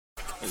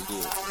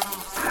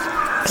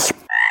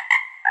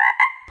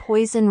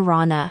Poison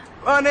Rana.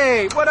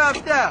 Honey, what up,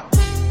 Doe?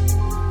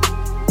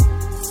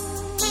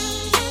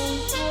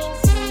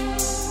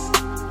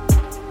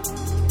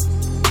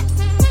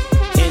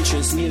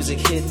 Entrance music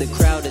hit, the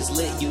crowd is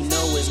lit, you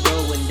know it's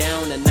going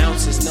down.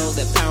 Announcers know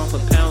that pound for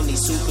pound,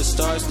 these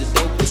superstars, the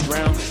dopest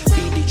round.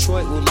 Be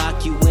Detroit will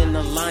lock you in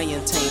a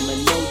lion tamer,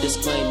 no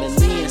disclaimer.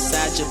 Knee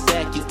inside your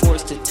back, you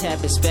forced to tap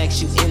his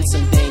facts, you in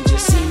some danger.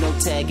 See no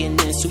tagging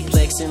and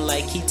suplexing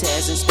like he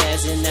tazzing,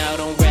 spazzing out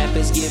on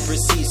rappers. Give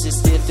receipts as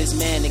stiff as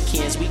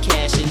mannequins, we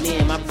cashing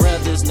in. My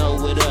brothers know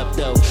what up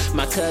though,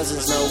 my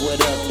cousins know what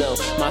up though.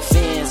 My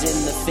fans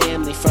in the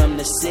family from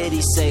the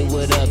city say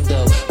what up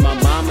though.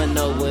 My mama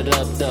know what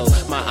up though,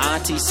 my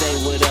auntie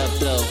say what up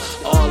though.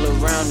 All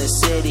around the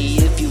city,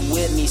 if you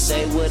with me,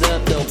 say what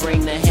up though.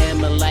 Bring the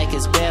hammer like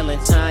it's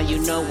Valentine, you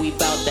know we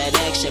bout that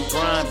action.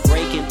 Prime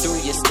breaking through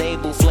your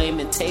stable,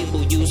 flaming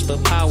table used for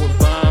power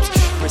bombs.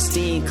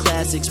 Pristine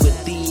classics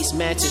with these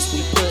matches,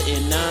 we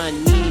putting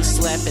on knees,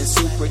 slapping,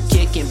 super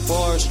kicking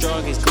bars,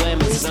 strongest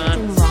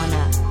glamazon.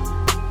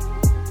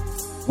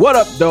 What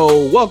up,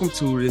 though? Welcome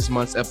to this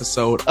month's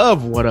episode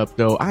of What Up,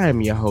 Though. I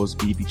am your host,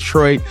 B.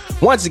 Detroit,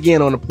 once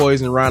again on the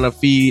Poison Rana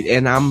feed,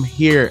 and I'm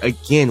here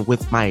again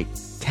with my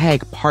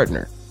tag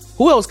partner.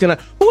 Who else can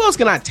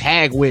I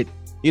tag with,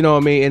 you know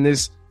what I mean, in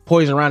this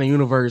Poison Rana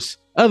universe,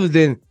 other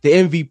than the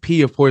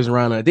MVP of Poison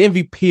Rana, the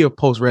MVP of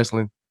post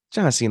wrestling,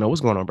 John Cena.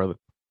 What's going on, brother?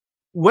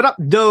 What up,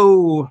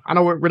 Doe? I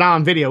know we're not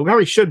on video. We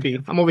probably should be.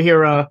 I'm over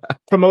here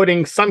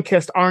promoting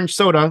Sunkissed Orange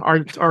Soda,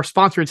 our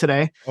sponsor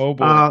today. Oh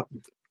boy.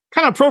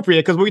 Kind of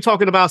appropriate because we're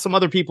talking about some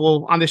other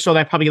people on this show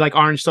that probably like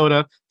orange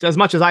soda as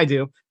much as I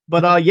do.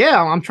 But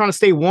yeah, I'm trying to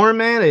stay warm,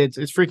 man. It's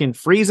freaking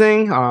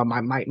freezing.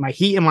 My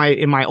heat in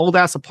my old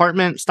ass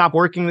apartment stopped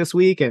working this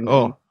week, and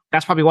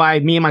that's probably why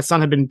me and my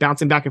son have been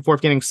bouncing back and forth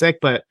getting sick.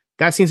 But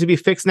that seems to be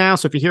fixed now.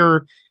 So if you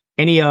hear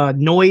any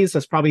noise,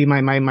 that's probably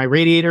my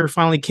radiator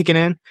finally kicking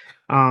in.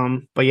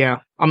 But yeah,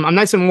 I'm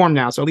nice and warm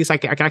now, so at least I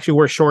can actually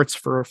wear shorts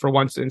for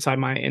once inside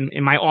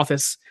in my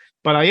office.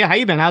 But yeah, how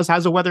you been? How's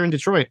the weather in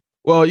Detroit?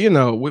 Well, you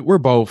know, we're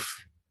both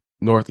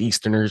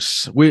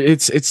Northeasterners.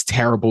 It's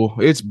terrible.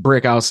 It's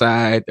brick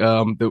outside.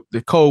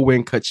 The cold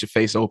wind cuts your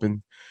face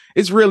open.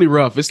 It's really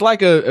rough. It's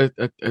like a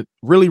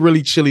really,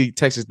 really chilly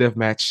Texas death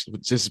match.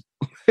 Just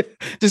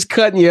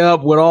cutting you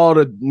up with all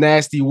the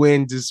nasty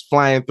wind just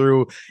flying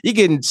through. You're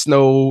getting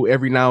snow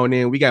every now and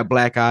then. We got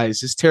black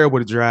ice. It's terrible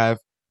to drive.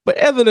 But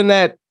other than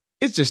that,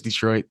 it's just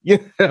Detroit. You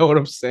know what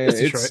I'm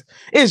saying?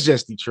 It's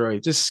just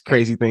Detroit. Just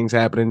crazy things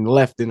happening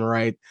left and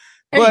right.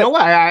 Hey, but, you know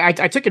what?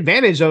 I took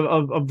advantage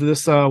of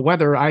this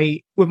weather.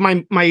 With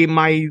my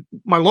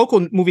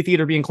local movie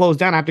theater being closed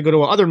down, I have to go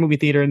to another movie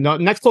theater, and the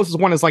next closest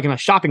one is like in a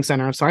shopping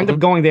center. So I ended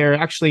up going there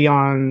actually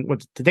on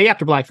the day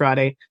after Black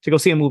Friday to go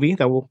see a movie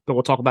that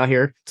we'll talk about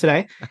here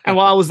today. And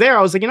while I was there,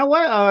 I was like, you know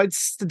what?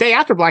 It's the day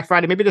after Black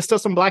Friday. Maybe there's still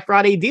some Black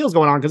Friday deals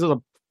going on because there's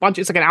a bunch.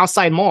 It's like an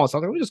outside mall. So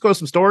I was like, we'll just go to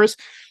some stores.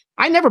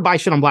 I never buy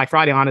shit on Black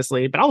Friday,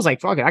 honestly, but I was like,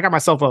 fuck it. I got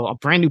myself a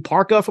brand new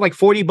parka for like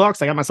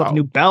 $40. I got myself a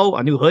new belt,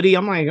 a new hoodie.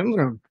 I'm like, I'm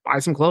going to buy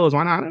some clothes.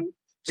 Why not?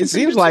 It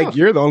seems like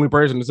you're the only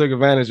person that took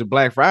advantage of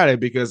Black Friday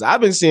because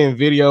I've been seeing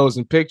videos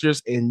and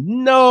pictures and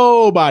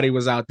nobody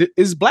was out.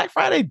 Is Black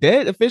Friday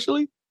dead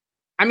officially?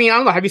 I mean, I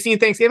don't know. Have you seen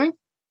Thanksgiving?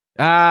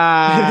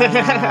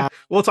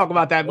 We'll talk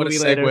about that movie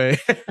later.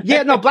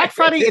 Yeah, no, Black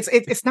Friday.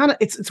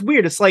 It's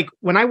weird. It's like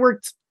when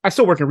I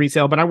still work in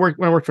retail, but when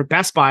I worked for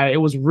Best Buy, it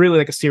was really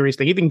like a serious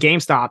thing. Even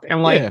GameStop,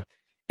 and like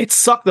it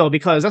sucked though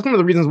because that's one of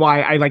the reasons why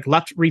I like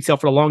left retail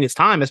for the longest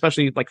time,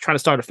 especially like trying to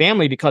start a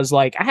family because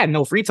like I had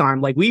no free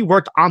time. Like we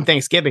worked on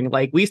Thanksgiving,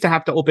 like we used to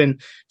have to open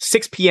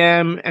 6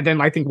 p.m. and then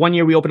I think one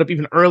year we opened up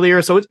even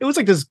earlier. So it was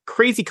like this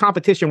crazy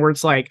competition where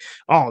it's like,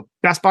 oh,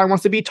 Best Buy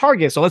wants to be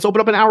Target, so let's open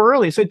up an hour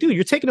early. So dude,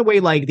 you're taking away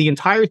like the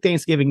entire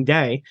Thanksgiving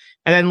day.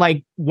 And then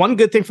like one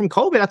good thing from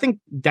COVID, I think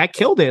that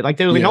killed it. Like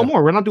there's like, no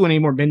more. We're not doing any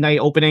more midnight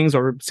openings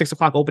or 6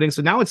 o'clock openings.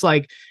 So now it's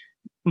like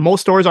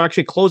most stores are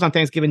actually closed on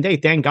Thanksgiving Day,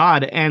 thank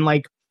God. And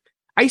like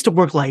I used to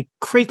work like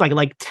crazy,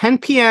 like 10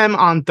 p.m.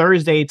 on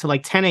Thursday to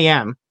like 10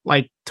 a.m.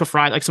 like to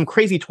Friday, like some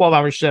crazy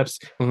 12-hour shifts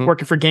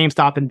working for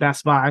GameStop and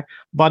Best Buy.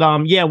 But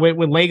yeah, with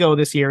Lego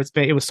this year,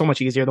 it was so much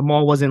easier. The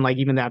mall wasn't like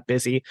even that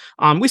busy.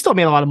 We still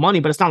made a lot of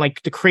money, but it's not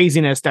like the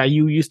craziness that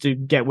you used to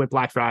get with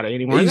Black Friday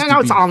anymore. Now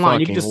it's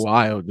online. You can just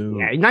wild, dude.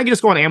 Yeah, now you can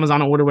just go on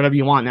Amazon and order whatever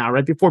you want now,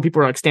 right? Before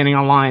people are like standing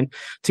online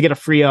to get a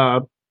free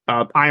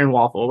iron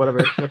waffle or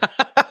whatever.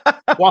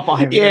 Waffle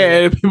iron.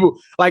 Yeah, people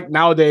like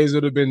nowadays it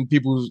would have been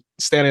people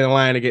standing in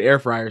line to get air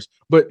fryers.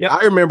 But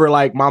I remember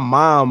like my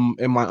mom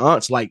and my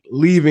aunts like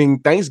leaving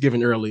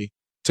Thanksgiving early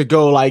to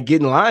go like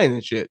get in line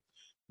and shit.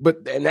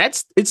 And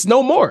it's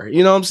no more,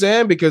 you know what I'm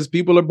saying? Because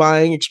people are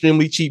buying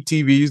extremely cheap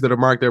TVs that are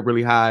marked up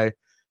really high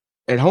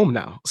at home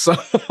now. So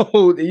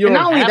and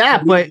not only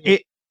that, but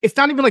it's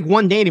not even like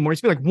one day anymore.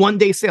 It's been like 1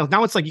 day sales.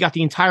 Now it's like you got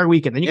the entire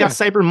weekend. Then you got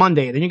Cyber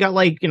Monday. Then you got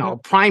like,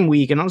 Prime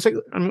Week. And I was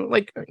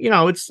like,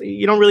 it's,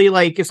 you don't really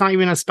like, it's not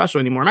even as special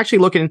anymore. I'm actually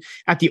looking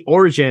at the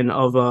origin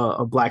of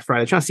Black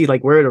Friday, trying to see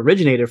like where it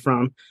originated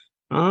from.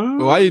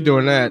 Why are you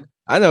doing that?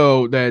 I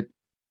know that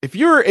if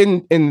you're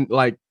in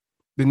like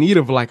the need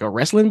of like a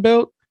wrestling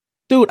belt,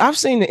 dude, I've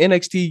seen the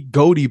NXT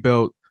Goldie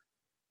belt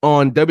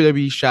on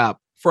WWE Shop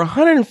for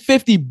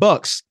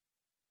 $150.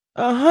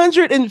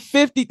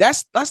 $150.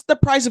 That's the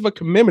price of a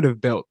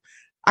commemorative belt.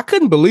 I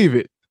couldn't believe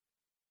it.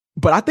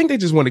 But I think they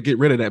just want to get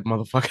rid of that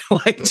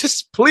motherfucker. Like,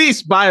 just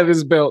please buy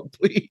this belt,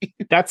 please.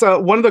 That's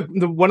one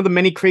of the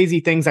many crazy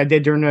things I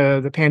did during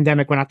the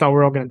pandemic when I thought we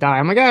were all going to die.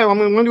 I'm like, I'm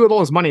going to do with all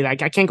this money.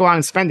 Like, I can't go out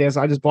and spend it.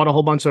 So I just bought a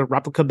whole bunch of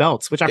replica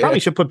belts, which I probably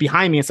should put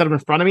behind me instead of in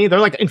front of me. They're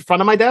like in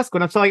front of my desk.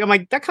 When I'm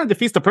like, that kind of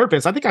defeats the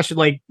purpose. I think I should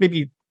like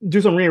maybe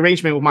do some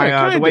rearrangement with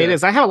my the way it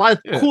is. I have a lot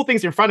of cool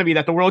things in front of me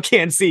that the world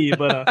can't see,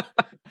 but.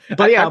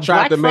 But yeah, I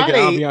tried to make an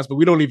ambiance, but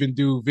we don't even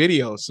do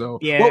video. So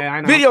I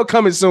know. Video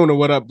coming soon or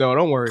what up, though?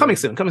 Don't worry. Coming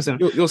soon.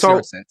 You'll see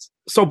our sets.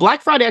 So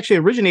Black Friday actually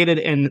originated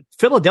in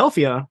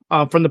Philadelphia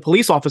from the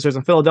police officers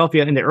in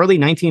Philadelphia in the early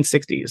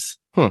 1960s.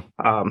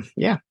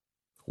 Yeah.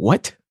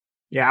 What?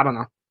 Yeah, I don't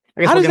know.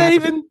 How does that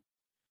even?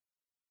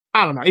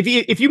 I don't know.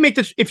 If you make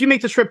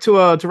the trip to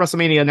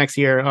WrestleMania next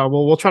year,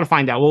 we'll try to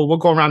find out. We'll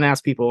go around and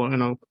ask people.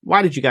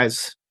 Why did you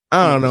guys?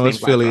 I don't know. It's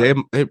Philly.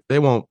 They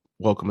won't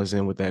welcome us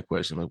in with that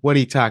question. Like, what are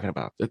you talking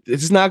about?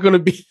 It's not going to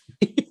be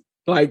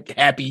like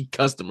happy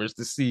customers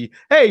to see.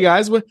 Hey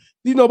guys, what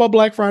do you know about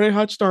Black Friday?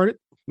 How it started?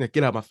 Now,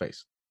 get out of my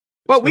face.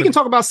 Well, we can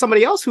talk about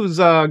somebody else who's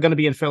going to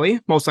be in Philly,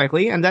 most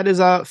likely, and that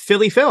is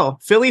Philly Phil.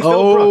 Philly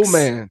Phil Brooks. Oh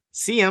man,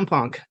 CM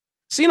Punk.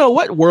 So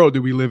what world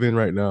do we live in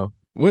right now?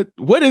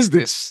 What is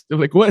this?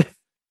 Like what?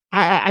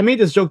 I made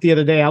this joke the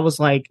other day. I was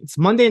like, it's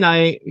Monday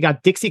night. We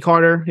got Dixie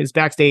Carter is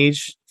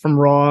backstage from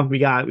Raw. We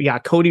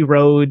got Cody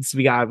Rhodes.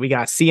 We got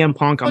CM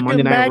Punk on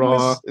Monday Night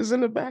Raw. Is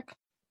in the back.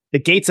 The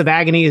Gates of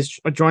Agony is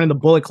joining the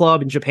Bullet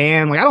Club in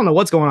Japan. Like, I don't know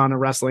what's going on in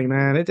wrestling,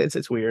 man.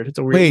 It's weird. It's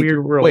a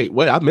weird world. Wait,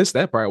 what? I missed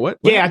that part. What?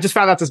 Yeah, I just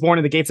found out this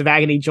morning the Gates of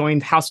Agony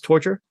joined House of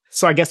Torture.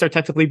 So I guess they're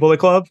technically Bullet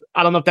Club.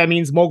 I don't know if that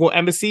means Mogul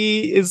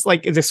Embassy is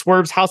it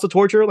Swerve's House of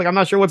Torture? Like, I'm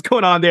not sure what's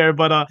going on there,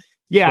 but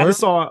yeah, Swerve? I just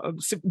saw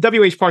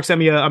WH Park sent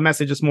me a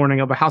message this morning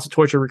of a House of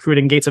Torture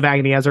recruiting Gates of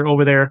Agony as they're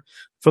over there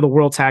for the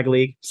World Tag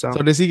League. So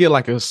does he get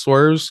like a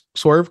Swerve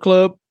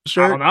Club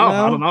shirt?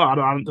 I don't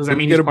know. Does that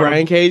mean he get a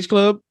Brian Cage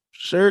Club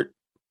shirt?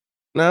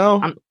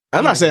 No,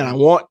 I'm not saying I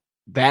want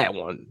that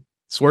one.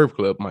 Swerve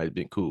Club might have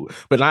been cool,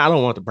 but I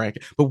don't want the Brian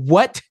Cage. But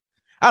what?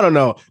 I don't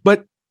know.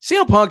 But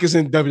CM Punk is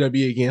in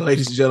WWE again,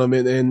 ladies and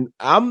gentlemen, and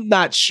I'm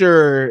not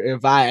sure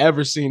if I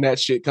ever seen that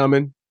shit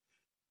coming.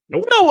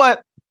 Nope. You know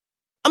what?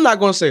 I'm not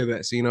going to say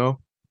that,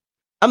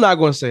 I'm not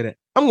going to say that.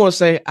 I'm going to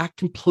say I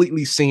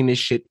completely seen this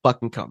shit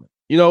fucking coming.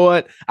 You know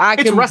what?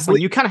 It's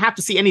wrestling. You kind of have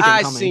to see anything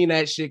coming. I seen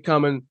that shit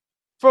coming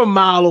from a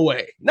mile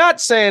away. Not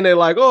saying that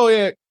like, oh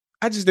yeah,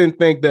 I just didn't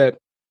think that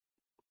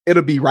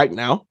it'll be right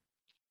now.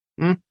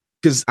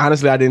 Because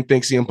honestly, I didn't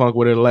think CM Punk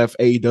would have left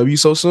AEW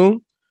so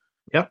soon.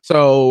 Yep.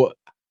 So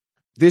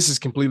this is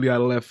completely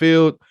out of left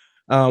field.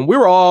 We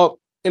were all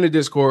in the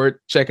Discord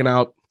checking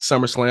out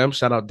SummerSlam.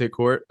 Shout out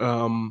Discord.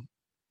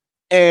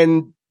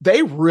 And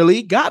they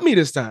really got me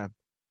this time.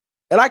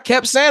 And I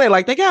kept saying it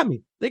like, they got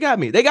me. They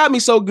got me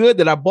so good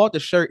that I bought the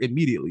shirt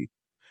immediately.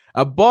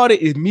 I bought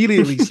it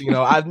immediately.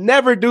 So, I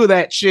never do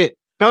that shit.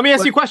 Now, let me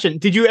ask you a question.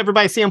 Did you ever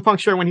buy a CM Punk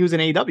shirt when he was in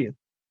AEW?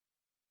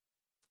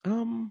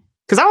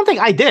 Because I don't think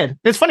I did.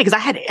 It's funny because I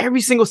had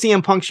every single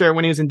CM Punk shirt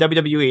when he was in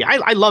WWE.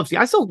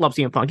 I still love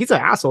CM Punk. He's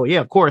an asshole.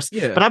 Yeah, of course.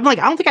 Yeah. But I'm like,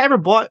 I don't think I ever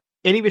bought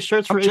any of his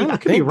shirts for AEW. I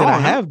could be wrong. I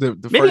have the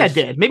maybe I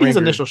did. Maybe his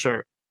initial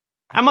shirt.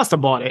 I must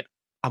have bought it.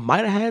 I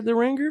might have had the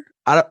ringer.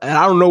 I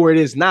don't know where it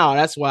is now.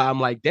 That's why I'm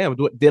like, damn,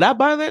 did I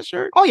buy that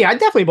shirt? Oh yeah, I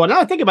definitely bought it. Now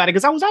I think about it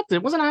because I was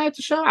at wasn't I at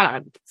the show?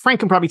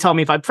 Frank can probably tell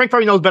me Frank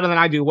probably knows better than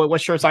I do what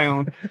shirts I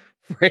own.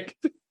 Frank.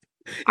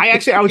 I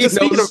was just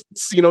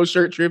speaking of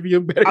shirt trivia.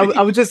 Better.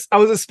 I was just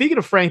speaking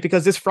of Frank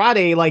because this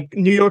Friday, like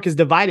New York is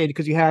divided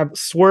because you have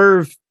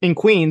Swerve in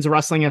Queens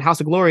wrestling at House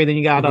of Glory, then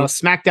you got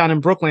SmackDown in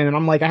Brooklyn, and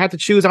I'm like, I had to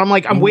choose, and I'm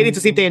like, I'm waiting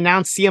to see if they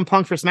announce CM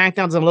Punk for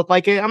SmackDown. Doesn't look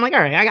like it. I'm like, all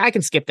right, I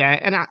can skip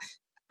that, and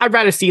I'd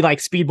rather see like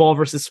Speedball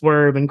versus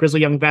Swerve and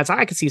Grizzly Young Vets.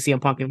 I could see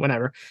CM Punk and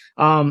whatever.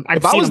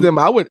 If I was them,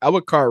 I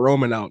would cart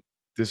Roman out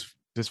this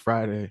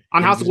Friday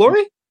on House of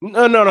Glory.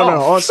 No,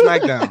 on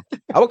SmackDown.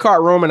 I would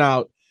cart Roman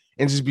out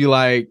and just be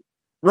like,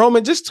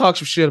 Roman, just talk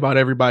some shit about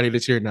everybody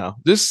that's here now.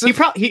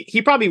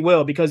 He probably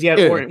will because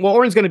Orin. Well,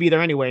 Orin's going to be there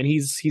anyway, and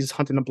he's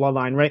hunting the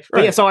bloodline, right?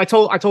 But yeah, so I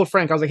told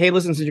Frank, I was like, hey,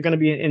 listen, since you're going to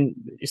be in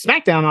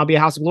SmackDown, I'll be at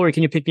House of Glory.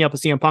 Can you pick me up a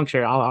CM Punk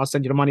shirt? I'll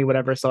send you the money,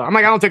 whatever. So I'm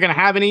like, I don't think they're going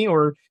to have any,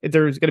 or if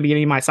there's going to be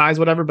any of my size,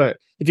 whatever. But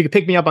if you could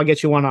pick me up, I'll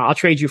get you one. I'll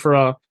trade you for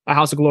a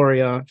House of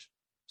Glory.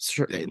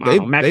 They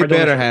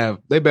better have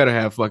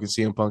fucking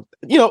CM Punk.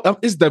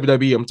 It's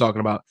WWE I'm talking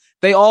about.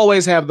 They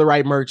always have the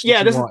right merch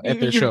at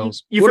their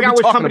shows. You forgot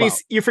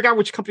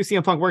which company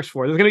CM Punk works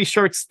for. There's gonna be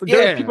shirts.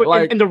 There are people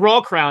in the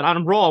Raw crowd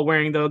on Raw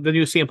wearing the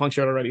new CM Punk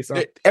shirt already.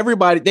 So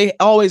everybody, they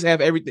always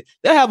have everything.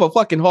 They have a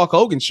fucking Hulk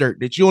Hogan shirt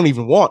that you don't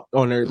even want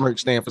on their merch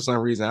stand for some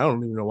reason. I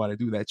don't even know why they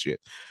do that shit.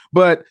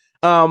 But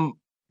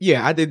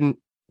I didn't.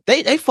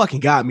 They fucking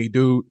got me,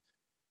 dude.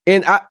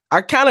 And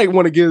I kind of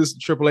want to give this to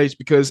Triple H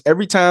because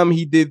every time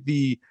he did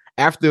the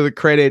after the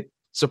credit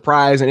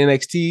surprise in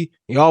NXT.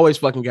 He always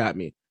fucking got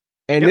me.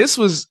 And this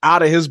was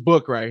out of his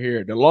book right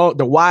here. The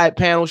wide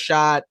panel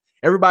shot,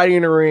 everybody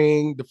in the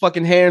ring, the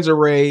fucking hands are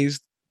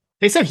raised.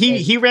 They said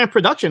he ran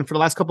production for the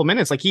last couple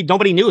minutes. Like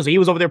nobody knew. So he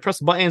was over there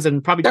pressing buttons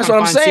and probably that's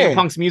trying what to I'm find saying. CM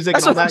Punk's music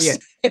and all that.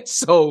 Yeah.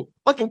 So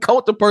fucking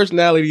cult of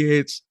personality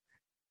hits.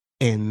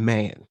 And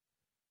man,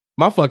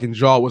 my fucking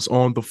jaw was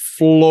on the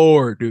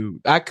floor,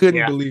 dude. I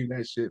couldn't believe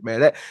that shit,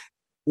 man.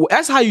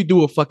 That's how you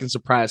do a fucking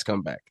surprise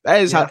comeback.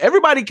 That is how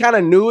everybody kind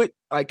of knew it,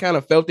 like kind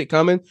of felt it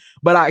coming.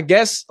 But I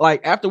guess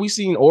like after we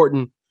seen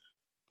Orton,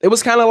 it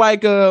was kind of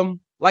like an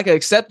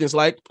acceptance,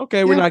 like,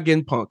 okay, we're not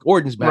getting Punk.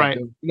 Orton's back. Right.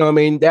 You know what I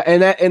mean?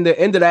 And the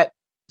end of that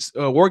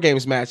War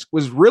Games match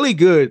was really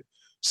good.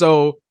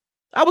 So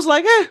I was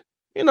like,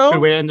 you know,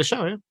 we're in the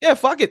show. Yeah,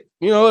 fuck it.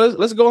 You know,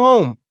 let's go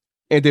home.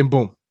 And then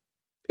boom.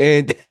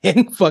 And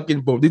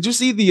fucking boom. Did you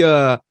see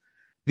the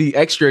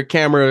extra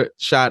camera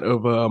shot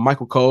of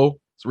Michael Cole's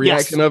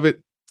reaction of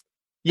it?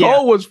 Yeah.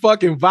 Cole was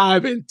fucking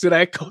vibing to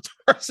that cult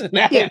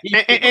personality.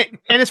 Yeah.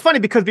 And it's funny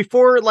because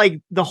before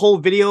like the whole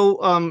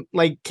video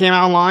like came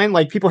out online,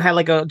 like people had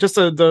like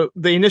the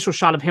initial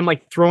shot of him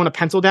like throwing a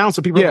pencil down.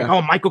 So people were like,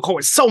 oh, Michael Cole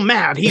is so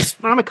mad.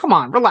 I'm like, come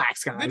on,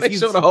 relax, guys. They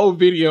showed the whole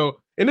video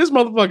and this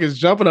motherfucker's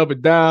jumping up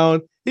and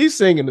down. He's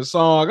singing the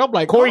song. I'm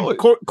like,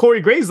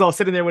 Corey Graves though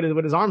sitting there with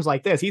his arms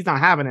like this. He's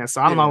not having it.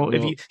 So I don't know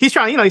if he's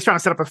trying to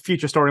set up a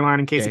future storyline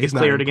in case it gets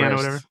cleared again or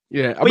whatever.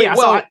 Yeah, I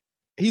mean,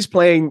 he's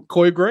playing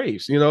Corey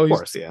Graves. You know, of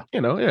course,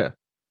 You know, yeah.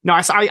 No,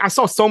 I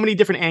saw so many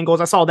different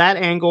angles. I saw that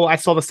angle. I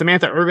saw the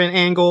Samantha Irvin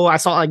angle. I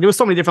saw there was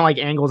so many different like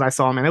angles I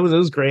saw, man. It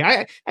was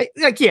great.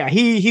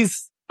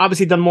 He's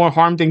obviously done more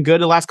harm than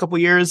good the last couple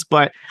of years,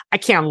 but I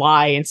can't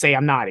lie and say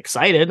I'm not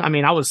excited. I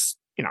mean, I was,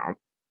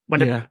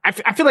 I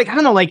feel like I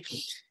don't know, like.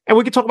 And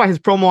we could talk about his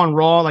promo on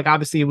Raw. Like,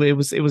 obviously, it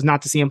was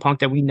not the CM Punk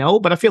that we know,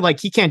 but I feel like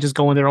he can't just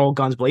go in there all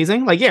guns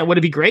blazing. Like, yeah, would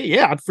it be great?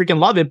 Yeah, I'd freaking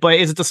love it. But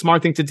is it the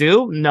smart thing to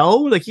do? No.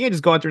 Like, you can't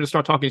just go out there and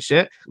start talking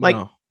shit. Like,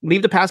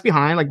 leave the past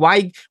behind. Like,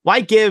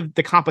 why give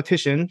the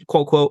competition,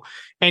 quote, quote,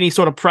 any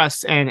sort of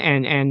press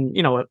and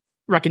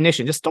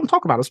recognition? Just don't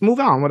talk about it. Let's move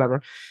on,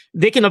 whatever.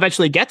 They can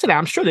eventually get to that.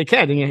 I'm sure they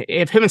can.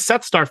 If him and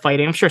Seth start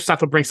fighting, I'm sure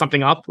Seth will bring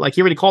something up. Like,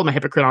 he already called him a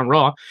hypocrite on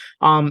Raw.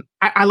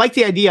 I like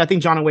the idea. I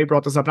think John and Wade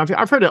brought this up, and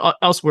I've heard it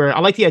elsewhere. I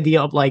like the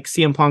idea of like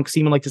CM Punk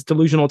seeming like this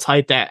delusional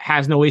type that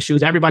has no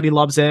issues. Everybody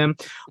loves him.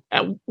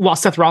 While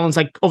Seth Rollins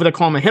like over there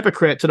calling him a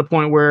hypocrite to the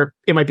point where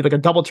it might be like a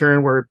double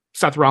turn where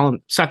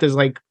Seth is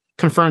like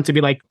confirmed to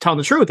be like telling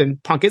the truth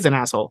and Punk is an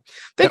asshole.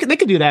 They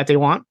could do that if they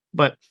want,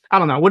 but I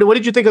don't know. What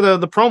did you think of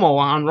the promo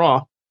on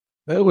Raw?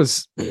 It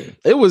was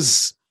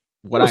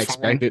what I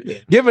expected. Yeah.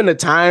 Given the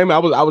time, I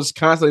was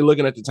constantly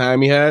looking at the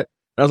time he had.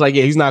 I was like,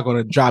 yeah, he's not going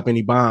to drop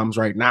any bombs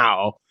right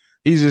now.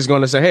 He's just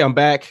going to say, hey, I'm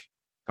back.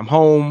 I'm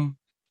home.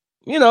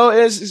 You know,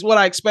 it's what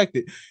I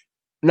expected.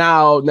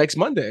 Now, next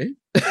Monday,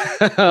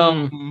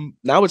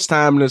 now it's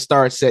time to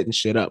start setting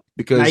shit up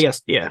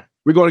because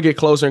we're going to get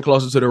closer and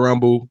closer to the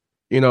Rumble,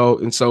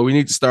 and so we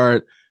need to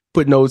start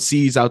putting those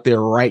seeds out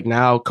there right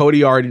now.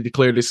 Cody already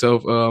declared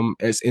himself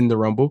as in the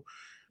Rumble.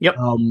 Yep.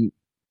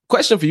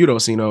 Question for you though,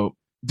 Sino.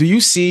 Do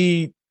you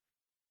see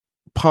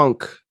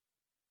Punk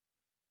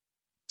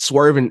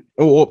swerving?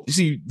 You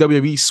see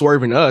WWE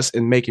swerving us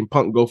and making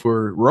Punk go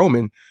for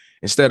Roman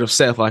instead of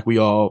Seth, like we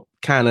all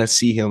kind of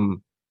see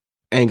him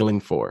angling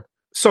for?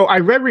 So I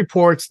read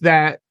reports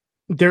that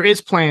there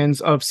is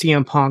plans of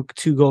CM Punk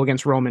to go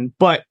against Roman,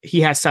 but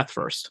he has Seth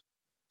first.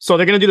 So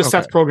they're going to do the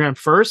Seth program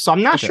first. So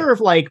I'm not sure if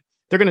like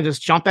they're going to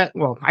just jump at,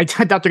 well, I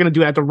doubt they're going to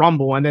do it at the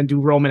Rumble and then do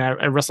Roman at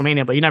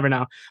WrestleMania, but you never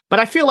know. But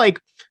I feel like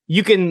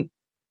you don't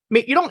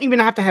even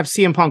have to have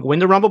CM Punk win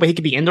the Rumble, but he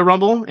could be in the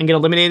Rumble and get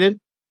eliminated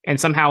and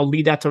somehow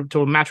lead that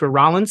to a match with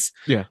Rollins.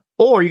 Yeah.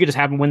 Or you could just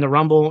have him win the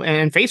Rumble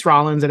and face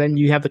Rollins, and then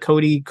you have the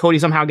Cody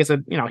somehow gets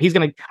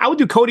I would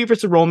do Cody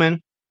versus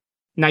Roman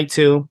night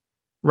 2,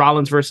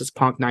 Rollins versus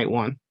Punk night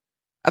 1.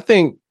 I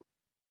think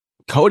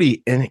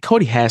Cody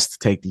has to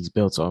take these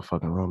belts off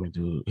fucking Roman,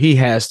 dude. He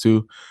has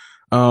to.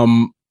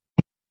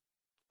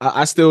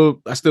 I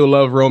still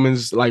love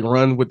Roman's like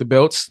run with the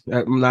belts.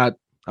 I'm not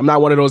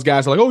one of those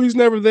guys like, oh, he's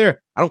never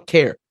there. I don't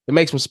care. It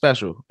makes him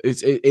special.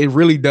 It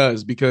really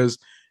does, because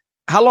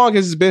how long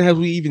has it been? Have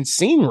we even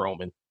seen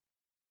Roman?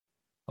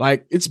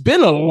 Like, it's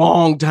been a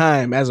long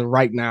time as of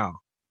right now.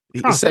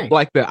 Except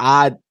like the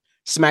odd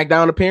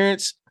SmackDown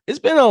appearance. It's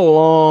been a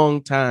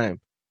long time.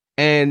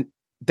 And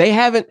they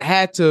haven't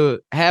had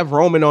to have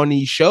Roman on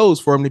these shows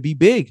for him to be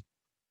big.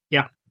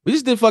 Yeah. We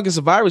just did fucking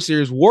Survivor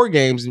Series War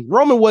Games, and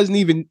Roman wasn't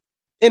even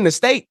in the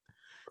state.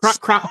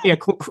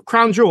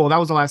 Crown Jewel. That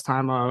was the last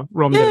time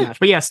Roman did a match.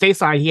 But yeah,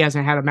 stateside, he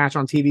hasn't had a match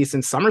on TV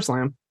since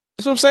SummerSlam.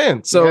 That's what I'm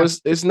saying. So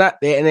it's not,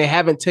 and they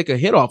haven't taken a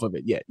hit off of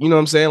it yet. You know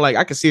what I'm saying? Like,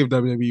 I could see if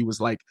WWE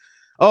was like,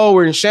 oh,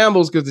 we're in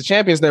shambles because the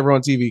champion's never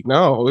on TV.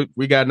 No,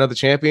 we got another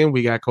champion.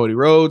 We got Cody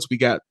Rhodes. We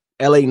got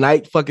LA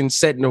Knight fucking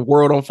setting the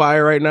world on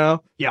fire right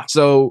now. Yeah.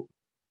 So,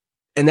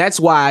 and that's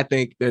why I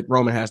think that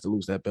Roman has to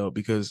lose that belt,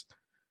 because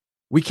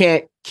we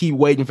can't keep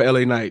waiting for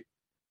LA Knight.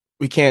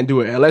 We can't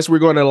do it unless we're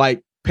going to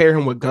like pair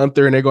him with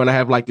Gunther and they're going to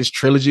have like this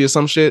trilogy or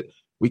some shit.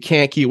 We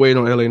can't keep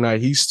waiting on LA Knight.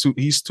 He's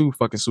too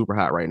fucking super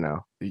hot right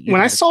now. When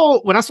I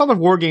saw the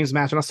War Games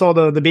match and I saw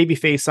the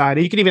babyface side,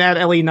 you can even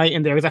add LA Knight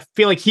in there because I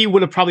feel like he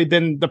would have probably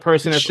been the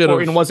person if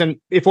Orton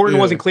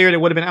wasn't cleared, it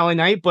would have been LA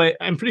Knight. But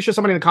I'm pretty sure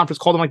somebody in the conference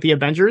called them like the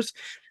Avengers.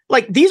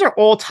 Like these are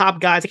all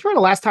top guys. I can remember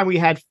the last time we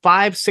had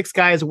 5-6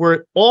 guys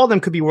where all of them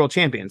could be world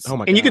champions. Oh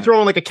my and God. You could throw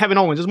in like a Kevin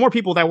Owens. There's more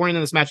people that weren't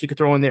in this match you could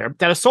throw in there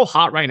that are so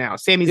hot right now.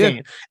 Sami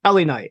Zayn,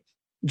 LA Knight,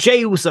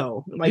 Jey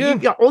Uso, you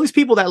got all these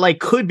people that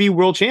like could be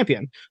world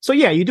champion. So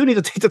yeah, you do need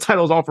to take the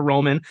titles off of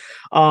Roman.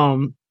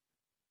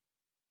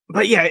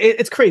 But yeah,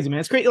 it's crazy, man.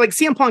 It's crazy. Like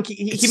CM Punk,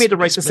 he made the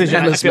right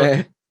decision. I feel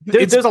like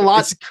there's a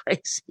lot. It's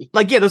crazy.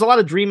 Like there's a lot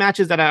of dream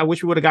matches that I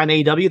wish we would have gotten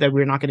AEW that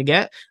we're not going to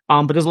get.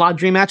 But there's a lot of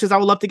dream matches I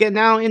would love to get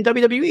now in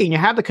WWE. And you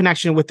have the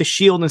connection with the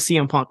Shield and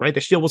CM Punk, right? The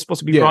Shield was supposed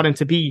to be brought in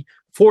to be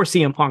for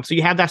CM Punk, so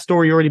you have that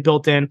story already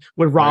built in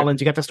with Rollins.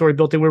 Right. You got that story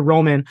built in with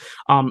Roman.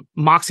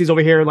 Moxie's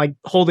over here like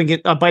holding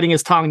it, biting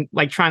his tongue,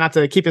 like trying not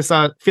to keep his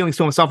feelings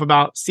to himself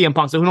about CM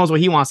Punk. So who knows what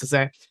he wants to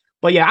say.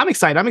 But yeah, I'm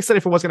excited. I'm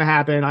excited for what's going to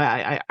happen.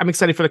 I'm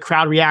excited for the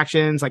crowd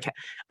reactions. Like,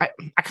 I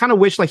kind of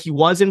wish like he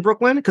was in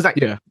Brooklyn because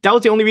that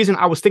was the only reason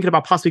I was thinking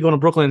about possibly going to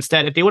Brooklyn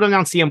instead. If they would have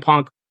announced CM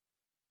Punk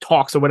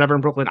talks or whatever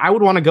in Brooklyn, I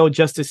would want to go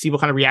just to see what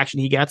kind of reaction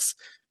he gets.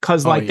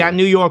 Because that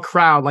New York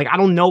crowd, like I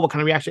don't know what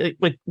kind of reaction.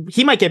 Like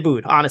he might get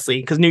booed, honestly,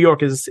 because New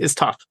York is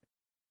tough.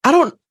 I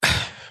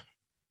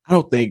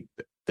don't think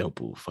they'll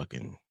boo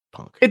fucking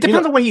Punk. It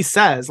depends on what he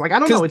says. Like I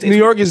don't know. New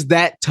York is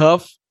that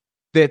tough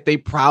that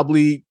it's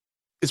probably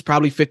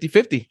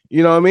 50-50.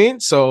 You know what I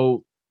mean?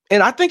 So,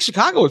 and I think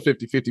Chicago is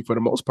 50-50 for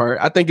the most part.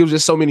 I think it was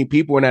just so many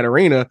people in that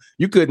arena,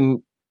 you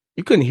couldn't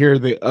hear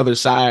the other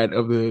side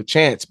of the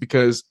chants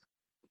because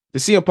the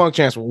CM Punk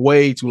chants were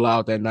way too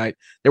loud that night.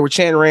 They were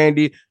chanting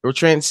Randy, they were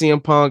chanting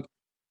CM Punk.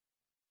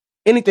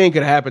 Anything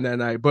could happen that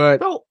night,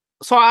 but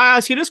so I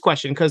ask you this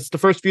question because the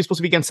first few is supposed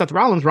to be against Seth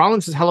Rollins.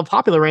 Rollins is hella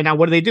popular right now.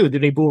 What do? Do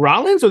they boo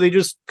Rollins or they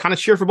just kind of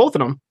cheer for both of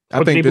them?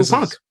 I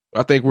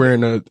think we're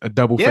in a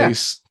double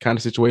face kind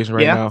of situation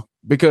right now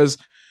because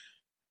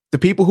the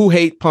people who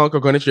hate Punk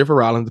are going to cheer for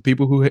Rollins. The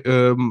people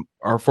who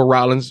are for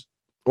Rollins,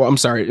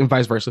 and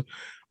vice versa.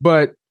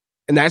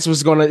 And that's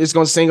what's it's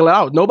gonna single it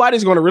out.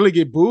 Nobody's gonna really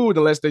get booed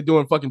unless they're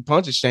doing fucking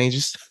punch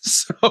exchanges.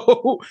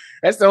 So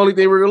that's the only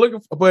thing we're looking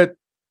for. But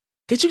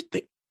did you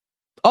think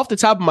off the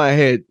top of my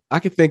head, I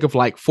could think of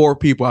like 4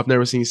 people I've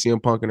never seen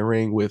CM Punk in the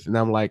ring with, and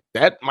I'm like,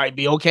 that might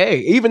be okay.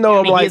 Even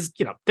though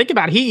think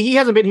about it, he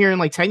hasn't been here in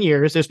like 10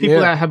 years. There's people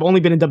that have only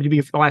been in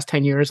WWE for the last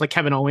 10 years, like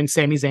Kevin Owens,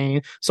 Sami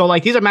Zayn. So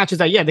like these are matches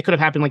that they could have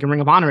happened like in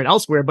Ring of Honor and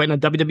elsewhere, but in a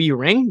WWE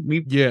ring,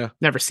 we've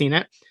never seen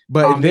it.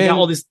 But then got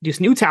all this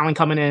new talent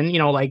coming in,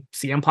 like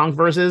CM Punk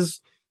versus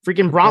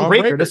freaking Braun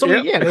Breaker. There's so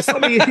many, there's so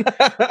many,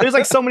 there's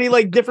like so many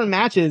like different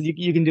matches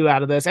you can do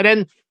out of this. And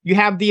then you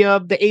have the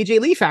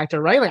AJ Lee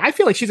factor, right? Like I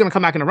feel like she's gonna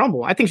come back in the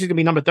Rumble. I think she's gonna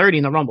be number 30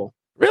 in the Rumble.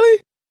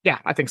 Really? Yeah,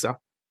 I think so.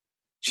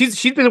 She's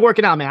been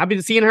working out, man. I've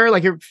been seeing her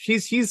like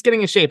she's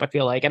getting in shape. I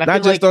feel like, and I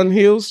not feel just on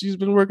heels. She's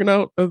been working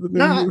out. Other than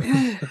I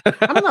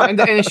don't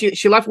know. And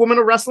she left Women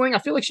of Wrestling. I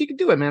feel like she could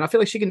do it, man. I feel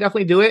like she can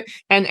definitely do it.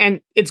 And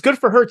it's good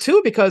for her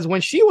too because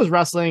when she was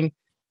wrestling.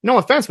 No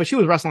offense, but she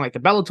was wrestling like the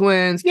Bella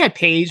Twins. You had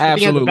Paige, you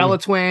had the Bella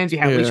Twins, you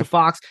had Alicia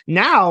Fox.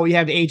 Now you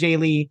have AJ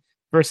Lee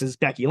versus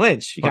Becky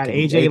Lynch. You got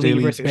AJ Lee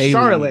versus Bailey,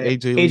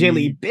 Charlotte. AJ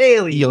Lee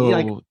Bailey.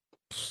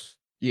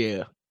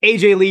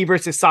 AJ Lee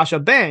versus Sasha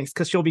Banks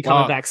because she'll be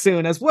coming back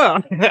soon as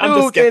well.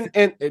 I'm just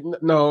and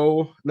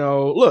no,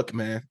 look,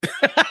 man,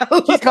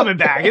 she's coming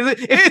back. If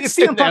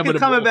CM Punk is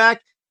coming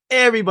back,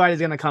 everybody's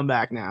gonna come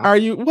back now. Are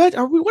you? What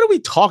are we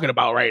talking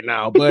about right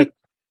now? But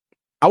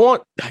I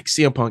want like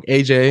CM Punk,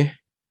 AJ.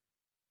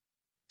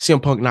 CM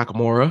Punk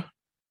Nakamura.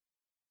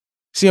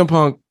 CM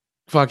Punk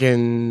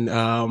fucking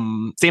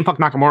CM Punk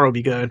Nakamura would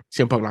be good.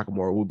 CM Punk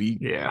Nakamura will be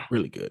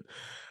really good.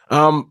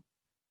 I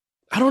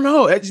don't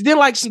know. It's then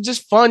like some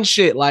just fun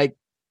shit like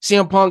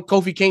CM Punk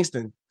Kofi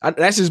Kingston.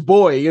 That's his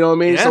boy, you know what I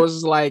mean? Yeah. So it's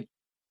just like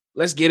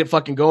let's get it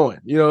fucking going.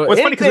 Well,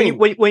 it's funny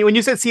because when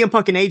you said CM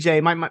Punk and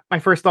AJ, my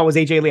first thought was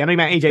AJ Lee. I know you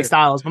meant AJ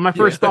Styles, but my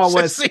first thought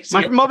was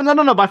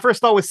my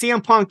first thought was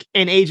CM Punk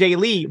and AJ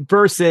Lee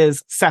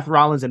versus Seth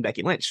Rollins and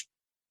Becky Lynch.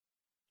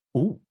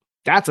 Ooh,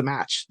 that's a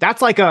match.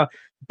 That's like a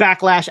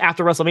Backlash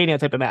after WrestleMania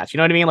type of match. You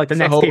know what I mean? Like the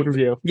next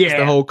pay-per-view. Yeah. It's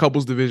the whole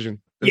couples division.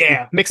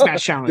 Yeah. Mixed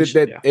match challenge.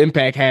 that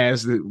Impact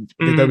has that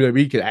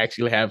WWE could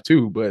actually have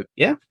too. But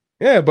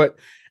but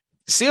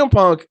CM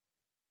Punk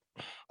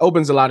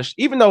opens a lot of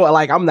even though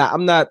like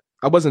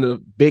I wasn't a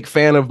big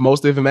fan of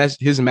most of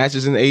his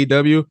matches in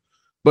AEW,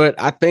 but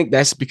I think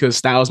that's because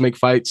styles make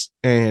fights,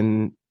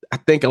 and I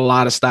think a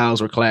lot of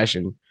styles were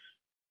clashing.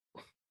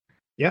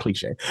 Yeah,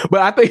 cliche,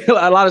 but I think a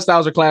lot of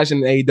styles are clashing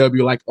in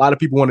AEW. Like a lot of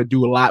people want to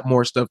do a lot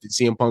more stuff that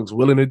CM Punk's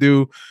willing to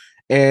do,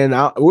 and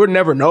we'll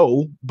never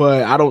know.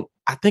 But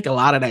I think a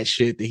lot of that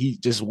shit that he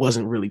just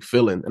wasn't really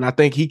feeling, and I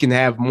think he can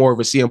have more of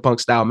a CM Punk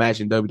style match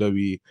in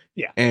WWE.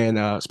 Yeah, and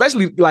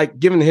especially like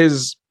given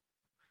his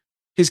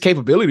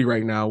capability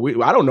right now,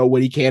 I don't know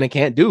what he can and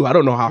can't do. I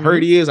don't know how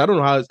hurt he is. I don't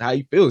know how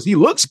he feels. He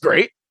looks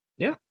great.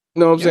 Yeah,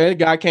 you know what I'm saying?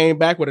 The guy came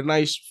back with a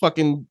nice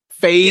fucking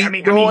fade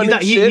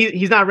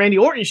he's not Randy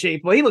Orton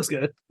shape, but he looks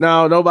good.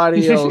 No,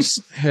 nobody else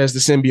has the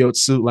symbiote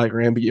suit like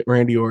Randy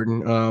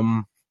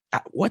Orton.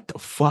 What the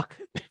fuck?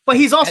 But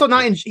he's also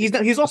not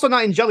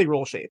in jelly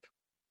roll shape.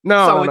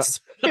 No, so no,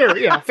 it's fair,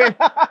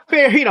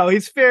 fair. You know,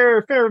 he's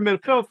fair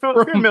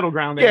middle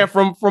ground there. Yeah,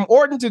 from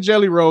Orton to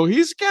Jelly Roll,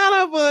 he's kind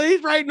of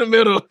he's right in the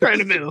middle. Right in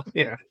the middle.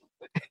 Yeah,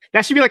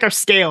 that should be like our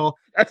scale.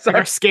 That's like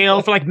our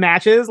scale for like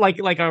matches, like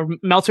a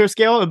Meltzer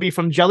scale. It would be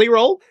from Jelly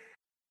Roll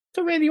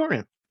to Randy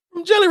Orton.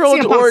 From Jelly Roll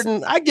to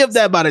Orton, I give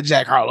that by to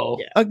Jack Harlow.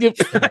 Yeah. I give.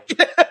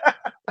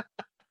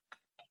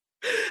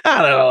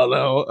 I don't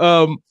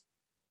know.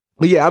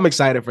 But yeah, I'm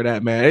excited for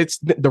that, man. It's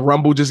the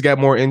Rumble just got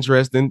more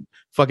interesting.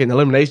 Fucking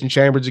Elimination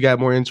Chamber just got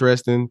more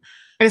interesting.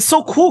 And it's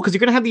so cool because you're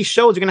gonna have these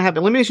shows. You're gonna have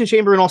Elimination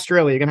Chamber in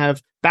Australia. You're gonna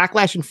have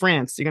Backlash in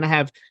France. You're gonna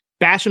have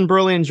Bash in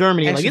Berlin in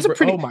Germany. Like these are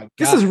pretty.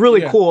 This is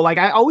really cool. Like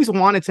I always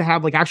wanted to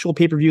have like actual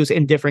pay-per-views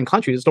in different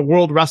countries. The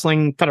World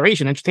Wrestling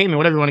Federation, Entertainment,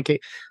 whatever you want to.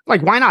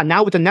 Like why not?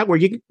 Now with the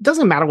network, it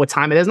doesn't matter what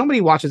time it is. Nobody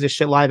watches this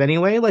shit live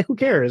anyway. Like who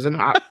cares? And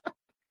not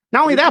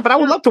only that, but I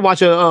would love to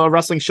watch a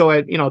wrestling show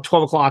at 12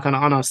 o'clock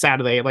on a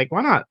Saturday. Like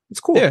why not? It's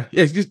cool. Yeah,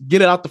 just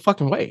get it out the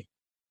fucking way.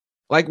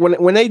 Like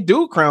when they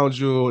do Crown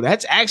Jewel,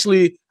 that's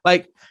actually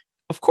like,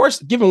 of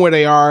course, given where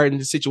they are and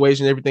the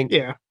situation, everything.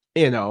 Yeah,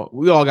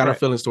 we all got our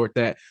feelings toward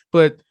that.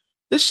 But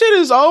this shit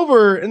is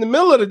over in the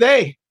middle of the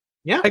day.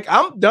 Yeah, like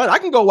I'm done. I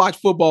can go watch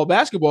football,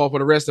 basketball for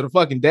the rest of the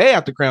fucking day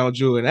after Crown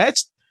Jewel, and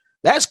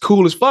that's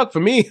cool as fuck for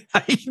me.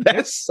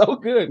 That's so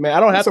good, man. I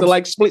don't have to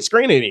like split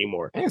screen it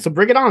anymore. Yeah, so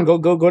bring it on.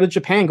 Go to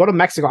Japan. Go to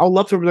Mexico. I would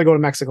love to really go to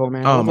Mexico,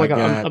 man. Oh my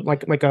God.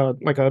 Like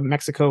a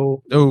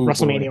Mexico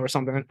WrestleMania or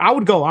something. I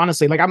would go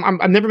honestly. Like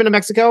I've never been to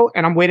Mexico,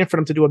 and I'm waiting for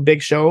them to do a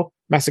big show,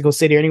 Mexico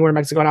City or anywhere in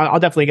Mexico. And I'll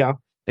definitely go.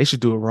 They should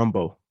do a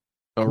Rumble.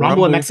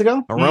 Rumble in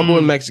Mexico. A Rumble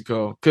in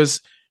Mexico,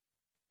 because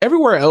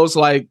everywhere else,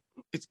 like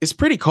it's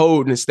pretty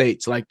cold in the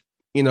States. Like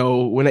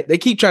when they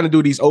keep trying to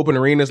do these open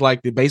arenas,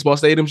 like the baseball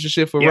stadiums and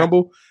shit for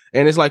Rumble.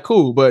 And it's like,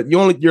 cool, but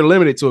you're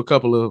limited to a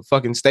couple of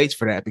fucking states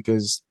for that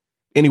because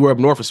anywhere up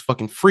north is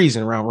fucking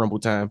freezing around Rumble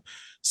time.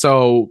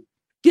 So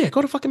yeah,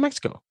 go to fucking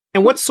Mexico.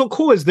 And what's so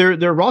cool is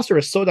their roster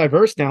is so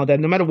diverse now that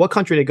no matter what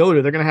country they go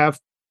to, they're gonna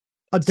have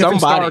a different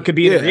star. It could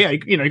be there. Yeah,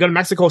 you go to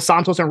Mexico,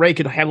 Santos and Ray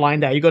could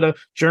headline that. You go to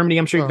Germany,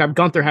 I'm sure you can have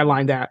Gunther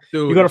headline that.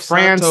 Dude, you go to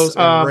France, Santos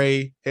and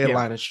Ray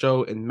headline a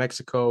show in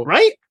Mexico.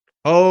 Right?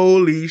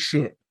 Holy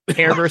shit.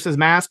 Hair versus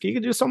mask. You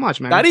can do so much,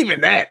 man. Not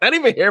even that. Not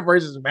even hair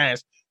versus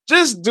mask.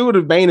 Just do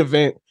the main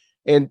event,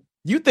 and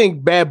you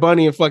think Bad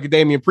Bunny and fucking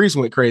Damian Priest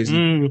went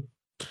crazy.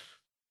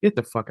 Get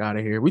the fuck out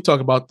of here. We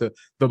talk about the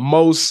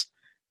most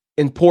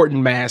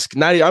important mask. I'm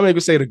not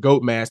even say the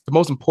GOAT mask. The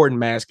most important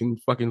mask in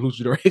fucking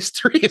luchador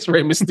history is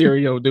Rey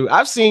Mysterio, dude.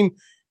 I've seen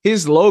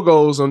his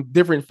logos on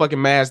different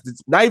fucking masks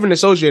that's not even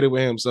associated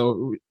with him.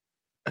 So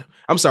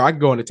I'm sorry, I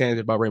could go on a tangent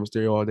about Rey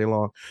Mysterio all day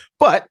long.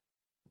 But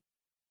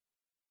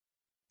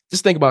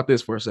just think about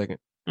this for a second.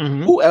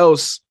 Mm-hmm. Who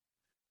else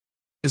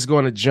is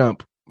going to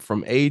jump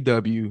from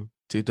AEW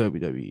to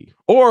WWE,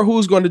 or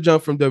who's going to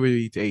jump from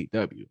WWE to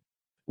AEW?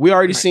 We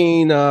already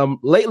seen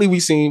lately.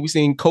 We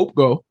seen Cope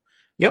go.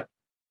 Yep.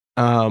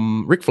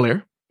 Ric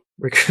Flair.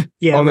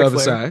 On the other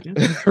side,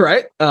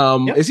 right?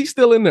 Is he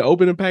still in the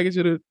opening package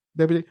of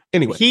the WWE?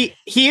 Anyway,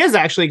 he is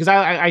actually, because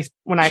I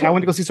when I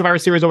went to go see Survivor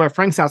Series over at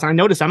Frank's house, and I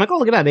noticed, I'm like, oh,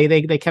 look at that,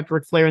 they kept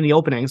Ric Flair in the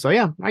opening. So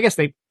yeah, I guess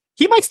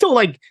he might still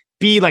like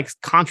be like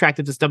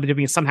contracted to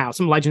WWE somehow,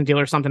 some legend deal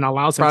or something that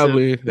allows him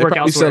to work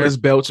elsewhere. Sell his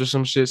belts or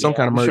some shit, some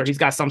kind of merch. Sure, he's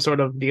got some sort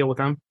of deal with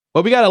them.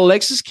 Well, we got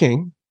Alexis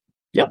King,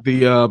 the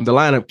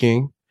lineup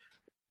king,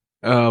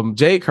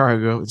 Jade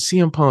Cargill, and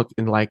CM Punk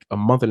in like a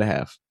month and a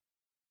half.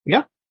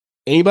 Yeah.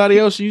 Anybody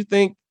else you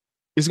think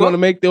is going to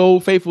make the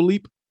old faithful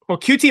leap? Well,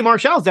 QT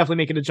Marshall's definitely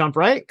making a jump,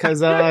 right? Because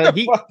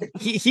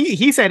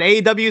he said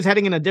AEW is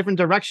heading in a different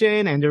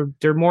direction, and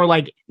they're more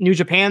like New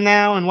Japan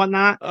now and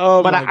whatnot.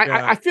 Oh, but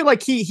I feel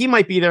like he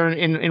might be there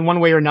in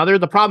one way or another.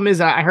 The problem is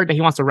I heard that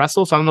he wants to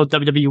wrestle, so I don't know if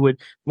WWE would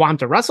want him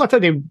to wrestle. I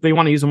feel like they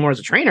want to use him more as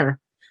a trainer.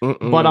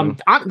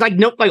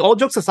 But all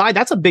jokes aside,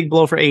 that's a big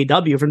blow for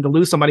AEW for him to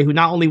lose somebody who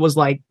not only was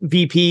like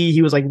VP,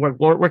 he was like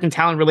working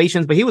talent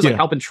relations, but he was like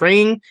helping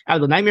train out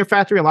of the Nightmare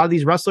Factory. A lot of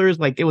these wrestlers,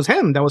 like it was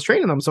him that was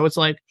training them. So it's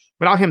like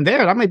without him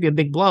there, that might be a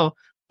big blow.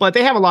 But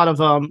they have a lot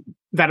of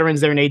veterans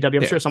there in AEW.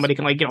 I'm sure somebody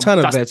can ton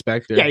of vets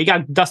back there. Yeah, you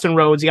got Dustin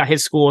Rhodes, you got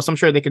his school. So I'm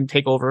sure they can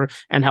take over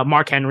and help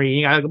Mark Henry.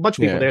 You got a bunch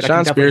of people there. That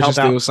Sean can Spears help is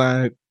still out.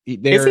 signed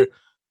there.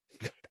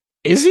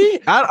 Is he?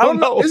 I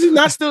don't know. Is he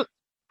not still?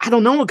 I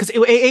don't know, because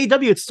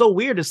AEW, it's so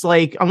weird. It's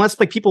like, unless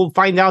like people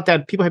find out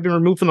that people have been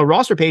removed from the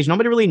roster page,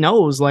 nobody really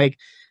knows like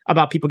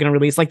about people getting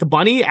released. Like the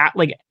Bunny,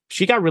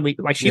 she got released,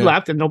 like she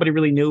left and nobody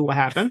really knew what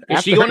happened.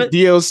 Is she going to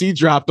DLC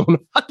dropped on a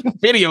fucking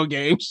video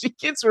game? She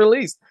gets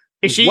released.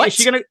 Is she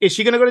gonna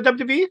go to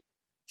WWE?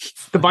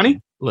 The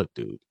Bunny? Look,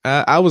 dude,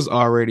 I was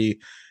already.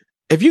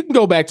 If you can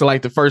go back to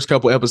like the first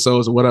couple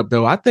episodes of Wattup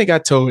Doe, I think I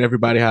told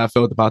everybody how I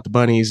felt about the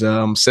Bunnies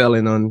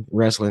selling on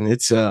wrestling.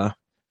 It's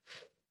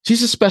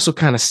she's a special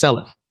kind of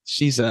seller.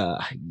 she's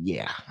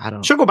yeah, I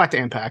don't. She'll go back to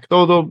Impact.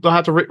 They'll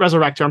have to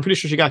resurrect her. I'm pretty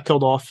sure she got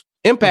killed off.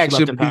 Impact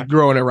should be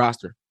growing their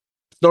roster.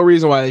 No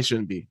reason why they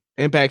shouldn't be.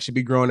 Impact should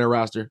be growing their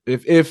roster.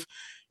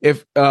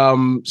 If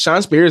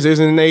Sean Spears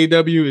isn't in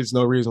AEW, it's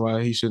no reason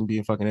why he shouldn't be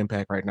in fucking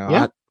Impact right now.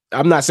 Yeah.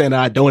 I'm not saying that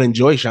I don't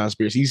enjoy Sean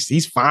Spears.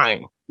 He's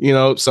fine,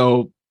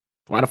 so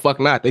why the fuck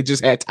not? They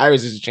just had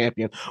Tyrus as a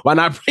champion. Why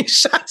not bring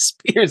Sean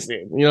Spears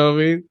in? You know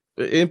what I mean?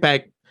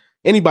 Impact,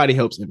 anybody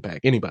helps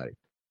Impact. Anybody.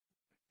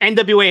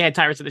 NWA had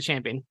Tyrus as the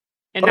champion.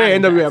 And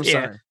NWA, I'm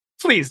sorry.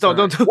 Please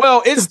don't.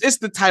 Well, it's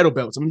the title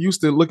belts. I'm used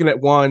to looking at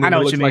one and it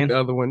looks like the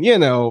other one. Yeah.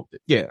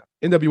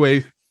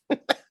 NWA.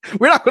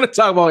 We're not going to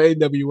talk about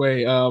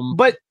NWA.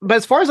 But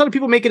as far as other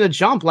people making a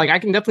jump, like I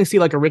can definitely see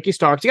like a Ricky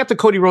Starks. You got the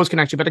Cody Rhodes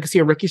connection, but I can see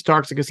a Ricky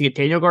Starks. I can see a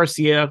Daniel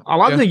Garcia. A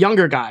lot of the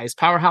younger guys,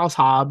 Powerhouse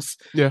Hobbs.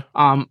 Yeah.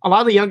 A lot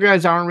of the younger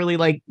guys aren't really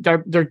like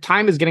their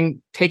time is getting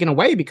taken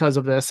away because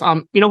of this.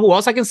 You know who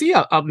else I can see?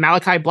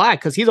 Malachi Black,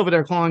 because he's over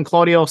there calling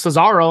Claudio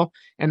Cesaro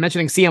and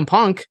mentioning CM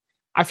Punk.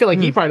 I feel like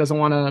he probably doesn't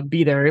want to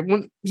be there.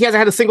 He hasn't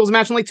had a singles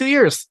match in like 2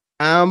 years.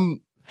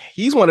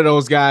 He's one of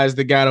those guys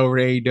that got over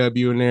to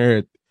AEW and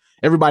there.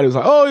 Everybody was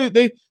like, "Oh,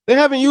 they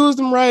haven't used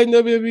him right in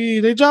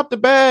WWE. They dropped the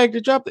bag. They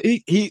dropped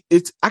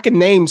it's. I can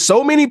name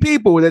so many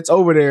people that's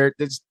over there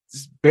that's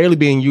barely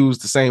being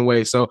used the same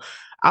way. So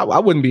I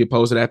wouldn't be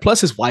opposed to that.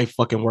 Plus, his wife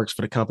fucking works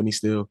for the company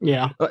still.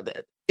 Yeah.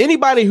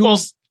 Anybody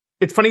who's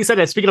it's funny you said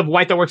that. Speaking of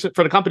wife that works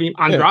for the company,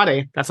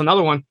 Andrade, that's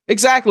another one.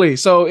 Exactly.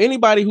 So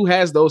anybody who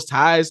has those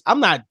ties,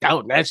 I'm not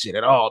doubting that shit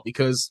at all.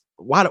 Because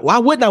why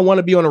wouldn't I want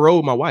to be on the road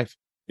with my wife?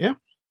 Yeah.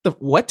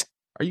 What?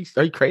 Are you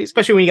crazy?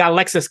 Especially when you got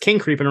Lexus King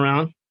creeping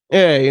around.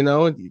 Yeah,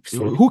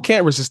 who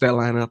can't resist that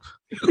lineup?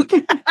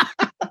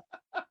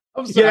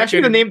 Yeah, that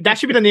should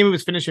be the name of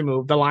his finishing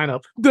move. The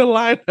lineup.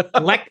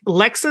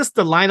 Lexus,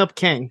 the lineup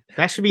king.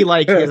 That should be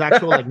like his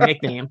actual like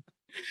nickname.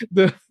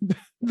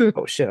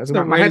 Oh shit!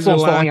 My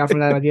headphone's falling out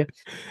from that idea.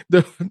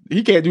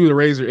 He can't do the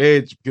razor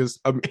edge because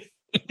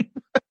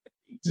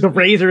the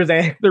razor's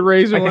edge. The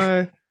razor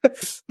line.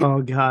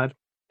 Oh god.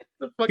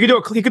 He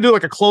could do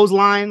like a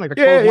clothesline, like a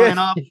clothesline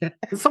up.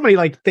 So many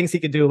like things he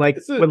could do, like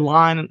with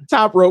line and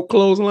top rope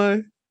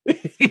clothesline.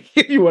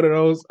 You one of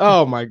those?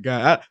 Oh my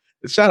god!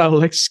 Shout out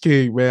Lex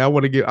King, man.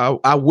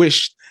 I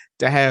wish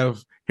to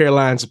have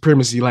hairline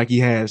supremacy like he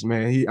has,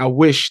 man. I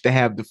wish to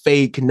have the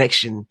fade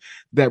connection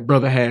that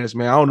brother has,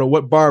 man. I don't know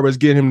what barbers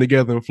get him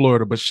together in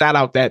Florida, but shout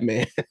out that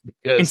man.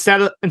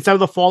 Instead of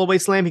the fall away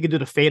slam, he could do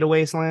the fade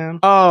away slam.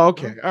 Oh,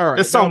 okay, all right.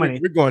 There's so many.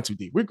 We're going too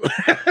deep. Do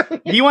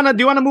you want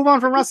to move on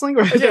from wrestling?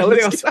 Or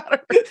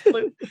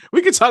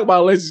we can talk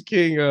about Lex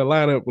King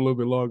lineup a little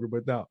bit longer,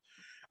 but now.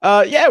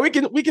 We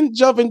can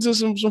jump into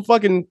some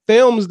fucking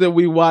films that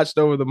we watched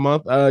over the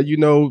month.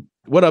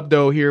 Wattup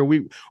Doe here.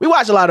 We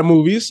watch a lot of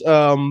movies.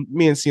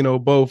 Me and Sino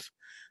both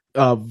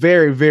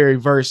very, very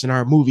versed in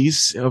our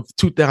movies of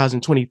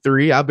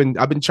 2023. I've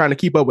been trying to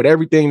keep up with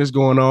everything that's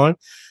going on.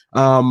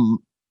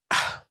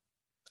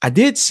 I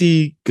did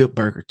see Good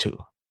Burger 2.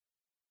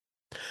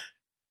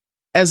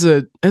 As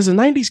a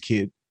 90s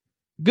kid,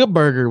 Good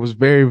Burger was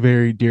very,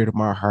 very dear to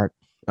my heart.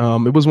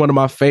 It was one of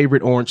my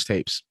favorite orange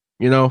tapes,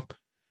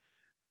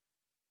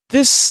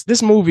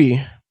 This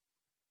movie,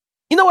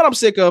 you know what I'm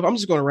sick of? I'm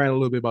just going to rant a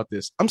little bit about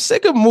this. I'm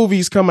sick of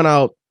movies coming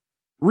out,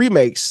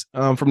 remakes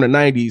from the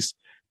 90s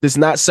that's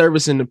not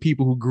servicing the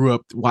people who grew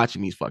up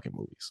watching these fucking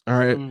movies. All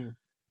right.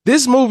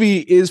 This movie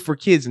is for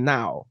kids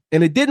now,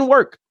 and it didn't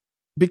work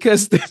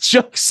because the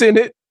jokes in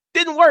it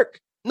didn't work.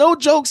 No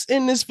jokes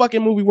in this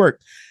fucking movie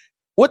worked.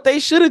 What they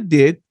should have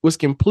did was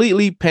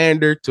completely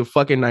pander to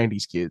fucking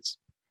 90s kids.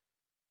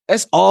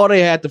 That's all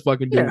they had to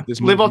fucking do with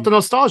this movie. Live off the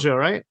nostalgia,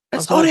 right?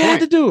 That's all they had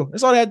to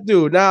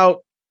do. Now,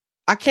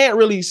 I can't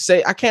really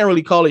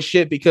call it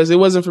shit because it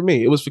wasn't for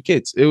me. It was for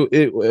kids.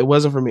 It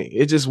wasn't for me.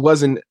 It just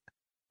wasn't.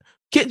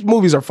 Kids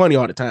movies are funny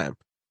all the time,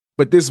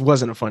 but this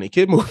wasn't a funny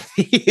kid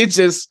movie.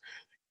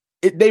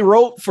 They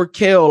wrote for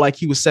Kel like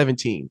he was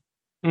 17.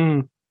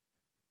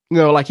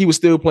 Like he was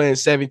still playing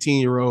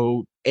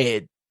 17-year-old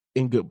Ed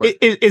in Good Burger.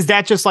 Is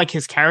that just like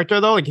his character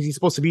though? Like, is he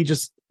supposed to be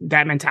just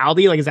that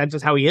mentality? Like, is that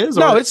just how he is?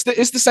 Or? No, it's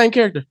the same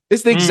character.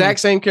 It's the exact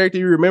same character.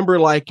 You remember,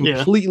 like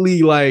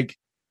completely, like,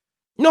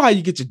 you know how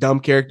you get your dumb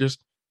characters?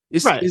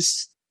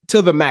 It's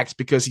to the max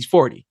because he's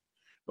 40.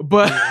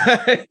 But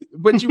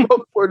but you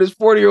wrote for this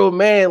 40-year-old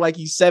man like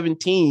he's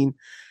 17,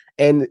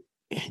 and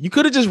you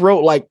could have just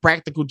wrote like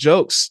practical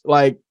jokes.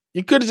 Like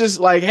you could have just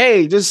like,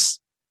 hey, just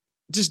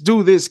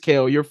do this,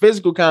 Kel. Your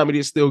physical comedy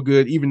is still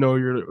good, even though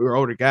you're an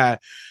older guy.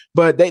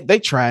 But they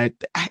tried.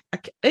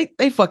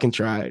 They fucking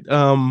tried.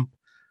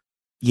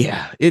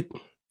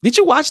 Did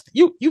you watch?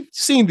 You've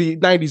seen the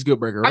 90s Good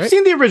Burger, right? I've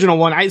seen the original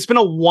one. It's been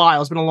a while.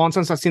 It's been a long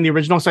time since I've seen the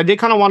original. So I did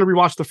kind of want to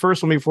rewatch the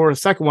first one before the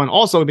second one.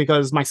 Also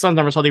because my son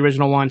never saw the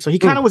original one. So he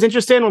kind of was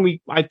interested when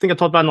I think I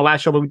talked about in the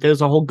last show, but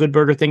there's a whole Good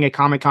Burger thing at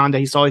Comic-Con that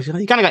he saw. He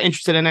kind of got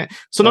interested in it.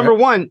 So number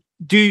one,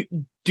 do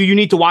you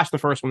need to watch the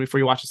first one before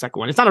you watch the second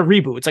one? It's not a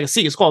reboot. It's like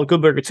it's called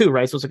Good Burger 2,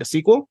 right? So it's like a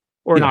sequel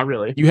or not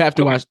really? You have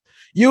to watch.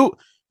 You'll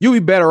be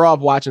better off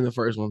watching the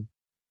first one.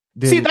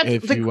 See,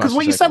 that's because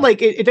what you said,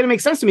 like it didn't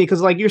make sense to me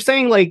because like you're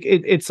saying like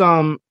it's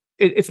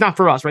not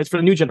for us, right? It's for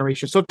the new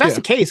generation. So if that's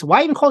the case,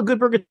 why even call it Good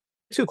Burger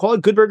 2? Call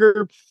it Good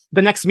Burger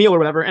the Next Meal or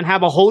whatever, and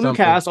have a whole new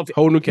cast of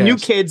new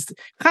kids.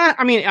 Kind of,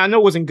 I mean, I know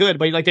it wasn't good,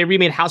 but like they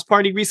remade House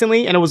Party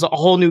recently, and it was a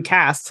whole new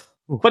cast.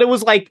 But it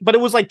was like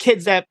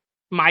kids that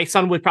my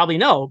son would probably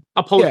know,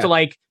 opposed to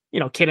like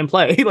Kid and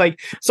Play. Like,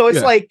 so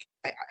it's like,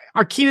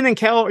 are Keenan and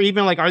Kel are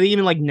they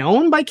even like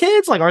known by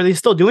kids? Like, are they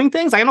still doing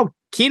things? I know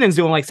Keenan's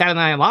doing like Saturday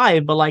Night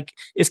Live, but like,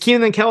 is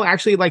Keenan and Kel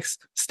actually like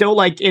still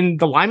like in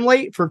the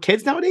limelight for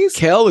kids nowadays?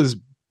 Kel is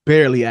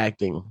barely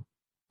acting.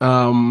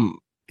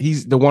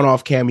 He's the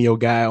one-off cameo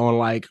guy on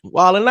like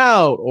Wild 'N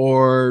Out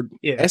or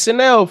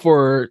SNL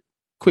for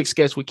quick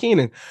sketch with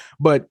Keenan,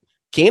 but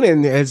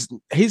Keenan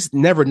he's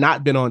never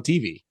not been on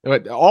TV.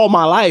 All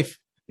my life,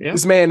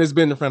 this man has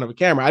been in front of a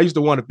camera. I used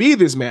to want to be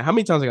this man. How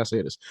many times I gotta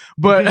say this?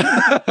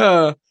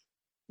 But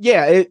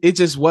it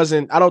just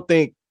wasn't. I don't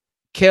think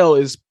Kel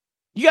is.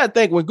 You gotta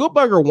think when Good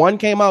Burger 1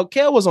 came out,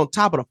 Kel was on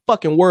top of the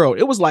fucking world.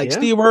 It was like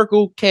Steve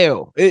Urkel,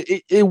 Kel.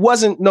 It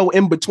wasn't no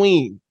in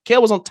between.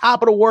 Kel was on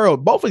top of the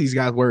world. Both of these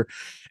guys were,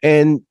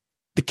 and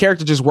the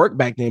character just worked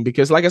back then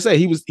because, like I said,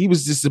 he was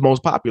just the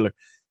most popular.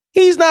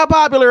 He's not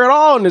popular at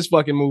all in this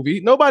fucking movie.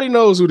 Nobody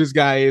knows who this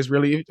guy is,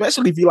 really.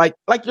 Especially if you like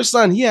your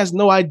son, he has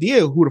no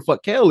idea who the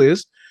fuck Kel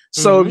is.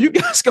 So if you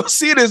guys go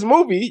see this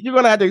movie, you're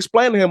gonna have to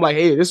explain to him like,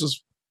 hey, this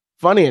was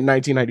funny in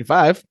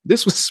 1995.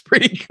 This was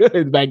pretty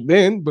good back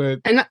then,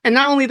 but and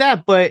not only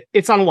that, but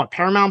it's on what,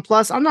 Paramount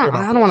Plus. I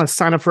don't want to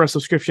sign up for a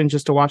subscription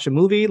just to watch a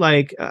movie.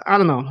 Like I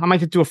don't know. I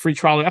might do a free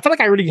trial. I feel like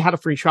I already had a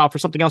free trial for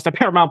something else that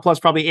Paramount Plus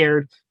probably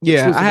aired.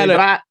 Yeah,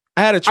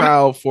 I had a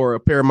trial for a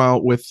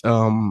Paramount with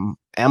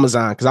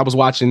Amazon because I was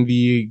watching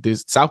the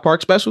South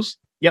Park specials.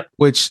 Yep.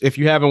 Which, if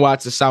you haven't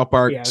watched the South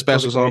Park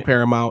specials on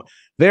Paramount,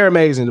 they're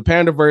amazing. The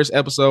Pandaverse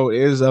episode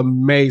is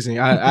amazing.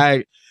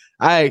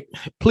 I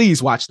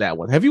please watch that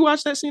one. Have you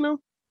watched that, Sino?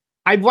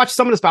 I've watched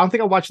some of this, but I don't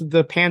think I watched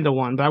the Panda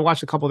one, but I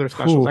watched a couple of their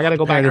specials. I got to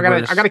go back.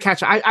 I got to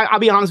catch. I'll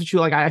be honest with you.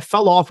 Like I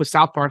fell off with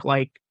South Park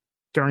like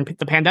during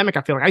the pandemic.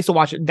 I feel like I used to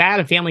watch that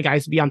and Family Guy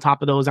used to be on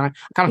top of those, and I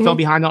kind of fell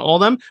behind on all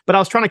of them. But I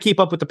was trying to keep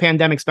up with the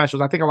pandemic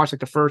specials. I think I watched like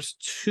the first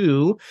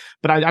two,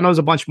 but I know there's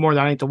a bunch more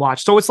that I need to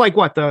watch. So it's like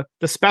what the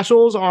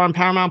specials are on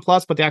Paramount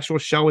Plus, but the actual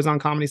show is on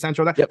Comedy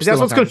Central. That's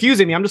what's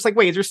confusing me. I'm just like,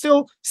 wait, is there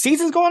still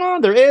seasons going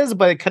on? There is,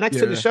 but it connects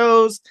to the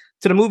shows,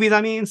 to the movies.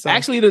 I mean, so.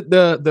 Actually,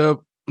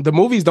 the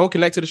movies don't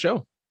connect to the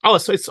show. Oh,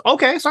 so it's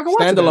okay. So I can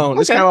watch standalone.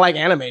 It's kind of like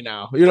anime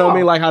now. You know what I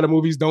mean? Like how the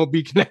movies don't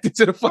be connected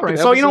to the fucking. Right.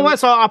 So you know what?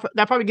 So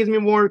that probably gives me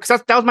more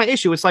because that was my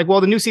issue. It's like, well,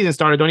 the new season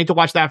started. Do I need to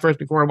watch that first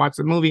before I watch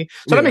the movie?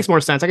 So that makes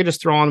more sense. I could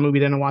just throw on the movie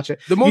then and watch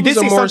it. The movies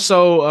are more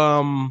so.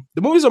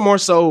 The movies are more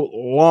so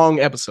long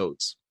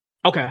episodes.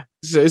 Okay.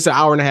 It's an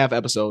hour and a half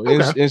episode.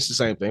 Okay. It's the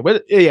same thing.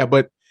 But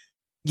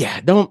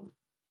don't.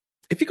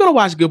 If you're gonna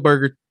watch Good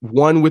Burger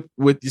 1 with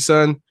your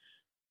son.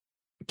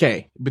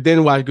 Okay, but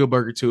then watch Good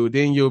Burger 2,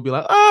 then you'll be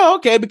like, oh,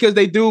 okay, because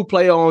they do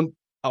play on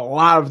a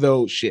lot of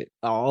those shit.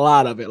 A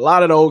lot of it. A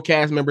lot of the old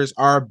cast members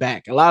are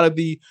back. A lot of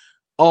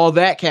all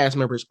that cast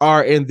members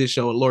are in this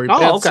show. Lori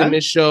Beth's in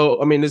this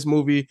show. I mean, this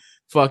movie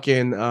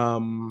fucking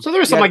so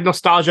there's some like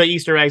nostalgia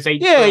Easter eggs. You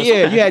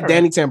had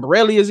Danny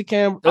Tamborelli as a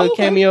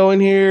cameo in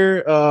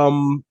here.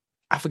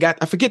 I forget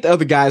the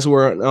other guys who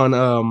were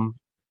on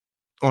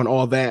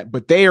all that,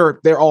 but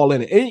they're all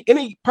in it.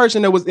 Any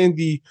person that was in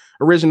the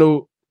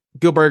original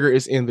Good Burger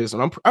is in this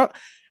one.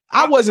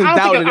 I wasn't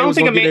doubting they was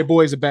going to get their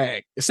boys a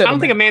bag. I don't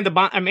think Amanda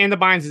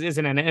Bynes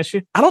isn't in it, is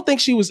she? I don't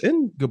think she was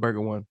in Good Burger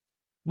 1.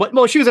 But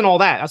well, she was in all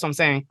that. That's what I'm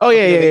saying. Oh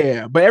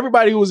yeah. But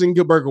everybody who was in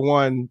Good Burger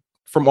 1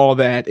 from all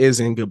that is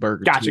in Good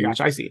Burger 2.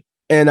 Gotcha. I see.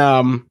 And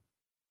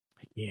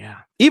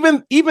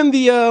even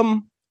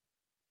the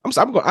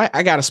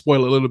I gotta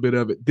spoil a little bit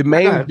of it. The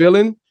main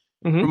villain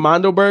from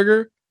Mondo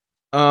Burger,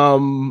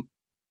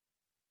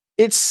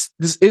 it's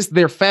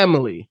their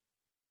family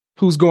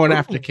who's going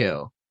after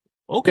Kel.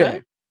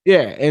 Okay.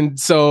 Yeah. And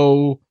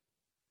so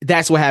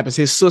that's what happens.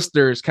 His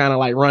sister's kind of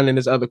like running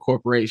this other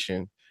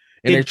corporation.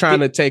 And they're trying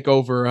to take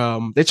over.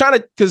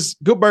 Because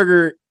Good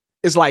Burger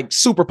is like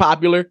super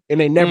popular and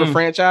they never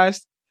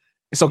franchised.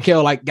 And so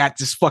Kel like got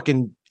this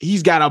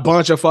he's got a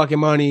bunch of fucking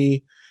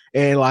money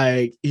and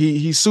like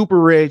he's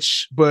super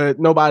rich, but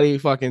nobody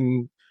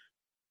fucking,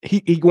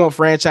 he won't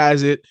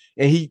franchise it.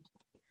 And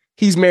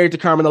he's married to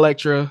Carmen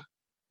Electra.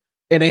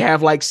 And they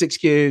have like 6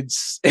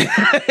 kids.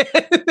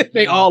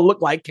 They all look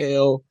like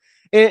Kel.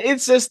 And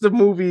it's just the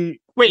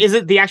movie. Wait, is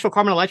it the actual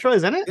Carmen Electra?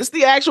 Is in it? It's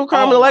the actual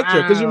Carmen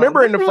Electra. Because you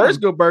remember in the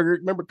first Good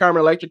Burger, Carmen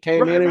Electra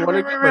came in and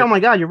oh my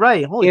God, you're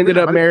right. Ended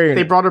up marrying.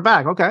 They brought her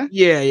back. Okay.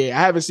 Yeah. I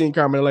haven't seen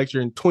Carmen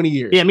Electra in 20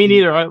 years. Yeah, me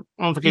neither. I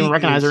don't think I even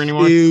recognize her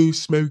anymore. Still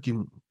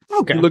smoking.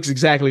 Okay. She looks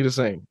exactly the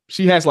same.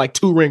 She has like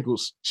 2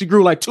 wrinkles. She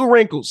grew like 2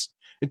 wrinkles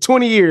in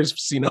 20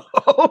 years. You know.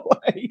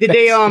 Did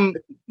they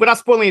without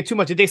spoiling it too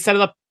much, did they set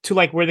it up to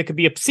like where there could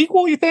be a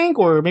sequel, you think,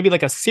 or maybe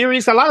like a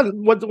series? A lot of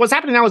what's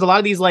happening now is a lot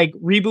of these like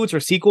reboots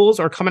or sequels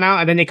are coming out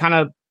and then they kind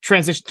of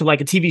transition to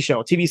like a TV show,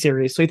 a TV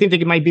series. So you think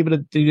they might be able to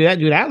do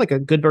that like a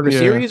Good Burger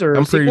series or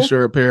I'm pretty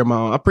sure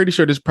Paramount. I'm pretty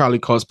sure this probably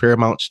cost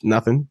Paramount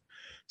nothing.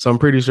 So I'm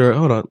pretty sure.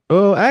 Hold on.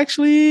 Oh,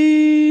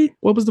 actually,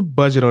 what was the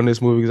budget on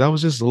this movie? Because I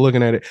was just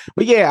looking at it.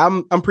 But yeah,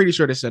 I'm pretty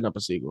sure they're setting up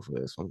a sequel for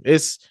this one.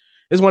 It's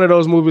one of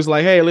those movies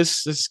like, hey,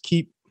 let's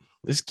keep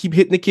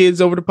hitting the kids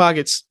over the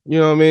pockets. You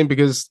know what I mean?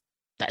 Because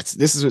that's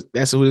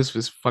who this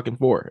was fucking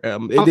for.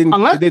 It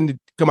didn't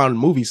come out in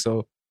movies,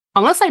 so.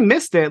 Unless I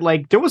missed it,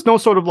 like there was no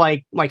sort of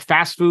like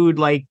fast food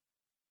like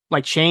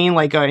chain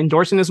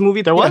endorsing this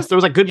movie. There was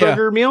like Good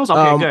Burger meals.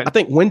 Okay, good. I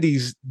think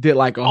Wendy's did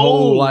like a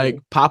whole like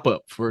pop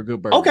up for a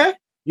Good Burger. Okay.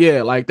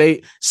 Yeah, like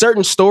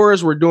certain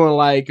stores were doing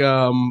like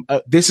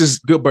this is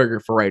Good Burger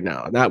for right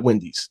now, not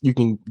Wendy's. You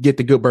can get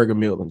the Good Burger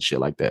meal and shit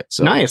like that.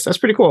 So nice, that's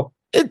pretty cool.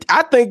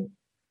 I think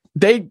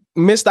they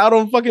missed out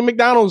on fucking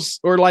McDonald's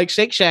or like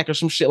Shake Shack or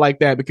some shit like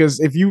that, because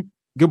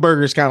Good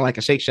Burger is kind of like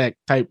a Shake Shack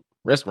type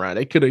restaurant.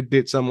 They could have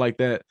did something like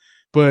that.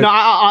 But no,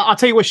 I'll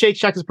tell you what Shake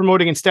Shack is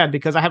promoting instead,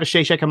 because I have a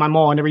Shake Shack in my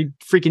mall, and every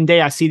freaking day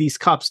I see these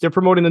cups. They're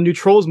promoting the new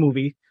Trolls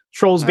movie,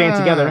 Trolls Band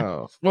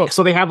Together. Well,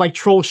 so they have like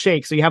Troll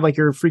Shake. So you have like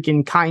your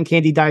freaking cotton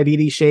candy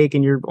diabetes shake,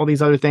 and all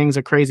these other things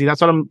are crazy.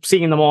 That's what I'm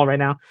seeing in the mall right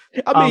now.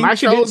 I mean,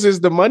 Trolls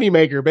is the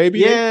moneymaker, baby.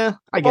 Yeah,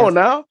 I guess. Oh,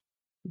 now.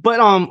 But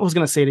I was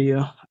gonna say to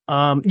you,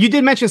 you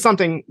did mention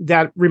something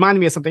that reminded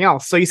me of something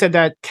else. So you said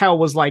that Kel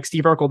was like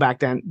Steve Urkel back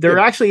then. There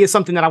actually is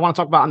something that I want to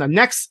talk about on the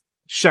next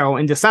show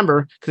in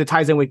December, because it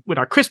ties in with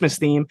our Christmas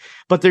theme.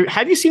 But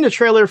have you seen the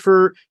trailer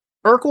for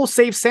Urkel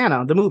Saves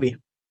Santa, the movie?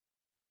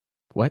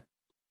 What?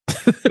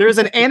 There's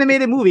an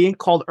animated movie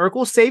called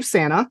Urkel Saves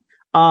Santa.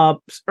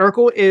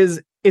 Urkel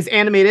is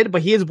animated,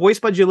 but he is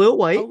voiced by Jaleel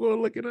White. I'm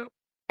gonna look it up.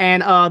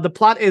 And the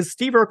plot is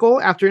Steve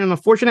Urkel, after an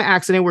unfortunate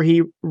accident where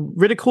he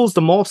ridicules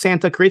the mall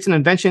Santa, creates an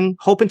invention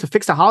hoping to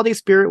fix the holiday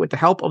spirit with the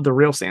help of the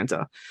real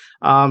Santa.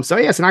 So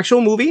yeah, it's an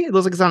actual movie. It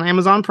looks like it's on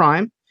Amazon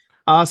Prime.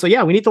 So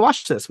yeah, we need to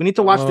watch this. We need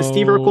to watch the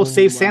Steve Urkel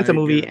Save Santa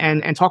movie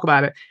and talk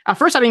about it. At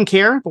first, I didn't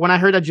care, but when I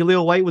heard that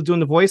Jaleel White was doing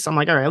the voice, I'm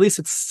like, all right, at least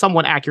it's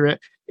somewhat accurate.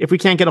 If we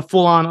can't get a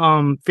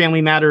full-on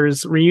Family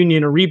Matters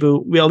reunion or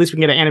reboot, at least we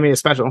can get an animated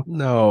special.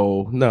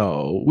 No,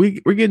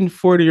 we're getting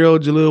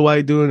 40-year-old Jaleel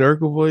White doing the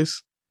Urkel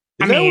voice.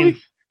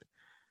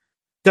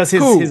 Does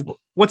his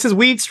what's his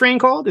weed strain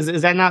called?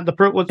 Is that not the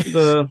purple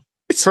Urkel?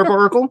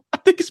 I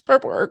think it's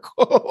Purple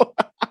Urkel.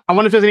 I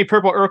wonder if there's any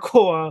Purple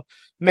Urkel.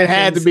 It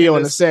had to be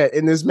on the set.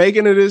 And this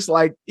making of this,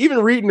 like, even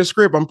reading the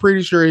script, I'm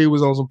pretty sure he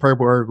was on some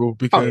Purple Urkel,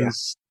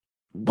 because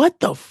what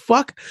the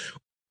fuck?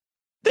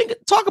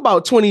 Talk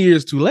about 20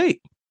 years too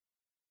late.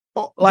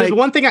 Like, there's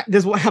one thing.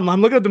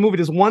 I'm looking at the movie.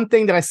 There's one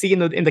thing that I see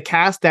in the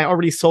cast that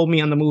already sold me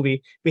on the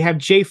movie. We have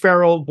Jay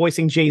Farrell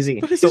voicing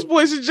Jay-Z. He's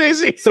voicing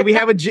Jay-Z. So we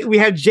have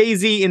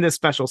Jay-Z in this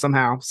special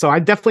somehow. So I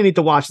definitely need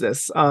to watch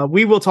this.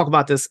 We will talk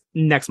about this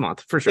next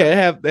month for sure.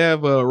 Yeah, they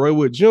have Roy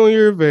Wood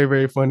Jr., very,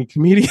 very funny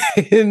comedian.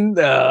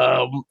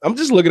 I'm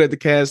just looking at the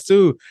cast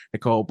too.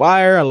 Nicole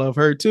Byer, I love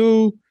her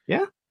too.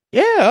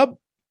 Yeah.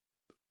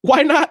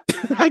 Why not?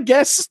 I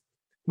guess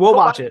we'll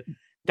watch it.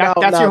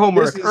 That's your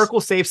homework.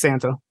 Urkel Save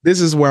Santa.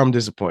 This is where I'm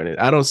disappointed.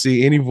 I don't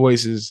see any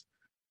voices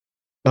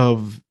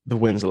of the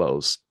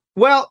Winslows.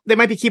 Well, they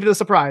might be keeping it a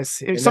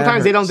surprise.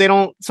 Sometimes they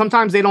don't.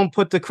 Sometimes they don't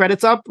put the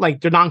credits up,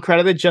 like they're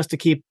non-credited, just to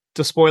keep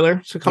the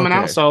spoiler coming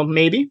out. So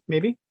maybe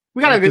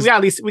we gotta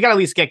at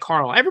least get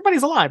Carl.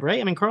 Everybody's alive,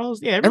 right? I mean,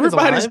 Carl's everybody's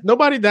alive.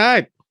 Nobody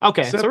died.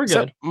 Okay, so we're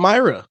good.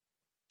 Myra,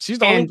 she's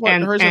the only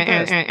one.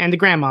 And the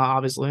grandma,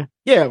 obviously.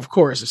 Yeah, of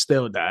course,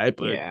 Estelle died,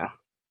 but yeah.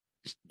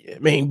 I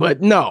mean,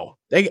 but no,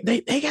 they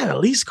gotta at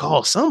least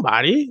call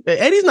somebody.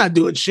 Eddie's not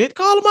doing shit.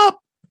 Call him up.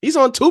 He's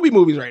on Tubi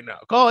movies right now.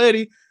 Call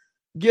Eddie.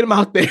 Get him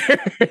out there.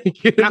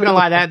 Not gonna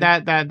lie,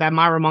 that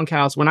Myra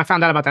Monkhouse. When I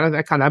found out about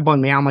that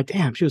bummed me out. I'm like,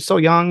 damn, she was so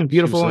young and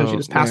beautiful, and she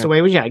just passed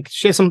away.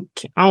 She had some,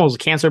 I don't know, it was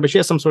cancer, but she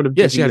had some sort of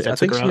disease. I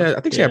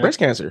think she had breast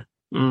cancer.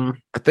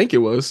 I think it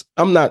was.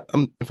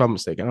 If I'm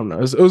mistaken, I don't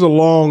know. It was a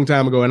long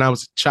time ago, and I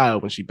was a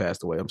child when she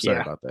passed away. I'm sorry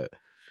about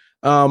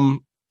that.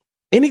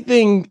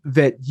 Anything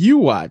that you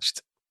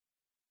watched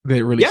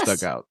that really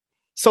stuck out?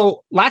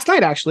 So last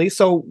night, actually,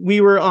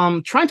 we were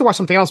trying to watch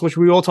something else, which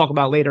we will talk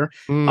about later.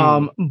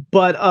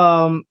 But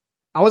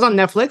I was on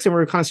Netflix and we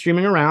were kind of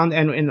streaming around,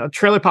 and a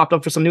trailer popped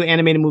up for some new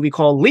animated movie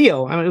called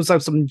Leo. I mean, it was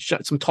like some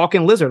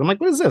talking lizard. I'm like,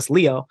 what is this,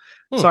 Leo?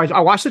 So I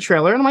watched the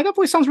trailer and I'm like, that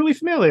voice sounds really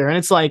familiar. And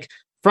it's like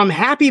from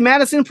Happy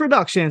Madison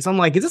Productions. I'm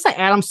like, is this an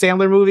Adam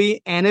Sandler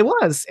movie? And it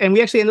was. And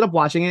we actually ended up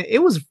watching it. It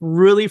was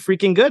really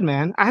freaking good,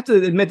 man. I have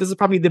to admit, this is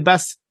probably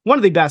one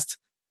of the best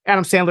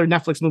Adam Sandler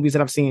Netflix movies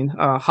that I've seen.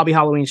 Hobby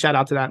Halloween, shout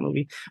out to that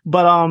movie.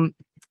 But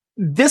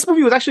this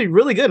movie was actually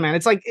really good, man.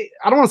 It's like,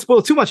 I don't want to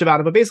spoil too much about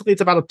it, but basically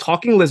it's about a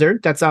talking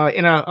lizard that's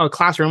in a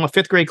classroom, a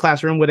 5th grade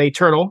classroom with a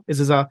turtle.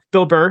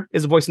 Bill Burr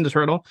is voicing the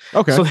turtle.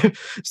 Okay.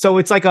 So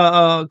it's like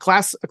a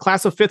class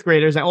of 5th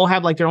graders that all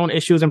have like their own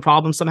issues and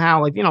problems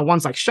somehow. Like,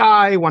 one's like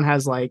shy, one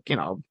has like,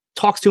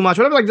 talks too much,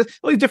 whatever, like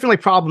all these different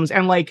like problems.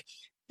 And like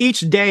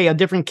each day a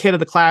different kid of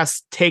the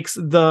class takes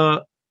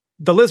the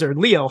the lizard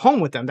Leo home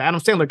with them. The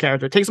Adam Sandler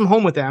character takes him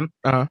home with them.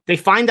 They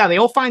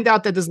all find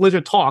out that this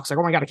lizard talks. Like,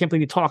 oh my god, I can't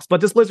believe he talks. But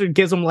this lizard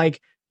gives them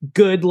like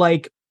good,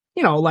 like,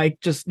 you know, like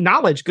just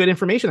knowledge, good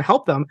information to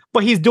help them.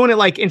 But he's doing it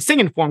like in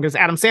singing form because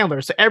Adam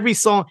Sandler. So every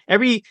song,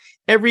 every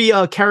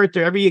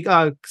character, every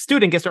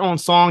student gets their own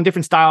song,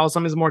 different styles.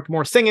 Some is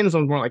more singing,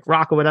 some is more like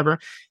rock or whatever.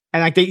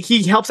 And like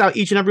he helps out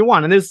each and every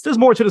one. And there's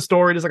more to the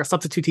story. There's like a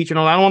substitute teacher and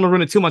all. I don't want to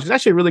ruin it too much. It's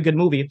actually a really good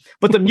movie.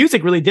 But the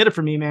music really did it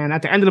for me, man.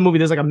 At the end of the movie,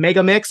 there's like a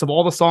mega mix of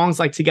all the songs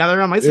like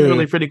together. I'm like, this is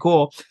really pretty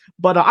cool.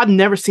 But I've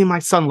never seen my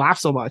son laugh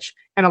so much.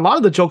 And a lot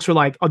of the jokes were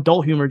like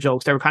adult humor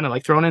jokes that were kind of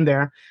like thrown in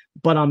there.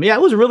 But yeah,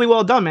 it was really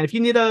well done, man. If you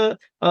need a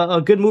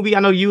good movie, I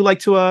know you like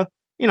to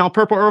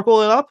Purple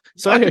Urkel it up.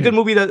 So that's a good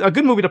movie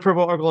to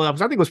Purple Urkel it up.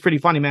 So I think it was pretty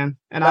funny, man.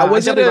 And I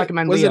definitely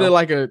recommend. Was it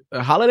like a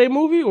holiday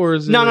movie or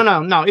is it?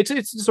 No. It's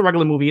just a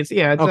regular movie. It's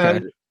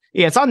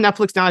on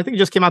Netflix now. I think it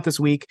just came out this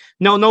week.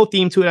 No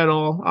theme to it at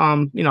all.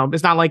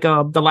 It's not like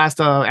the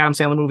last Adam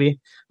Sandler movie.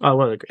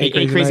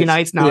 Eight Crazy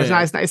Nights. No,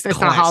 yeah. It's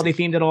not holiday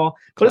themed at all.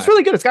 But it's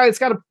really good. It's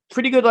got a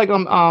pretty good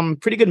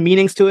pretty good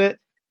meanings to it.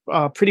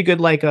 Pretty good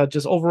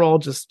just overall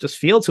just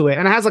feel to it,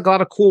 and it has like a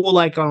lot of cool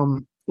like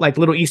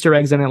little Easter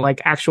eggs in it,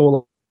 like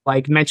actual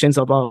like mentions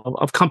of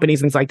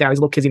companies and things like that. These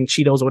little kids eating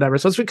Cheetos or whatever.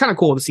 So it's kind of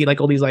cool to see like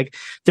all these like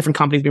different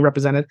companies being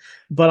represented.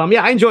 But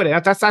yeah, I enjoyed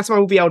it. That's my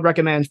movie I would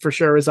recommend for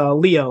sure is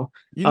Leo.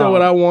 You know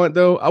what I want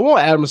though? I want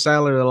Adam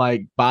Sandler to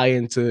like buy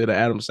into the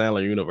Adam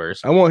Sandler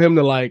universe. I want him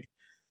to like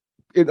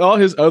in all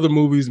his other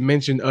movies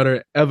mention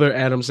other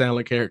Adam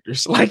Sandler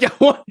characters. Like I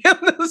want him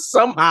to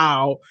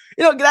somehow,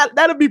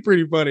 that'd be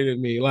pretty funny to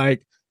me.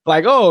 Like,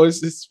 oh,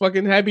 it's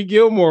fucking Happy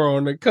Gilmore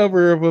on the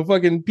cover of a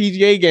fucking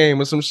PGA game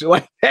or some shit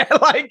like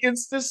that. Like,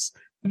 it's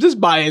just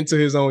buy into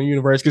his own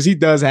universe because he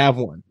does have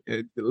one.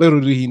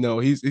 Little did he know,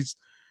 he's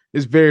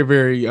very,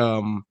 very,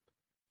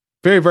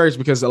 very versed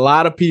because a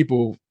lot of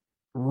people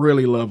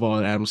really love all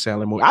the Adam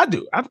Sandler movies. I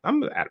do.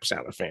 I'm an Adam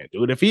Sandler fan,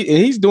 dude. If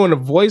he's doing the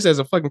voice as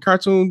a fucking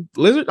cartoon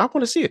lizard, I want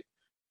to see it.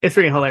 It's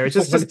freaking hilarious.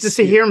 Just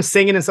to hear him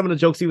singing and some of the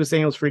jokes he was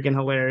saying was freaking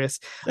hilarious.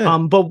 Yeah.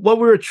 But what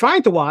we were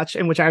trying to watch,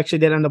 and which I actually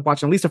did end up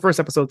watching, at least the first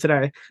episode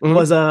today,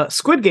 was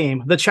Squid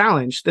Game, The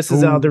Challenge. This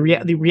is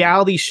the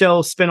reality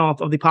show spinoff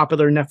of the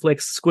popular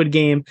Netflix Squid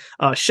Game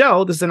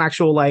show. This is an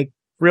actual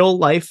real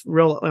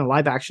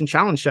live action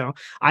challenge show.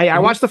 I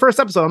watched the first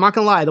episode. I'm not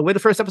gonna lie. The way the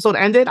first episode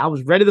ended, I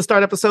was ready to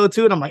start episode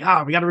 2, and I'm like,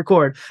 we got to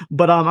record.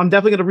 But I'm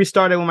definitely gonna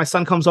restart it when my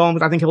son comes home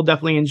because I think he'll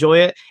definitely enjoy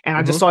it. And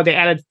I just saw they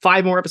added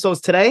 5 more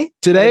episodes today.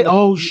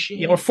 Oh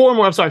shit! Or 4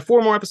 more. I'm sorry,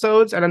 4 more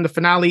episodes, and then the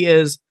finale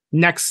is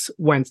next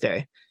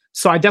Wednesday.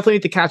 So I definitely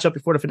need to catch up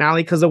before the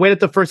finale because the way that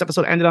the first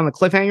episode ended on a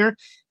cliffhanger,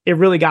 it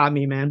really got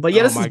me, man. But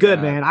yeah, this is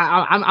good, man.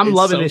 I'm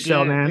loving this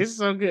show, man. It's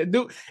so good,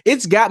 dude.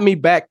 It's got me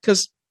back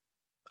because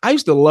I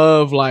used to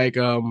love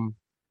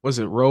was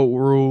it Road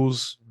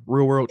Rules,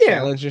 Real World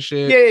Challenge and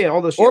shit? Yeah,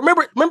 all those shit. Or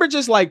remember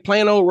just like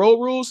playing old Road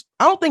Rules?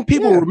 I don't think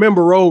people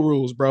remember Road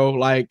Rules, bro.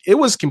 Like it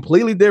was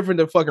completely different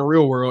than fucking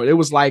Real World. It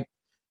was like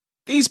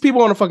these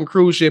people on a fucking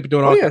cruise ship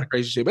doing all kind of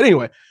crazy shit. But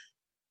anyway,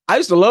 I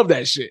used to love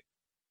that shit.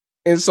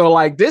 And so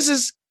like this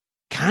is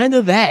kind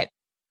of that.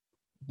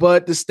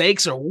 But the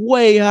stakes are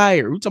way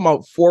higher. We're talking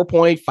about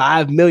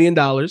 $4.5 million.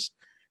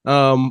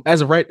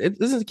 As of right, it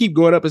doesn't keep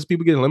going up as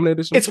people get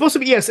eliminated. It's supposed to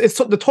be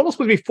the total's supposed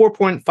to be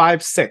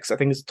 4.56. I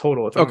think is the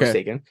total, if I'm not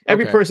mistaken.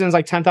 Every person is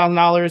like $10,000.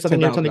 I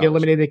think every time they get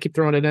eliminated, they keep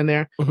throwing it in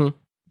there.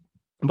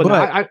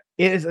 But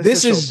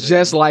this is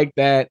just like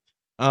that.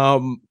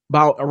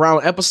 About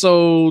around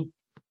episode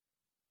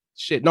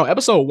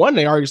 1,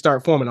 they already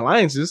start forming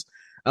alliances.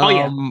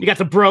 You got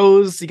the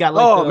bros. You got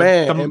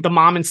the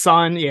mom and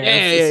son.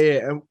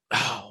 Yeah.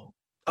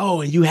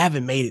 And you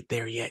haven't made it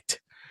there yet.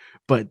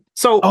 But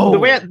the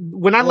way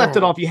when I left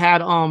it off, you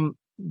had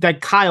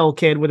that Kyle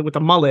kid with the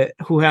mullet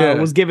who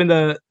was given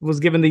the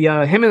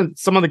him and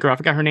some other girl, I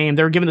forgot her name.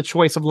 They were given the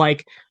choice of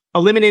like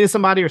eliminating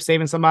somebody or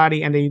saving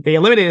somebody, and they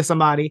eliminated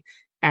somebody.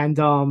 And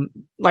the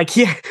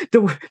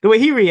way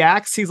he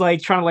reacts, he's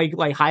like trying to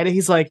like hide it.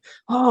 He's like,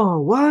 "Oh,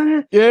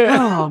 what? Yeah.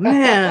 Oh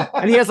man!"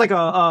 And he has like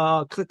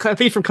I think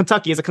he's from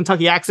Kentucky. It's a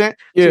Kentucky accent.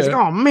 So he's like,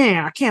 "Oh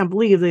man, I can't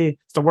believe it's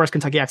the worst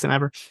Kentucky accent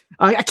ever.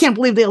 I can't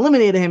believe they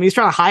eliminated him." He's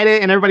trying to hide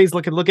it, and everybody's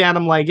looking at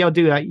him like, "Yo,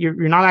 dude, you're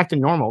not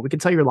acting normal. We can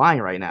tell you're lying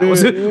right now."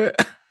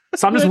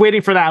 So I'm just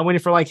waiting for that. I'm waiting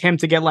for like him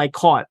to get like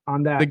caught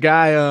on that. The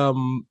guy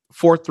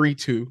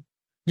 432.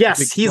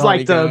 Yes, he's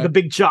like the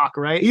big jock,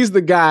 right? He's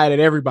the guy that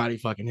everybody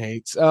fucking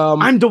hates.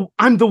 I'm the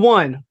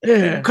one.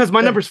 Yeah. Because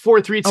my number's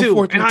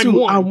 432. And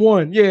I'm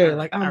one. Yeah,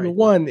 like I'm the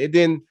one. And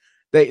then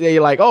they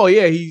like, oh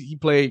yeah, he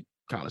played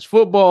college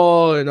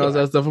football and all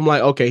that stuff. I'm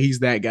like, okay, he's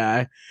that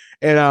guy.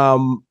 And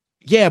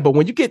but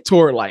when you get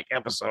toward like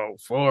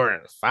episode 4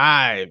 and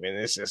 5, and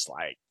it's just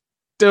like,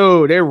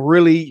 dude, they're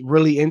really,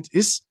 really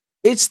it's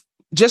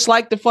just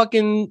like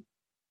the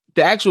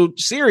actual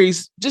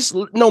series, just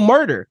no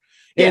murder.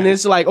 And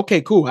it's like,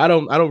 okay, cool. I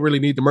don't really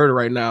need the murder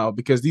right now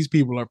because these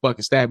people are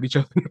fucking stabbing each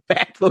other in the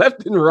back,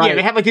 left and right. Yeah,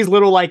 they have like these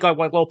little like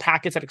little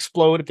packets that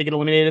explode if they get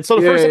eliminated. So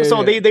the first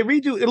episode, they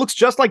redo. It looks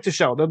just like the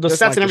show. The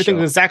sets and everything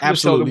is exactly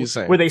Absolutely the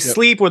show. Where they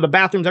sleep, where the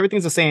bathrooms,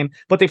 everything's the same.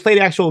 But they play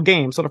the actual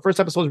game. So the first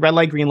episode is red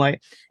light, green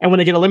light, and when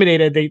they get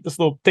eliminated, this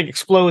little thing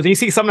explodes, and you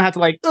see someone have to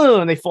like,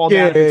 and they fall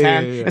down.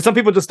 And some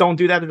people just don't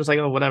do that. They're just like,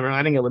 oh, whatever, I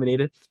didn't get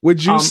eliminated.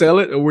 Would you sell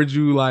it, or would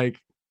you like?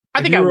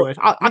 I think I would.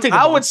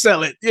 I would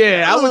sell it.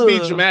 Yeah, I would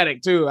be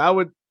dramatic too. I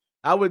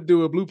would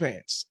do a blue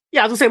pants.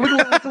 Yeah, I was gonna say,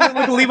 look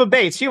at Leva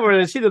Bates. She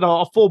did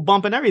a full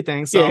bump and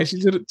everything. So yeah, she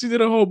did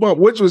a whole bump,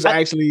 which was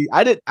actually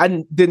I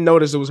didn't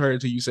notice it was her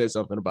until you said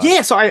something about it.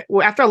 Yeah, so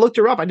after I looked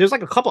her up, there's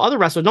like a couple other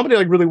wrestlers, nobody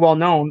like really well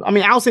known. I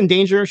mean, Allison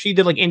Danger, she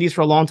did like indies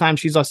for a long time.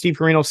 She's Steve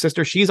Carino's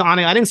sister. She's on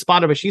it. I didn't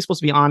spot her, but she's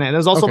supposed to be on it. And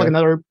there's also like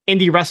another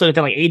indie wrestler that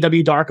did like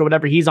AW Dark or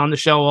whatever. He's on the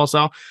show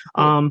also.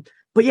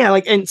 But yeah,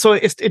 like, and so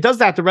it does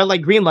that, the red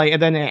light, green light,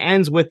 and then it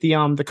ends with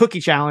the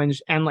cookie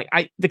challenge. And like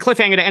the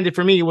cliffhanger that ended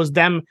for me was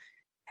them.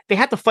 They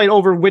had to fight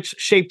over which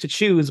shape to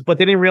choose, but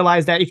they didn't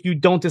realize that if you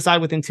don't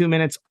decide within 2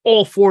 minutes,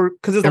 all four,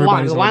 because there's a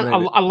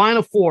line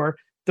of four.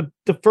 The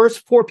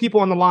first four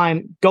people on the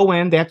line go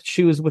in. They have to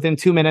choose within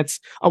 2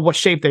 minutes of what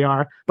shape they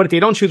are. But if they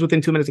don't choose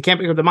within 2 minutes, they can't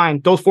make up their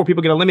mind. Those four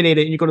people get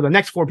eliminated, and you go to the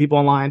next four people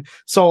in line.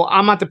 So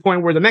I'm at the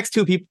point where the next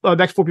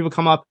four people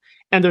come up,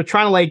 and they're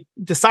trying to like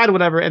decide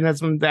whatever, and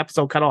that's when the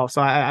episode cut off.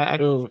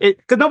 So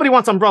because nobody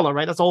wants Umbrella,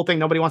 right? That's the whole thing.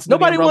 Nobody wants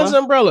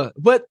Umbrella,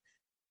 but.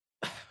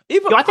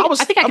 Even I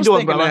think I can do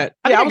Umbrella.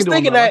 I was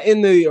thinking that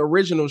in the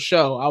original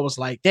show. I was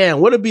like, damn,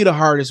 what would be the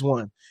hardest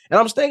one? And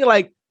I was thinking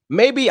like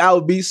maybe I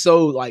would be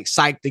so like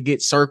psyched to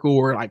get circle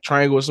or like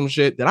triangle or some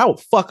shit that I would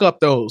fuck up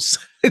those.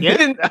 Yeah.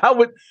 Then I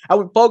would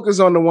focus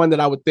on the one that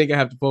I would think I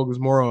have to focus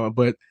more on.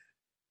 But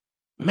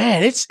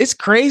man, it's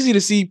crazy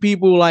to see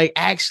people like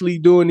actually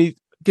doing these,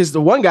 because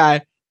the one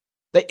guy,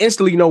 they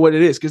instantly know what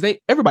it is because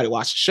everybody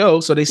watched the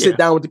show. So they sit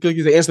down with the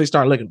cookies, they instantly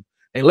start licking them.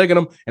 They licking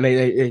them and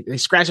they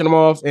scratching them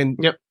off, and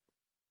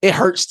it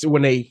hurts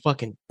when they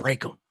fucking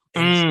break them.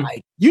 It's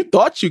like, you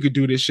thought you could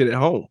do this shit at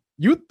home.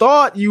 You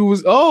thought you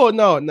was,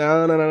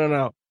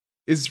 no.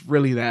 It's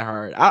really that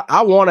hard.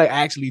 I want to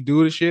actually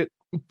do the shit,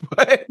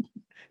 but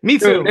me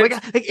too.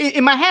 Like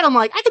in my head, I'm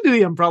like, I can do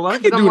the Umbrella. I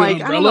can do the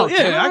Umbrella.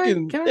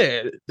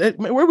 I can.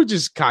 We're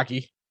just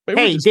cocky.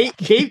 Hey,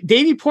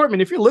 Davey Portman,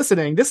 if you're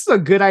listening, this is a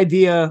good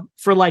idea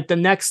for like the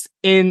next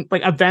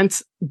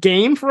event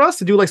game for us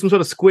to do like some sort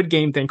of Squid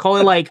Game thing. Call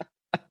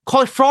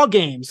it Frog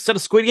Games instead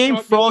of Squid Game.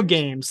 Frog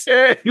Games.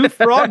 Do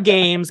Frog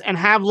Games and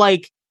have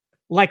like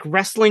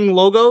wrestling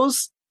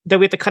logos that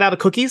we have to cut out of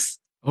cookies.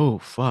 Oh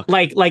fuck!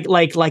 Like I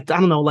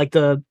don't know, like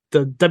the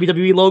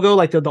WWE logo,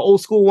 like the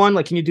old school one.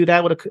 Like, can you do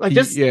that with I'm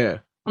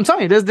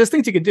telling you, there's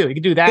things you could do. You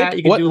could do that.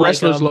 You could do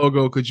wrestler's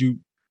logo could you?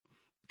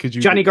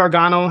 Johnny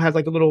Gargano has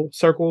like a little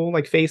circle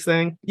like face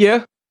thing.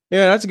 Yeah,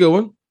 that's a good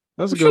one.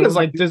 That's a good one. There's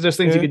like there's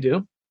things you could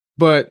do,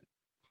 but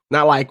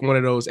not like one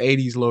of those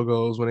 80s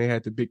logos when they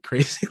had the big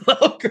crazy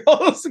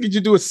logos. Could you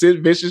do a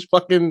Sid Vicious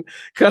fucking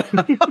cut?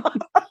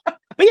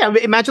 But yeah,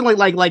 imagine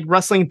like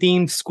wrestling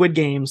themed Squid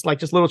Games, like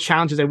just little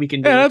challenges that we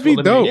can do. Yeah, that'd be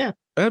dope. Yeah,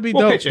 that'd be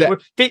dope.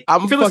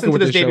 I'm fucking with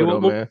this, Davey.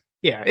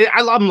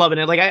 I'm loving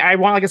it. Like I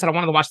wanted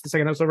to watch the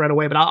second episode right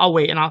away, but I'll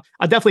wait, and I'll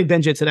definitely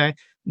binge it today.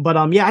 But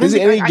is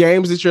there any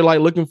games that you're like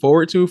looking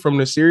forward to from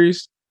the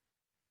series?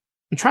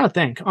 I'm trying to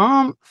think.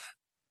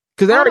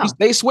 Because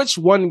they switched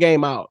one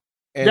game out.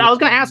 I was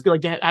going to ask you,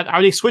 like,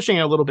 are they switching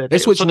it a little bit? They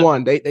switched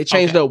one. They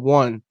changed up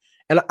one,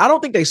 and I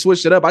don't think they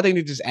switched it up. I think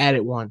they just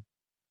added one.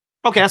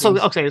 Okay, so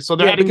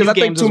they're adding because I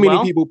think too many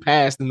people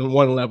passed in the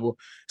one level,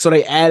 so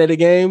they added a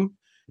game,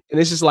 and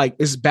it's just like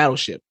it's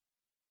Battleship.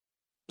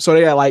 So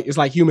they got like it's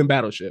like Human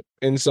Battleship,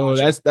 and so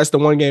that's the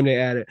one game they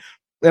added.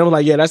 And I'm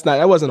like, yeah,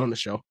 that wasn't on the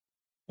show.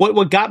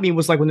 What got me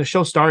was like when the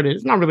show started,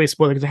 it's not really a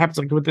spoiler because it happens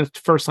like within the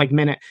first like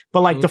minute,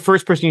 but like the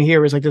first person you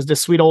hear is like this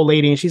sweet old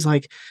lady, and she's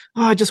like,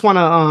 oh, I just want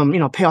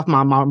to pay off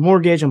my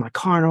mortgage and my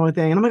car and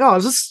everything. And I'm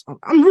like,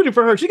 I'm rooting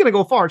for her. She's gonna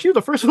go far. She was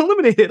the first one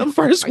eliminated. The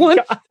first one.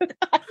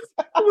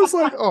 I was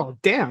like, oh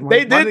damn.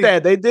 Like, they did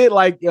that. They did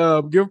like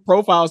give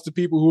profiles to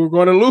people who were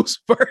going to lose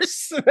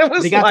first. It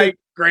was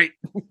great.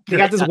 They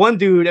got this one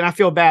dude, and I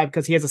feel bad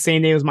because he has the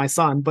same name as my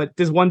son, but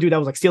this one dude that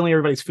was like stealing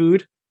everybody's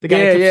food. The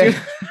guy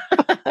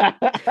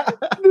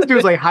this dude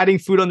was like hiding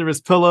food under his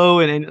pillow,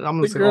 and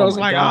I'm just the girl's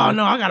like, oh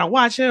no, I gotta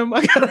watch him.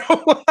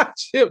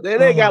 Then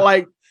they got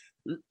like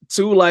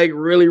two like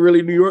really,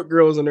 really New York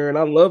girls in there, and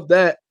I love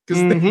that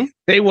because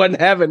they wasn't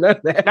having none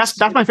of that. That's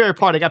my favorite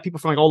part. They got people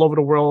from like all over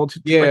the world.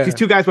 Yeah, like these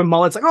two guys with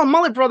mullets, like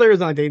Mullet Brothers,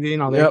 and like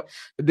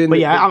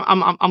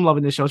I'm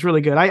loving this show. It's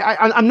really good.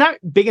 I'm not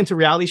big into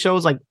reality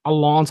shows. Like a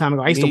long time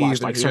ago, I used to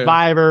watch like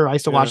Survivor. I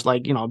used to watch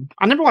like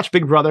I never watched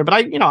Big Brother, but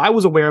I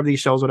was aware of these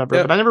shows, whatever.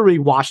 Yeah. But I never really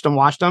watched them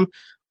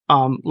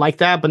like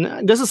that.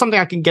 But this is something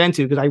I can get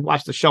into because I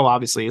watched the show,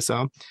 obviously.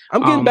 So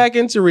I'm getting back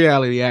into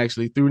reality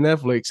actually through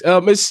Netflix.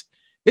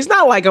 It's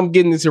not like I'm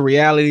getting into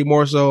reality,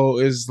 more so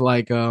is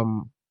like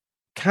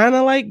kind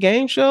of like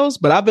game shows,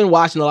 but I've been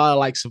watching a lot of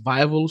like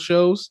survival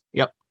shows.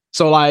 Yep.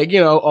 So like,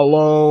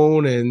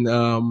 Alone and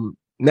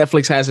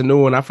Netflix has a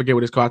new one. I forget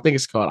what it's called. I think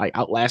it's called like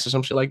Outlast or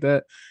some shit like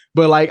that.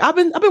 But like I've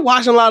been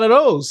watching a lot of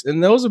those,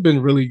 and those have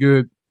been really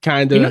good,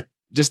 kind of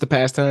just the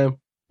pastime.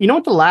 You know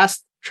what the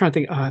last trying to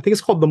think? I think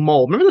it's called The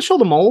Mole. Remember the show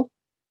The Mole?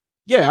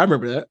 Yeah, I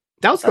remember that.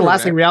 That was the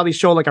last like reality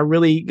show like I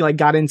really like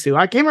got into.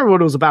 I can't remember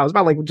what it was about. It was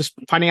about like just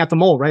finding out the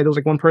mole, right? There was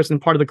like one person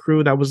part of the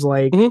crew that was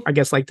like, I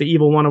guess like the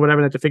evil one or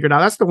whatever that to figure it out.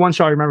 That's the one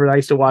show I remember that I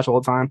used to watch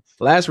all the time.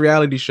 The last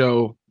reality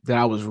show that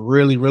I was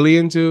really, really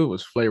into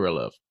was Flavor of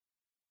Love.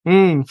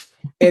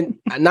 And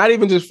not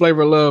even just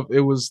Flavor of Love,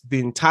 it was the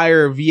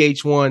entire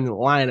VH1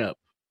 lineup.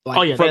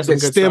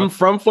 Like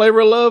from Flavor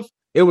of Love,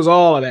 it was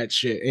all of that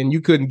shit. And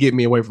you couldn't get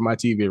me away from my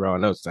TV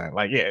around those times.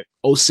 Like,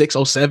 06,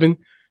 07.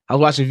 I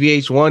was watching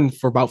VH1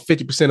 for about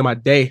 50% of my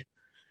day.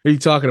 What are you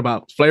talking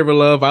about? Flavor of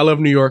Love, I Love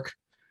New York.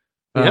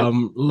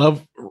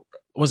 Love,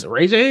 was it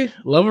Ray J?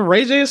 Love of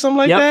Ray J or something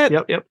like that?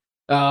 Yep.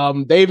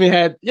 They even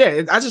had,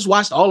 I just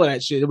watched all of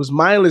that shit. It was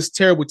mindless,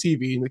 terrible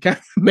TV, and it kind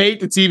of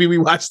made the TV we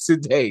watch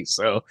today.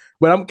 So,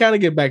 but I'm kind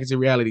of getting back into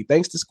reality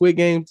thanks to Squid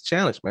Game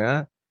Challenge,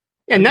 man.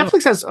 And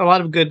Netflix has a lot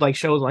of good like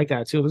shows like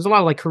that too. There's a lot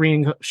of like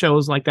Korean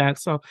shows like that.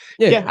 So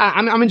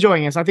I'm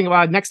enjoying it. So I think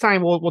next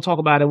time we'll talk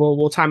about it.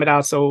 We'll time it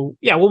out. So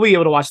we'll be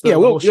able to watch the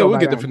whole show. We'll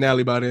get the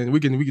finale by then. We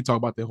can talk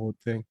about the whole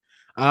thing.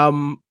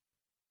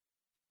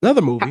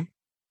 Another movie.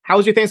 How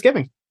was your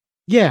Thanksgiving?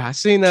 Yeah, I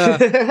seen.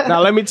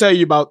 Now let me tell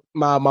you about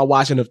my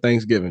watching of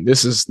Thanksgiving.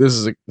 This is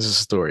a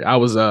story. I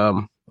was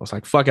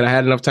like, fuck it. I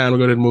had enough time to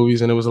go to the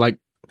movies, and it was like,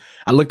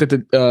 I looked at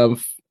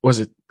the was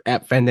it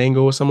app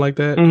Fandango or something like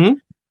that. Mm-hmm.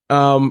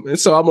 And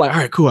so I'm like,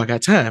 all right, cool. I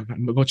got time.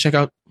 I'm gonna go check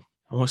out.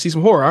 I want to see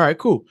some horror. All right,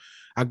 cool.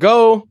 I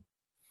go,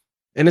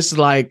 and it's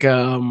like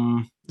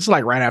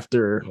right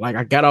after like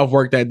I got off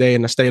work that day,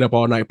 and I stayed up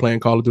all night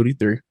playing Call of Duty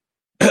 3.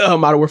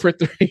 Modern Warfare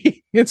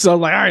 3. And so I'm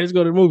like, all right, let's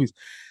go to the movies.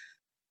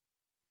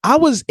 I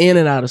was in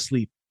and out of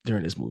sleep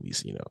during this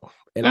movies,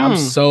 and I'm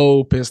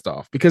so pissed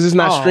off because it's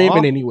not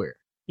streaming anywhere.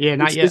 Yeah,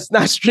 not yet. It's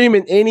not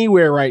streaming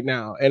anywhere right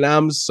now, and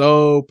I'm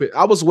so pissed.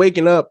 I was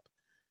waking up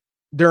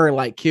during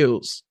like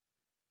kills.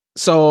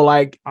 So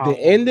like the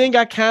ending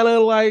I kind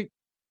of like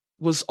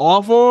was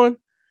off on.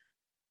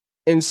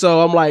 And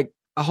so I'm like,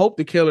 I hope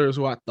the killer is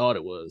who I thought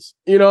it was.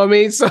 You know what I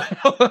mean? So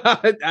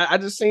I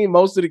just seen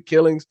most of the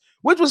killings,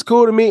 which was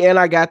cool to me. And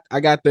I got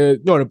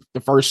the the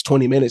first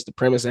 20 minutes, the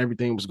premise,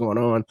 everything was going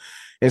on.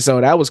 And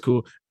so that was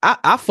cool.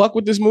 I fuck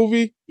with this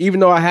movie, even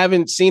though I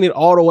haven't seen it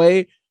all the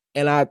way.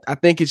 And I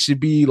think it should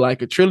be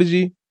like a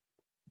trilogy.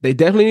 They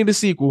definitely need a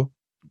sequel.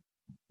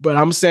 But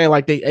I'm saying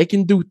like they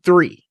can do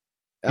 3.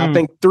 I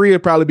think 3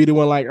 would probably be the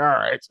one like, all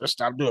right, let's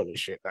stop doing this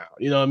shit now.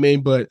 You know what I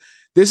mean? But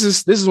this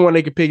is one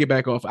they could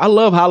piggyback off. I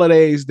love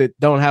holidays that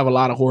don't have a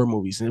lot of horror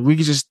movies. And if we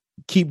could just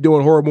keep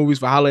doing horror movies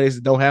for holidays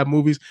that don't have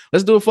movies,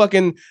 let's do a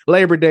fucking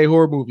Labor Day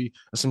horror movie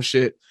or some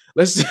shit.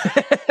 Let's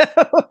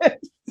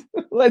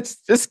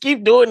just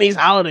keep doing these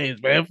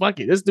holidays, man. Fuck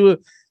it. Let's do a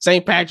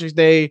St. Patrick's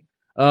Day.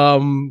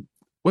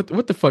 What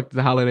the fuck did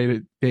the holiday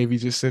that Davey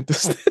just sent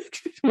us?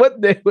 What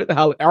day? What the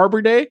holiday?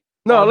 Arbor Day?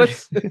 No,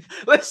 let's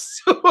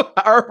do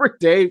Arbor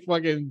Day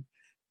fucking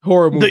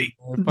horror movie.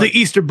 The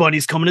Easter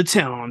Bunny's coming to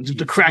town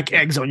to crack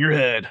eggs on your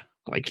head.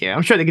 Like,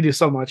 I'm sure they could do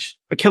so much.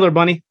 A killer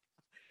bunny.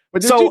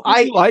 But did you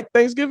like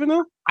Thanksgiving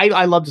though?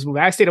 I love this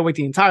movie. I stayed awake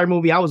the entire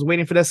movie. I was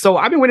waiting for this. So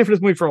I've been waiting for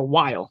this movie for a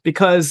while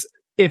because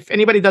if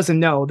anybody doesn't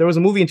know, there was a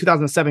movie in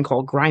 2007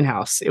 called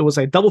Grindhouse. It was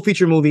a double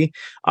feature movie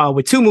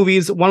with 2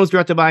 movies. One was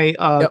directed by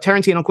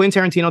Quentin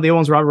Tarantino. The other one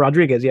was Robert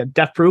Rodriguez. You had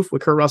Death Proof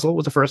with Kurt Russell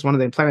was the first one,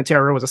 and then Planet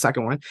Terror was the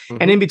second one. Mm-hmm.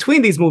 And in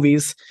between these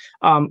movies,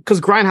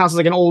 because Grindhouse is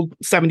like an old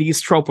 70s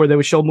trope where they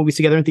would show movies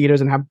together in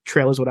theaters and have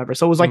trailers, whatever.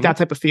 So it was like that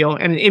type of feel.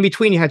 And in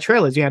between, you had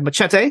trailers. You had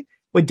Machete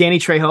with Danny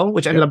Trejo,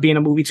 which ended up being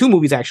a movie. 2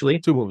 movies, actually.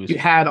 2 movies. You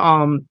had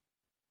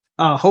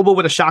Hobo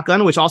with a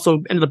Shotgun, which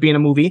also ended up being a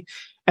movie.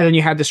 And then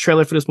you had this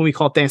trailer for this movie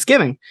called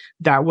Thanksgiving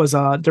that was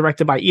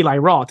directed by Eli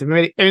Roth.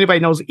 If anybody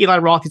knows Eli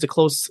Roth, he's a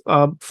close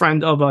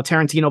friend of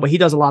Tarantino, but he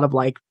does a lot of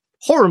like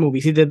horror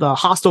movies. He did the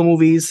Hostel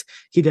movies.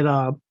 He did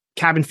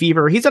Cabin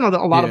Fever. He's done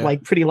a lot of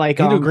like pretty like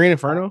he do Green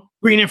Inferno.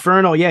 Green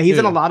Inferno, yeah. He's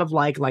done a lot of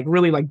like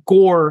really like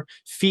gore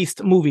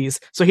feast movies.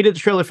 So he did the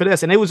trailer for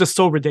this, and it was just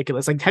so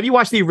ridiculous. Like, have you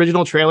watched the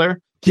original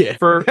trailer? Yeah.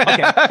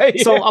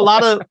 So a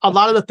lot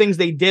of the things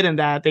they did in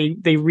that they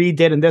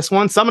redid in this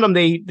one. Some of them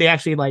they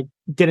actually like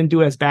didn't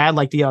do as bad.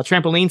 Like the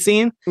trampoline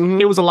scene,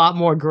 it was a lot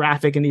more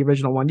graphic in the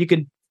original one. You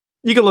could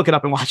look it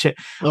up and watch it.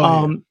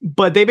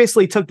 But they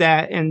basically took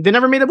that and they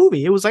never made a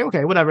movie. It was like,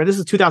 okay, whatever. This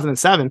is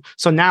 2007.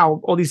 So now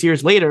all these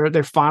years later,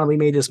 they finally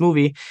made this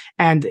movie.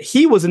 And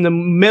he was in the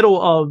middle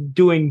of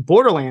doing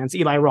Borderlands,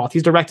 Eli Roth.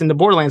 He's directing the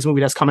Borderlands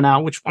movie that's coming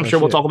out, which I'm sure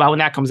we'll talk about when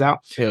that comes out.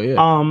 Hell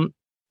yeah.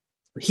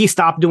 He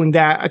stopped doing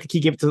that. I think he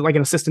gave it to like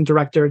an assistant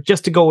director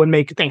just to go and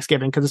make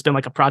Thanksgiving because it's been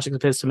like a project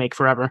of his to make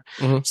forever.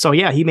 So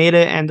yeah, he made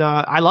it, and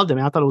I loved it,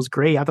 man. I thought it was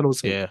great. I thought it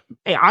was. I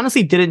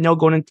honestly didn't know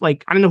going in,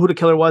 like I didn't know who the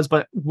killer was,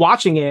 but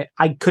watching it,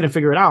 I couldn't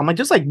figure it out. I'm like,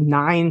 just like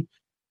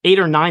 8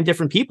 or 9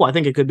 different people. I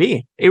think it could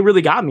be. It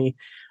really got me.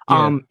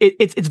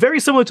 It's very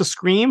similar to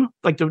Scream.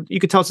 Like you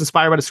could tell it's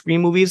inspired by the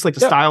Scream movies, like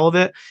the style of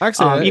it.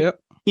 Actually,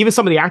 even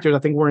some of the actors I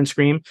think were in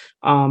Scream.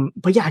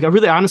 But yeah, I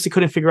really honestly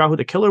couldn't figure out who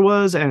the killer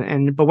was.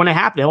 But when it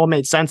happened, it all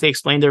made sense. They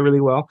explained it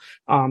really well.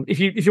 If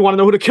you want to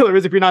know who the killer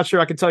is, if you're not sure,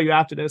 I can tell you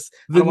after this.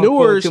 The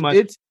newer,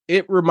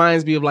 it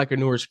reminds me of like a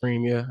newer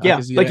Scream. Yeah,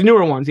 like the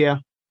newer ones. Yeah.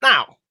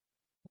 Now,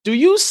 do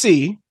you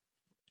see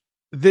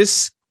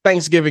this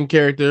Thanksgiving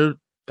character,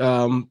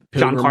 John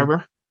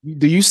Carver?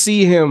 Do you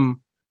see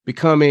him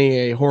becoming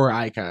a horror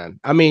icon?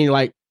 I mean,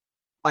 like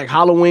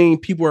Halloween,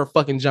 people are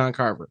fucking John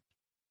Carver.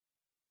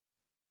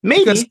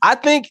 Maybe. Because I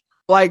think,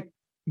 like,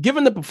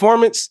 given the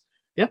performance,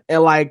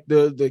 and like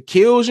the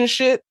kills and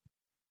shit,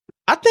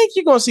 I think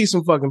you're gonna see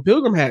some fucking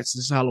pilgrim hats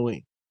this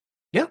Halloween.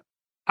 Yeah,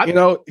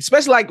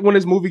 especially like when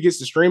this movie gets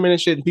to streaming and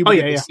shit, and people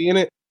get seeing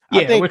it.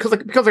 Yeah,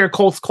 because they're a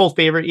cult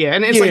favorite. Yeah,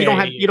 and it's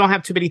like you don't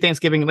have too many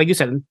Thanksgiving, like you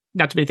said,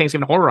 not too many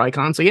Thanksgiving horror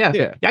icons. So yeah,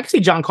 I can see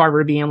John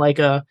Carver being like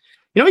a,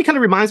 he kind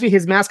of reminds me.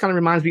 His mask kind of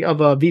reminds me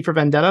of V for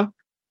Vendetta.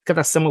 Got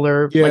that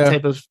similar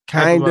type of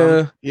kind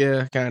of.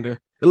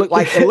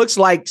 It looks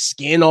like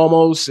skin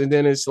almost, and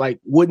then it's like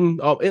wooden.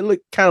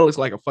 It kind of looks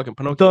like a fucking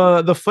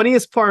Pinocchio. The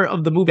funniest part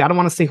of the movie, I don't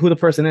want to say who the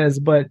person is,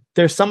 but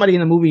there's somebody in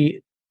the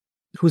movie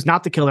who's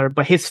not the killer,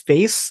 but his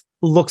face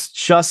looks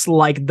just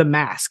like the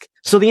mask.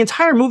 So the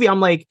entire movie, I'm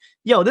like,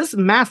 yo, this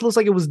mask looks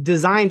like it was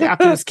designed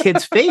after this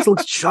kid's face. It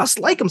looks just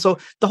like him. So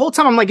the whole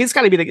time I'm like, it's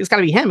gotta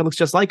be him. It looks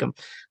just like him.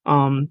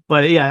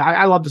 But yeah,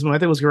 I love this movie. I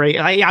think it was great.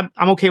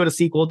 I'm okay with a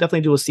sequel.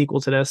 Definitely do a sequel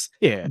to this.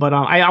 Yeah. But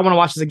I want to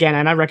watch this again,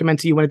 and I recommend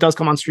to you when it does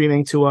come on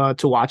streaming to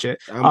watch it.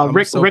 I'm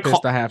so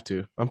pissed I have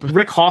to.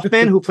 Rick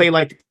Hoffman, who played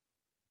like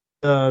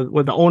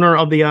with the owner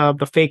of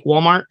the fake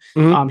Walmart.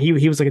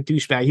 He was like a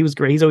douchebag. He was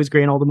great. He's always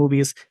great in all the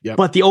movies. Yep.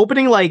 But the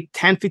opening like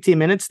 10-15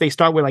 minutes, they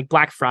start with like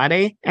Black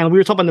Friday, and we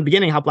were talking in the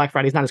beginning how Black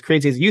Friday is not as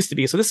crazy as it used to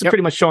be. So this is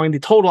pretty much showing the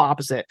total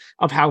opposite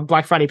of how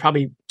Black Friday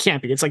probably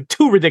can't be. It's like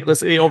too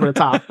ridiculously over the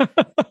top.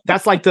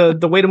 That's like the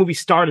way the movie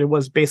started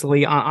was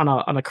basically on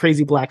a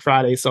crazy Black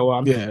Friday. So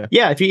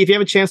if you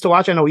have a chance to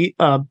watch, I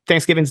know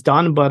Thanksgiving's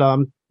done, but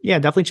yeah,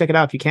 definitely check it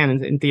out if you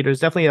can in theaters.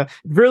 Definitely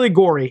really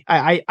gory.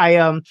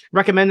 I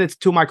recommend it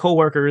to my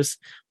coworkers.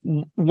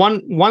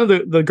 One of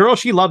the girl,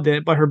 she loved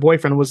it, but her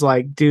boyfriend was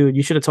like, "Dude,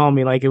 you should have told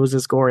me like it was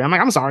this gory." I'm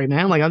like, "I'm sorry,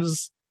 man. Like, I'm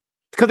just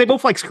because they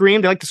both like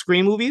Scream. They like the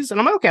Scream movies,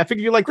 and I'm like, okay, I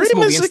figured you like this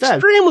movie instead."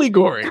 Extremely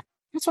gory.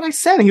 That's what I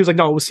said, and he was like,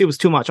 "No, it was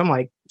too much." I'm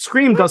like,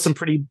 Scream does some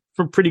pretty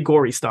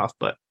gory stuff,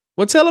 but.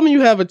 Well, tell him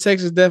you have a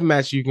Texas death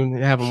match you can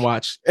have him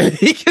watch.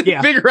 He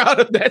can figure out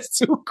if that's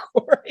too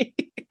gory.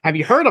 Have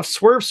you heard of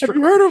Swerve? Have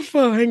you heard of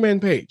Hangman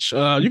Page?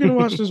 You can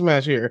watch this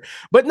match here.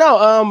 But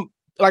no,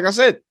 like I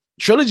said,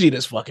 trilogy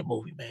this fucking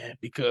movie, man,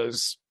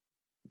 because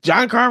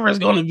John Carver is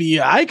going to be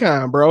an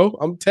icon, bro.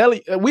 I'm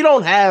telling you, we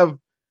don't have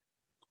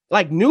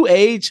like new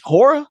age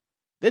horror.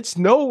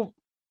 Who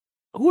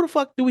the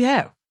fuck do we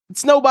have?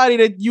 It's nobody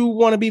that you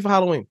want to be for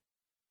Halloween.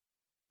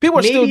 People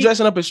are still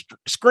dressing up as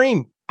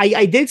Scream.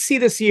 I did see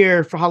this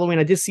year for Halloween,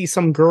 I did see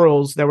some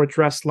girls that were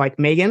dressed like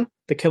Megan,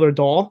 the killer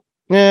doll.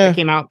 Yeah. That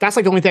came out. That's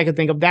like the only thing I could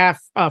think of. That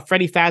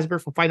Freddy Fazbear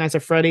from Five Nights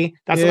at Freddy.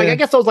 That's like, I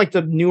guess those like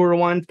the newer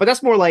ones, but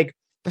that's more like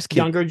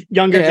younger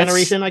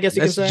generation, I guess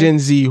you could say. Gen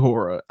Z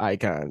horror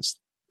icons.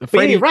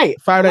 Freddy, right.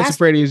 Five Nights at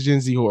Freddy is Gen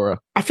Z horror.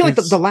 I feel like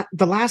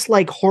the last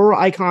like horror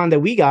icon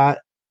that we got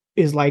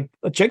is like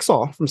a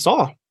Jigsaw from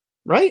Saw,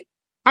 right?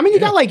 I mean, you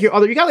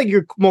got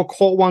your more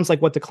cult ones,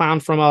 like what the clown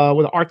from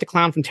with Art the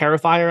Clown from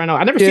Terrifier. I know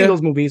I've never seen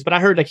those movies, but I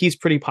heard like he's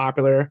pretty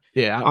popular.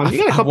 Yeah, you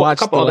got a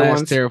couple other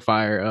ones.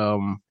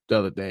 Terrifier the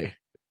other day.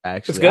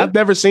 Actually, good? I've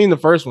never seen the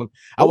first one.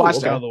 I watched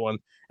the other one,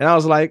 and I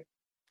was like,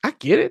 I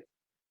get it.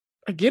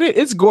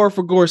 It's gore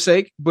for gore's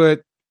sake,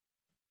 but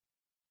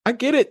I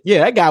get it. Yeah,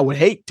 that guy would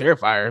hate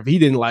Terrifier if he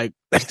didn't like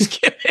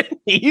Thanksgiving.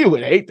 He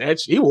would hate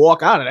that shit. He would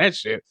walk out of that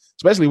shit,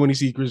 especially when he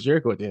sees Chris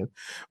Jericho at the end.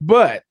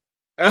 But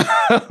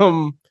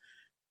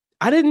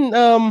I didn't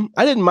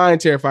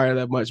mind Terrifier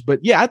that much, but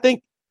yeah, I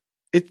think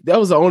that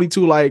was the only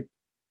two like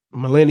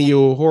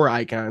millennial horror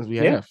icons we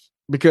have.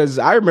 Because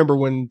I remember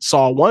when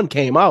Saw 1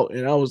 came out,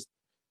 and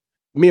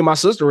me and my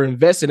sister were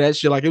invested in that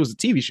shit like it was a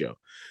TV show.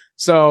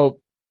 So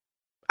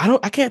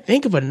I can't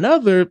think of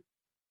another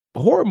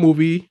horror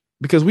movie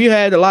because we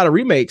had a lot of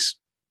remakes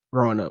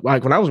growing up.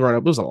 Like when I was growing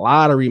up, there was a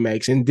lot of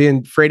remakes, and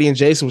then Freddy and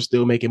Jason was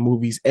still making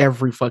movies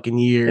every fucking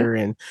year,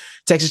 and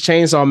Texas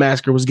Chainsaw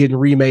Massacre was getting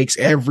remakes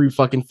every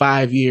fucking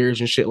 5 years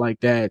and shit like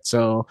that.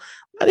 So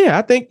yeah,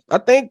 I think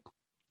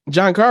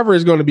John Carver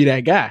is going to be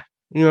that guy.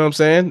 You know what I'm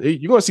saying?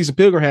 You're going to see some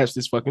pilgrim hats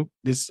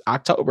this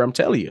October. I'm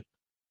telling you,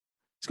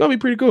 it's going to be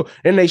pretty cool.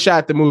 And they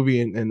shot the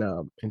movie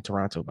in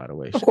Toronto, by the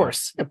way. Of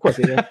course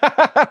they did.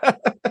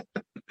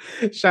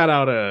 Shout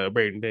out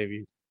Braden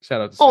Davey. Shout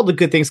out to all the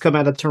good things come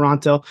out of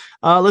Toronto.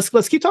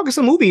 Let's keep talking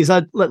some movies.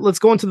 Let's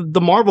go into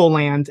the Marvel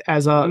land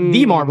as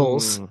the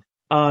Marvels.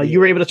 You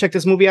were able to check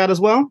this movie out as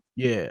well?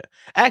 Yeah,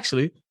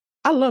 actually,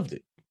 I loved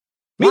it.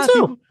 Me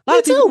too. A lot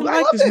of people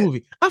like this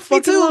movie. I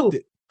fucking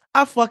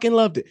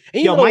loved it.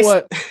 And you know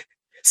what?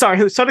 sorry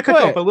to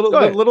cut off a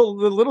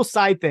little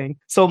side thing.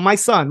 So my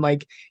son,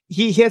 like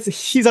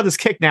he's on this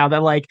kick now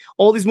that like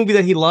all these movies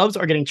that he loves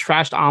are getting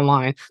trashed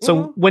online.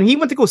 So when he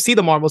went to go see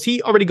the Marvels,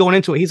 he already going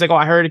into it. He's like, oh,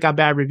 I heard it got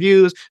bad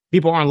reviews.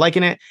 People aren't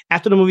liking it.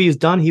 After the movie is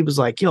done, he was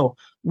like, yo,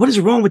 what is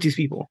wrong with these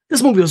people?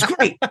 This movie was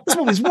great. This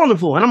movie is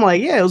wonderful. And I'm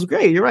like, yeah, it was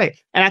great. You're right.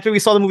 And after we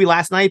saw the movie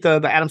last night, the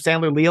Adam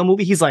Sandler Leo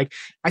movie, he's like,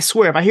 I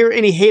swear, if I hear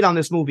any hate on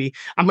this movie,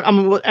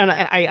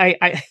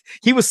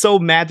 he was so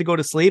mad to go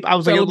to sleep. I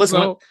was like,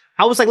 listen,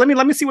 I was like, let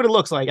me see what it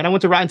looks like. And I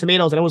went to Rotten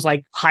Tomatoes and it was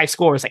like high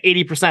scores, like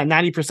 80%,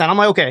 90%. I'm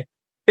like, okay.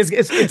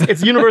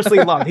 It's universally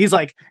loved. He's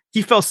like,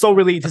 he felt so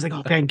relieved. He's like,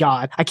 oh, thank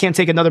God. I can't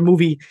take another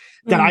movie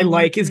that I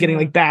like is getting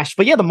like bashed.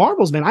 But yeah, the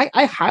Marvels, man,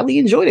 I highly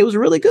enjoyed it. It was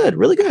really good.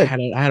 Really good. I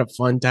had a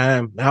fun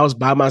time. I was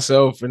by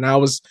myself and I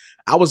was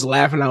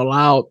laughing out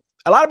loud.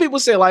 A lot of people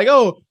say like,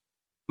 oh,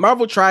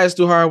 Marvel tries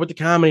too hard with the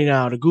comedy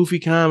now, the goofy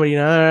comedy.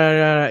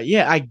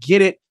 Yeah, I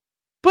get it.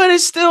 But it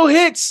still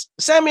hits.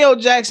 Samuel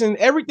Jackson,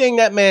 everything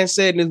that man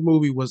said in this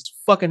movie was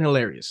fucking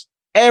hilarious.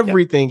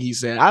 Everything he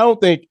said. I don't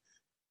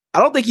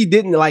think he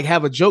didn't like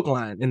have a joke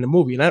line in the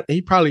movie. And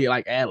he probably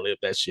like ad-libbed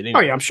that shit. Anyway.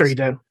 Oh yeah, I'm sure he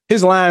did.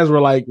 His lines were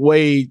like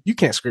you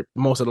can't script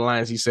most of the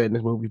lines he said in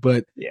this movie,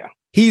 but yeah,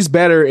 he's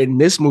better in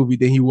this movie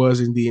than he was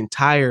in the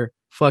entire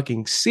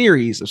fucking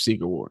series of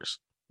Secret Wars.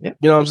 Yeah.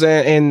 You know what I'm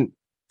saying? And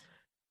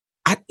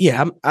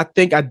I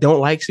think I don't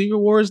like Secret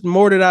Wars. The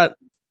more that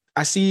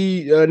I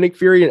see Nick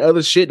Fury and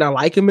other shit, and I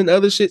like him in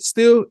other shit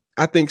still,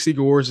 I think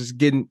Secret Wars is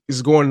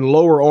going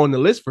lower on the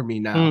list for me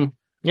now.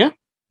 Yeah.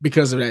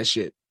 Because of that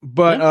shit.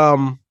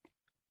 But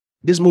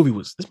this movie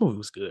was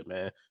good,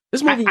 man.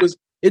 This movie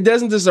it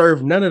doesn't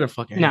deserve none of the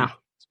fucking haters,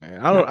 man.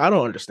 I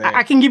don't understand.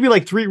 I can give you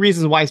like 3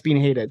 reasons why it's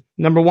being hated.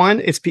 Number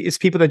 1, it's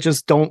people that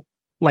just don't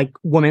like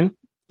women,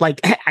 like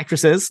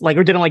actresses, like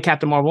or didn't like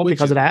Captain Marvel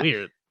because of that.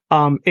 Weird.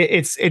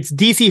 It's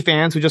DC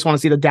fans who just want to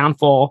see the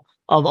downfall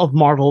of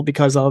Marvel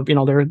because of, you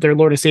know, their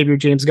Lord and Savior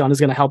James Gunn is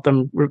going to help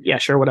them. Yeah,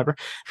 sure, whatever.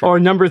 Sure. Or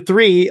number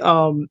 3,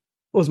 what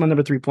was my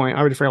number 3 point? I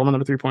already forgot what my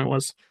number 3 point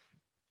was.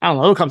 I don't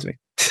know. It'll come to me.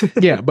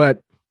 Yeah, but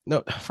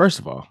no. First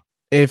of all,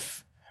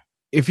 if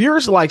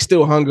you're like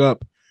still hung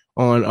up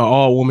on an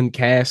all-woman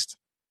cast,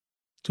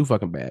 too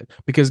fucking bad.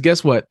 Because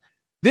guess what?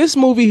 This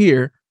movie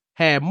here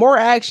had more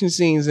action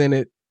scenes in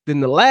it than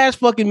the last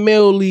fucking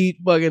male lead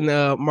fucking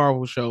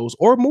Marvel shows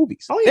or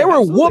movies. Oh, yeah, they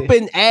were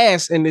whooping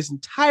ass in this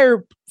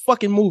entire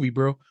fucking movie,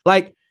 bro.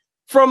 Like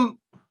from,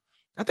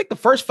 I think the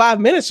first 5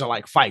 minutes are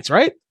like fights,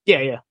 right?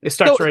 Yeah. It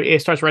starts right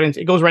into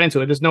it. It goes right into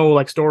it. There's no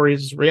like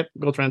stories. Yep, it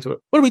goes right into it.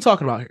 What are we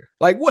talking about here?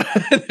 Like, what?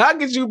 How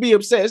could you be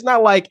upset? It's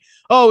not like,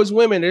 oh, it's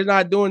women. They're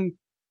not doing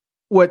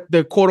what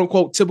the quote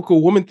unquote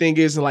typical woman thing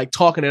is and like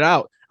talking it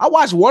out. I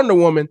watched Wonder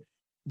Woman.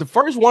 The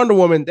first Wonder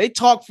Woman, they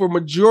talk for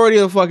majority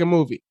of the fucking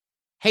movie.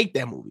 Hate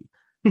that movie.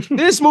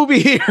 This movie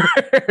here,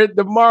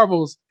 the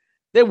Marvels,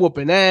 they're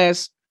whooping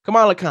ass.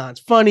 Kamala Khan's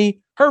funny.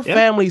 Her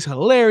family's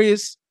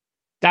hilarious.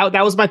 That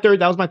was my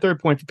third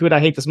point for people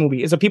that hate this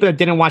movie. Is the people that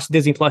didn't watch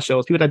Disney Plus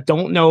shows, people that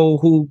don't know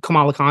who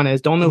Kamala Khan is,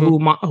 don't know who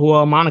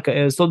Monica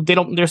is. So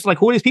they're just like,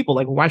 who are these people?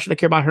 Like, why should I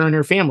care about her and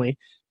her family?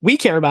 We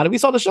care about it. We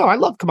saw the show. I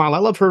love Kamala. I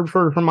love her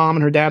mom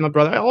and her dad and her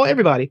brother. Oh,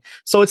 everybody.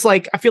 So it's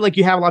like, I feel like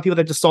you have a lot of people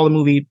that just saw the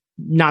movie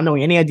not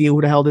knowing any idea who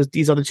the hell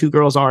these other 2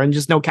 girls are and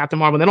just know Captain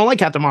Marvel. They don't like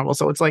Captain Marvel.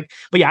 So it's like,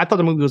 but yeah, I thought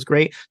the movie was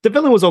great. The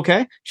villain was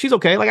okay. She's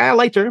okay. Like, I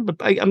liked her, but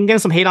I'm getting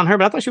some hate on her,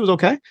 but I thought she was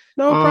okay.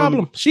 No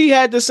problem. She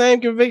had the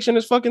same conviction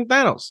as fucking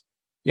Thanos.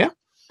 Yeah.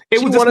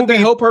 She wanted to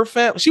help her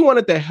family. She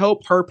wanted to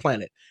help her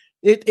planet.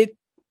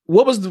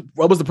 What was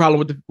the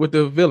problem with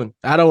the villain?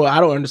 I don't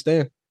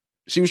understand.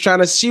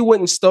 She went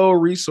and stole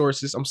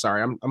resources. I'm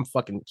sorry. I'm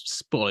fucking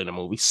spoiling the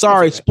movie.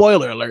 Sorry, okay.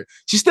 Spoiler alert.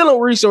 She's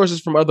stealing resources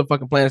from other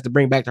fucking planets to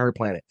bring back to her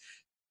planet.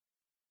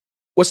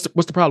 What's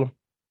the problem?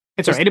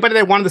 It's all right. Anybody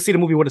that wanted to see the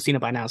movie would have seen it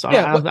by now. So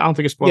yeah, I don't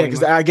think it's spoiling. Yeah,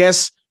 because I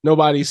guess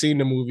nobody's seen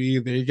the movie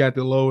either. You got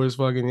the lowest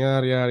fucking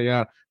yada yada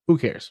yada. Who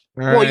cares?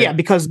 Yeah,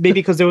 because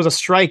there was a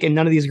strike and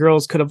none of these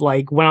girls could have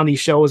like went on these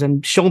shows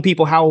and shown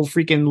people how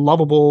freaking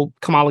lovable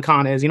Kamala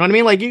Khan is. You know what I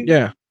mean?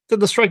 Like,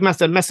 the strike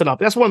messed it up.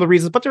 That's one of the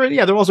reasons. But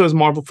there also is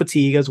Marvel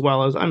fatigue as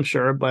well, as I'm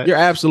sure. But you're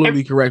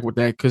absolutely correct with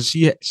that because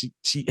she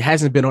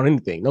hasn't been on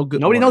anything. No good.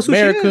 Nobody knows who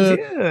America,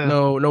 she is. Yeah.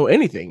 No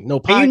anything. No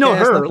podcast. And you know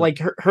her, nothing. like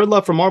her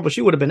love for Marvel.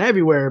 She would have been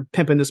everywhere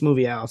pimping this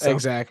movie out. So.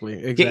 Exactly.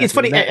 Yeah, it's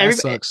funny. That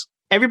sucks.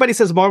 Everybody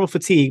says Marvel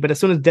fatigue, but as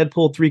soon as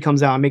Deadpool 3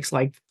 comes out, it makes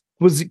like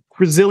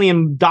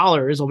gazillion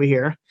dollars over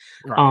here.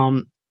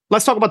 Right.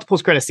 Let's talk about the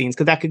post-credit scenes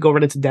because that could go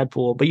right into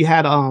Deadpool. But you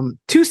had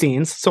 2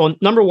 scenes. So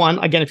number 1,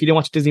 again, if you didn't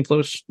watch Disney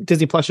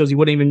Plus shows, you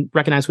wouldn't even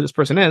recognize who this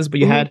person is. But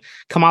you had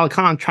Kamala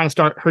Khan trying to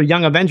start her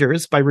Young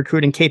Avengers by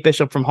recruiting Kate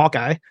Bishop from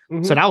Hawkeye.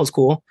 So that was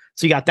cool.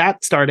 So you got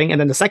that starting. And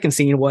then the second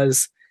scene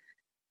was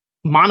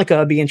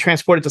Monica being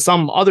transported to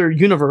some other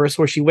universe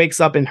where she wakes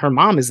up and her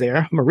mom is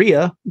there,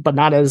 Maria, but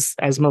not as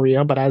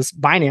Maria, but as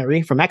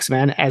Binary from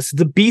X-Men, as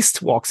the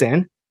Beast walks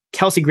in,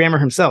 Kelsey Grammer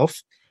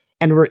himself.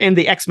 And we're in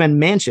the X-Men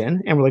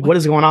mansion, and we're like, what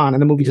is going on?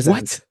 And the movie just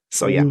ends.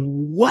 So, yeah.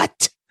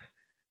 What?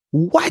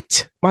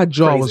 What? My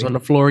jaw was on the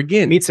floor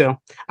again. Me too.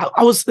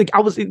 I was this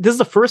is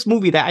the first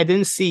movie that I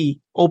didn't see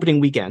opening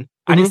weekend.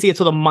 I didn't see it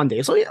till the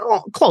Monday. So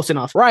close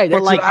enough. Right.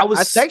 But like I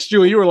texted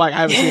you and you were like,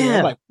 I haven't seen it.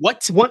 I'm like,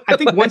 what? I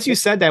think once you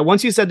said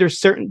there's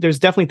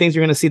definitely things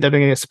you're going to see that are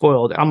going to get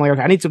spoiled. I'm like,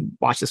 okay, I need to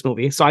watch this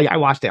movie. So I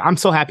watched it. I'm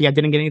so happy I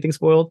didn't get anything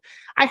spoiled.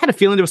 I had a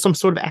feeling there was some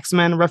sort of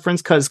X-Men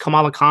reference because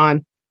Kamala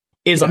Khan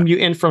is a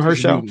mutant from her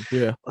show.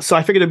 Yeah. So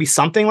I figured it'd be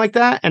something like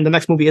that. And the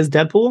next movie is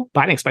Deadpool, but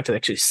I didn't expect to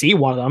actually see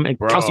one of them. And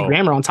Kelsey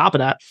Grammer on top of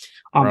that.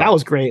 That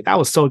was great. That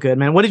was so good,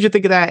 man. What did you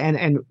think of that?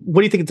 And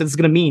what do you think it's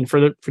going to mean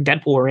for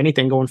Deadpool or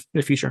anything going in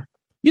the future?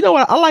 You know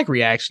what? I like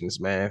reactions,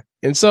 man.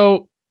 And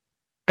so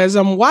as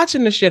I'm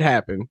watching this shit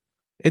happen,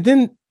 and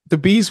then the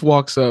Beast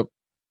walks up,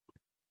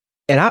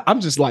 and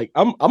I'm just like,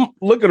 I'm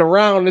looking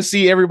around to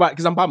see everybody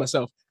because I'm by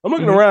myself. I'm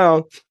looking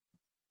around,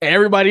 and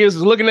everybody else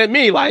is looking at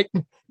me like,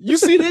 you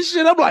see this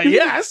shit? I'm like,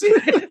 yeah, I see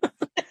it.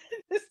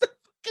 It's the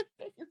fucking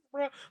thing,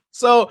 bro.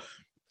 So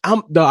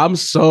I'm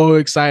so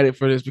excited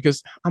for this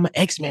because I'm an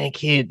X-Men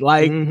kid.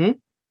 Like,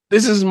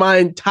 this is my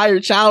entire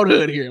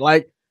childhood here.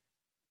 Like,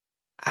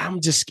 I'm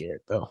just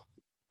scared though.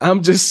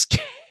 I'm just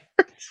scared.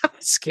 I'm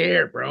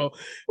scared, bro.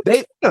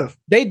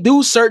 They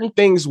do certain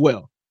things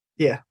well.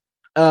 Yeah.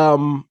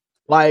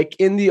 Like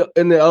in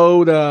the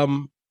old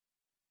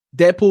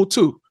Deadpool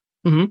 2.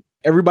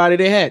 Everybody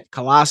they had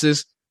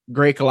Colossus,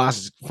 great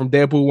Colossus. From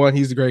Deadpool 1,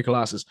 he's the great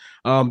Colossus.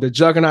 The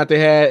Juggernaut they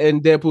had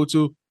in Deadpool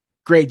 2,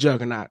 great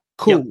Juggernaut.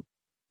 Cool. Yep.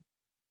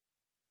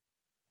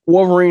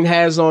 Wolverine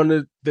has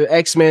on the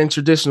X-Men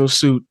traditional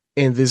suit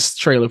in this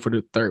trailer for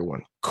the third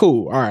one.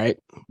 Cool. All right.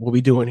 What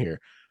we doing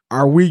here?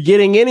 Are we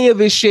getting any of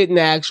this shit in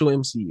the actual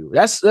MCU?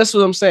 That's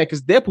what I'm saying,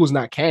 because Deadpool's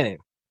not canon.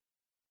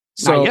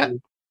 So not yet.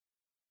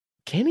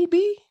 Can he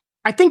be?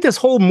 I think this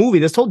whole movie,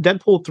 this whole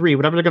Deadpool 3,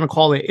 whatever they're going to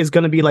call it, is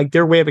going to be like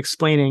their way of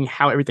explaining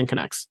how everything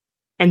connects.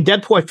 And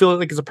Deadpool, I feel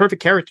like, is a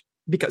perfect character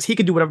because he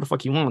can do whatever the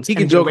fuck he wants. He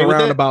can joke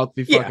around about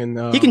the fucking...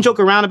 he can joke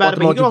around about it,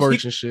 but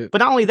shit. But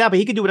not only that, but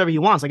he can do whatever he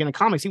wants. Like in the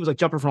comics, he was like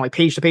jumping from like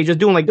page to page, just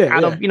doing like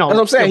out of, That's what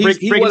I'm saying.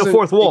 Breaking the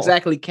fourth wall.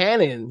 Exactly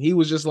canon. He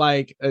was just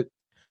like...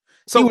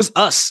 he was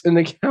us in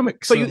the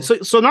comics.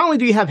 So not only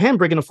do you have him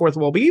breaking the fourth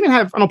wall, but you even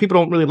have, I know people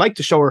don't really like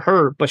to show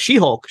her, but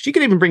She-Hulk. She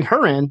could even bring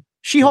her in.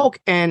 She-Hulk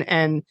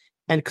and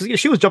because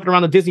she was jumping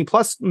around the Disney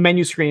Plus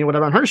menu screen or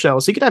whatever on her show.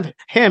 So you could have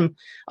him,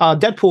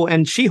 Deadpool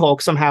and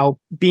She-Hulk somehow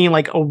being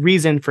like a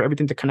reason for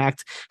everything to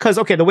connect. Because,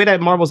 okay, the way that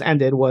Marvel's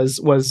ended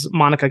was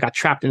Monica got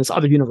trapped in this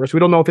other universe.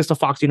 We don't know if it's the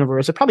Fox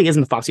universe. It probably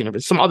isn't the Fox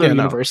universe, some other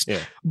universe. Yeah.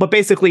 But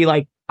basically,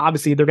 like,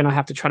 obviously they're going to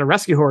have to try to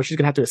rescue her or she's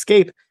going to have to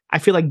escape. I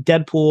feel like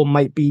Deadpool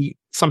might be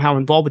somehow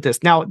involved with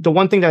this. Now, the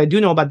one thing that I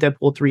do know about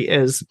Deadpool 3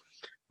 is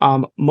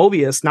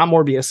Mobius, not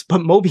Morbius,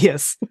 but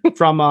Mobius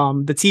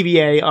from the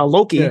TVA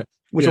Loki,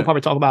 which we'll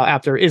probably talk about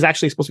after, is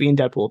actually supposed to be in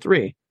Deadpool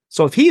 3.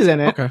 So if he's in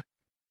it,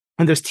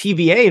 and there's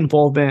TVA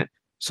involvement,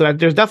 so that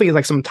there's definitely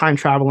like some time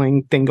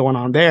traveling thing going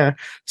on there.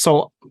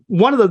 So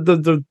one of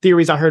the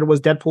theories I heard was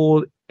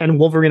Deadpool and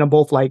Wolverine are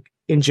both like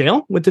in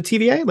jail with the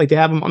TVA, like they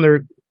have them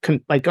under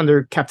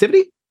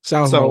captivity.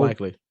 Sounds more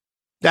likely.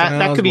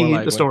 That could be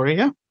the story,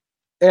 yeah.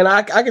 And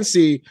I can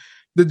see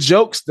the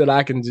jokes that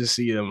I can just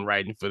see them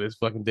writing for this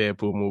fucking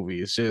Deadpool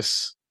movie. It's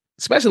just,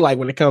 especially like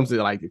when it comes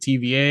to like the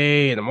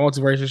TVA and the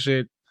multiverse and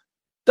shit,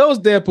 those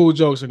Deadpool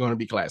jokes are going to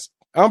be classic.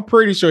 I'm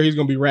pretty sure he's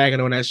going to be ragging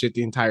on that shit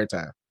the entire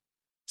time.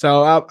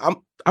 So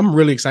I'm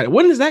really excited.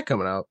 When is that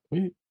coming out?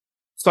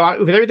 So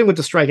with everything with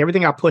the strike,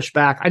 everything got pushed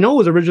back. I know it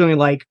was originally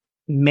like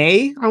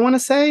May, I want to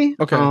say.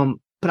 Okay.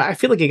 But I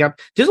feel like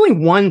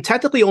there's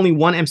technically only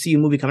one MCU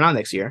movie coming out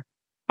next year.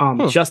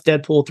 Just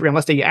Deadpool 3,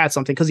 unless they add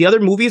something, because the other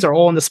movies are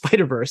all in the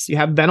Spider-Verse. You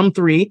have Venom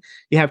 3,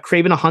 you have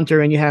Kraven the Hunter,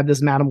 and you have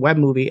this Madam Web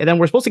movie. And then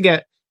we're supposed to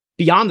get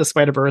Beyond the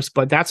Spider-Verse,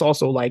 but that's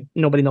also like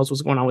nobody knows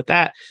what's going on with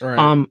that. Right.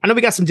 I know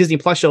we got some Disney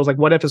Plus shows, like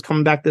What If is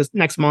coming back this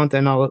next month,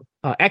 and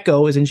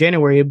Echo is in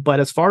January.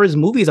 But as far as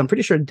movies, I'm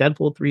pretty sure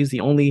Deadpool 3 is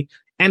the only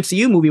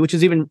MCU movie, which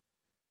is even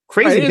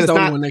crazy. It is the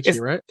only one next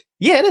year, right?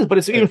 Yeah, it is, but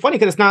it's even funny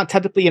because it's not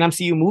technically an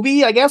MCU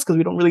movie, I guess, because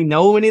we don't really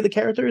know any of the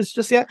characters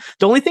just yet.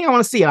 The only thing I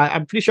want to see,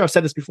 I'm pretty sure I've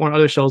said this before on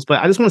other shows,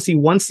 but I just want to see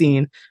one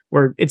scene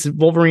where it's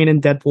Wolverine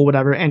and Deadpool,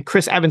 whatever, and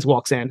Chris Evans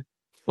walks in,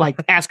 like,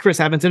 ask Chris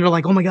Evans, and they're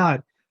like, oh my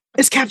God,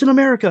 it's Captain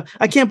America.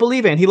 I can't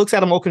believe it. And he looks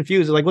at him all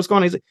confused. They're like, what's going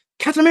on? He's like,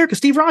 Captain America,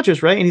 Steve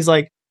Rogers, right? And he's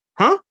like,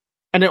 huh?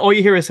 And then all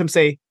you hear is him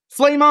say,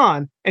 flame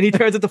on. And he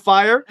turns it to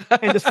fire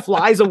and just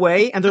flies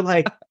away. And they're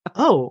like,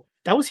 oh,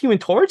 that was Human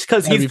Torch?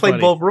 Because he's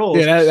played both roles.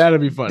 Yeah, that'd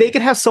be funny. They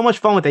could have so much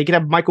fun with it. You could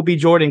have Michael B.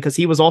 Jordan because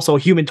he was also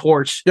Human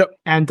Torch. Yep.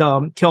 And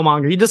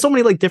Killmonger. There's so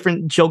many like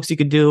different jokes you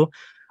could do.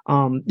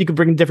 You could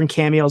bring in different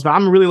cameos, but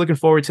I'm really looking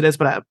forward to this.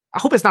 But I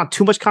hope it's not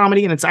too much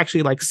comedy and it's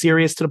actually like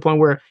serious to the point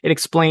where it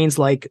explains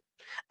like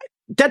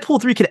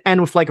Deadpool 3 could end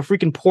with like a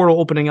freaking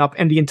portal opening up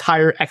and the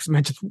entire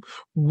X-Men just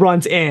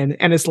runs in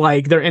and it's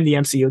like they're in the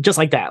MCU just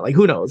like that. Like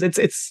who knows?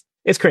 It's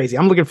crazy.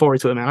 I'm looking forward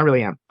to it, man. I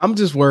really am. I'm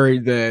just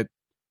worried that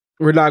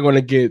we're not going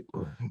to get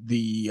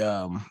the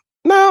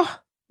no,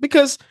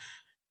 because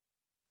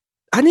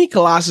I need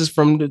Colossus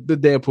from the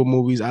Deadpool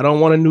movies. I don't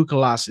want a new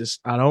Colossus.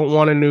 I don't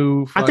want a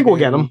new. I think we'll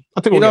get him.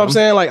 I think you we'll know get what I'm him.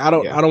 saying? Like I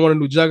don't want a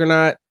new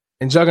Juggernaut.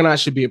 And Juggernaut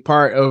should be a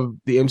part of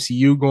the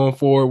MCU going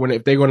forward.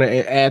 If they're going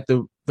to add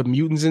the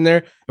mutants in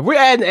there, if we're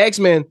adding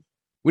X-Men,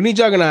 we need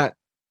Juggernaut.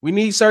 We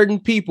need certain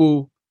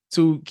people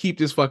to keep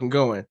this fucking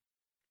going.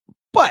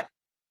 But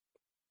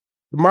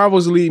the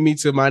Marvels lead me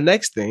to my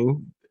next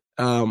thing.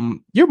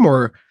 You're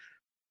more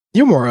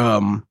you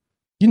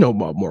know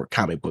more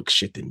comic book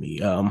shit than me.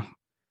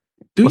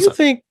 Do you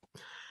think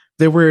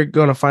that we're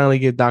gonna finally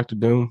get Dr.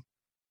 Doom?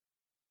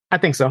 I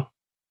think so.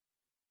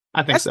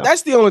 So.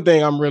 That's the only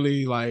thing I'm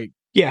really like.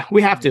 Yeah,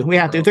 we have to.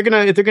 If they're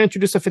gonna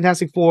introduce a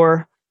Fantastic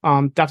Four,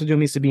 Dr. Doom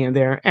needs to be in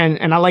there.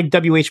 And I like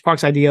W.H.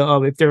 Park's idea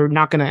of if they're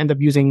not gonna end up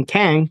using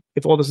Kang,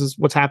 if all this is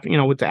what's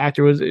happening, with the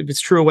actor, if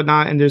it's true or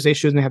whatnot, and there's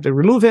issues and they have to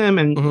remove him,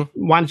 and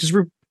why not just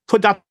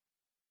put Dr.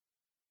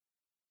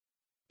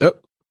 Oh,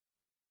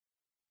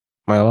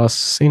 I lost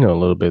Cena a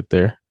little bit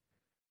there.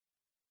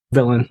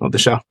 Villain of the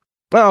show.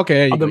 Oh,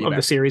 okay, of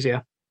the series,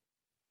 yeah.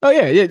 Oh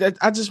yeah.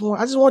 I just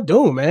want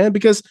Doom, man,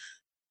 because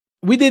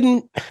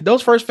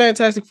those first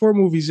Fantastic Four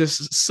movies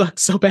just suck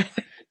so bad.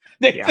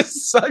 They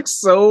just suck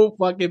so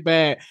fucking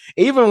bad.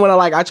 Even when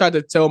I tried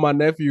to tell my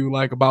nephew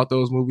like about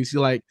those movies, he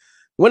like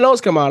when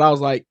those come out, I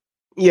was like,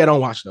 yeah,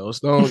 don't watch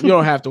those. You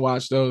don't have to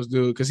watch those,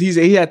 dude, because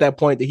he at that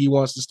point that he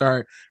wants to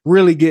start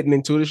really getting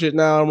into the shit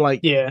now. I'm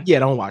like, yeah,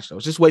 don't watch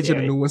those. Just wait till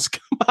the new ones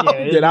come out,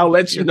 then I'll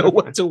let you know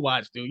what to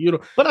watch, dude. You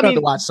don't have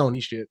to watch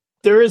Sony shit.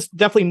 There is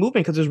definitely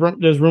movement because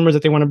there's rumors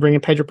that they want to bring in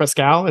Pedro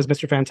Pascal as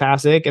Mr.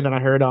 Fantastic, and then I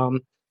heard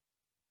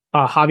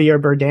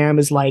Javier Bardem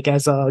is like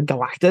as a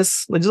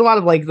Galactus. There's a lot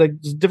of like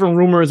different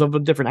rumors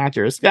of different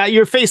actors.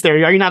 Your face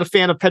there. Are you not a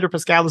fan of Pedro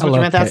Pascal as Mr.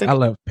 Fantastic? I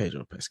love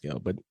Pedro Pascal,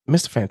 but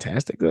Mr.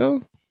 Fantastic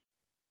though,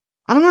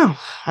 I don't know.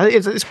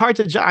 It's hard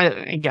to judge.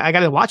 I got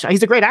to watch it.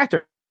 He's a great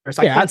actor,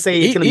 so I can't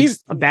say it's going to be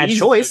a bad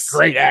choice. A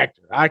great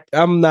actor.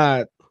 I'm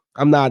not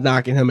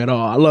knocking him at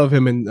all. I love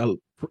him in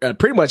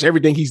pretty much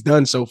everything he's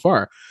done so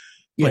far.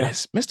 But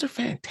as Mr.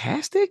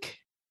 Fantastic,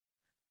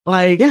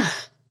 like,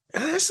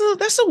 that's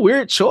a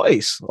weird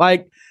choice.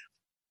 Like,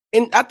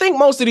 and I think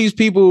most of these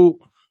people,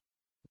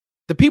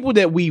 the people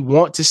that we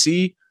want to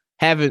see,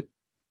 haven't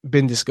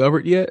been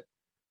discovered yet.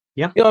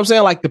 Yeah. You know what I'm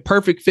saying? Like, the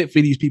perfect fit for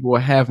these people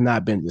have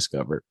not been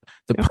discovered.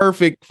 The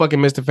perfect fucking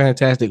Mr.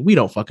 Fantastic, we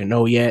don't fucking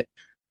know yet.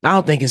 I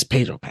don't think it's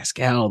Pedro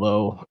Pascal,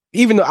 though.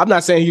 Even though I'm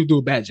not saying he'll do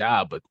a bad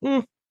job, but,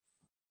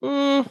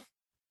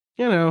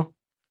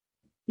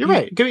 You're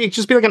right. It could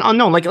just be like an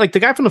unknown, like the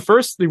guy from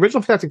the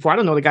original Fantastic Four. I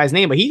don't know the guy's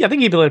name, but I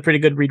think he played a pretty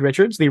good Reed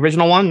Richards, the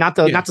original one, not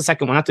the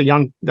second one, not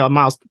the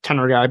Miles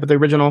Teller guy, but the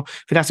original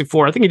Fantastic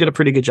Four. I think he did a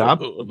pretty good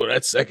job. But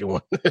that second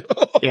one,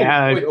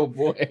 oh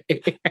boy.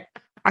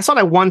 I saw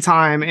that one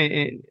time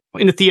in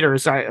the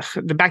theaters.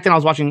 Back then I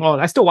was watching.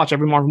 I still watch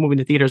every Marvel movie in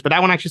the theaters, but that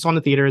one I actually saw in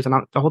the theaters, and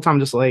the whole time I'm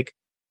just like.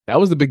 That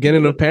was the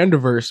beginning of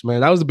Pandaverse, man.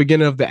 That was the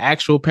beginning of the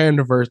actual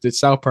Pandaverse that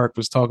South Park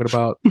was talking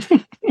about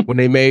when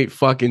they made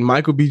fucking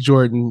Michael B.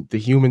 Jordan the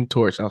Human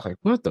Torch. I was like,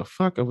 what the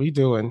fuck are we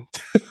doing?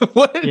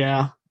 What?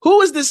 Yeah.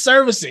 Who is this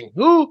servicing?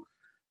 Who?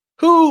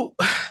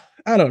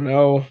 I don't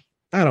know.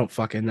 I don't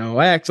fucking know.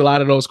 I ask a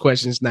lot of those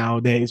questions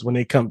nowadays when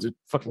they come to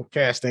fucking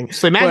casting.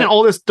 So imagine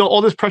all this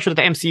pressure that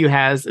the MCU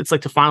has. It's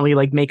like to finally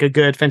like make a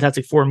good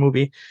Fantastic Four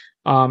movie,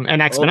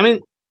 and X-Men. I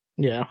mean,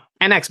 yeah.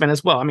 And X-Men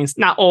as well. I mean,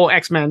 not all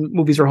X-Men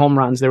movies were home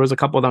runs. There was a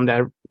couple of them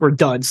that were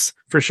duds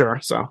for sure.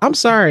 So I'm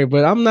sorry,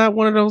 but I'm not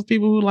one of those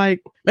people who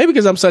like, maybe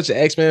because I'm such an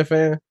X-Men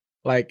fan,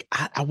 like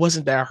I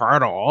wasn't that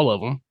hard on all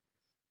of them.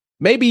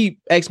 Maybe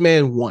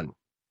X-Men 1.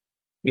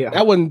 Yeah.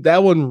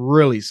 That one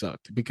really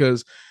sucked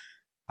because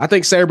I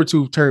think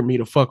Sabretooth turned me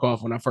the fuck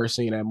off when I first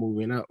seen that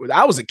movie. And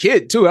I was a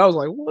kid too. I was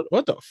like,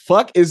 what the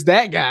fuck is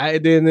that guy?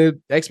 And then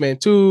the X-Men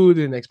 2,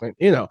 then X-Men,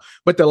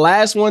 But the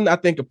last one, I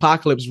think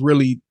Apocalypse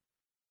really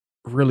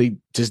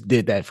just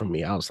did that for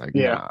me. I was like,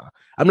 nah,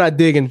 I'm not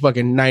digging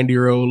fucking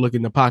 90-year-old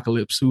looking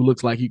Apocalypse who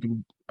looks like you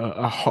can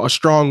a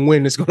strong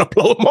wind is gonna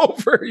blow him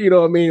over. You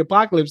know what I mean?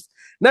 Apocalypse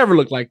never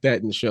looked like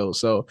that in the show.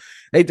 So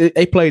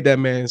they played that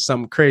man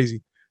something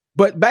crazy.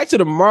 But back to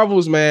the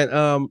Marvels,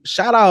 man.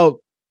 Shout out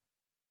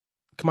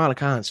Kamala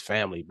Khan's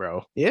family,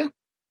 bro. Yeah.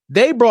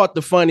 They brought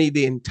the funny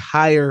the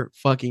entire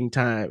fucking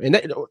time. And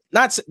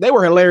they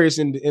were hilarious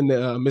in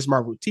the Miss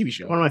Marvel TV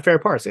show. One of my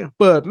favorite parts, yeah.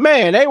 But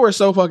man, they were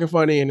so fucking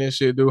funny in this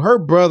shit, dude. Her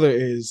brother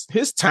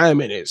his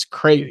timing is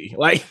crazy.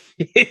 Like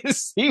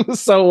he was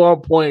so on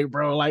point,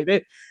 bro. Like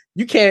that,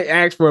 you can't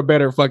ask for a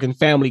better fucking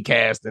family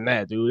cast than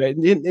that, dude.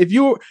 And if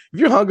you're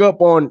hung up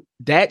on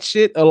that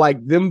shit or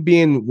like them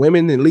being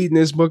women and leading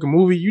this fucking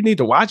movie, you need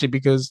to watch it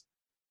because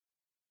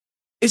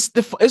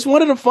it's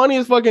one of the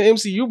funniest fucking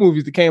MCU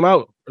movies that came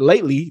out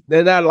lately.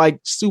 They're not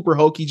like super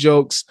hokey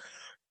jokes.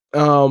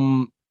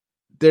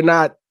 They're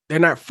not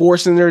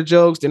forcing their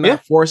jokes. They're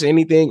not forcing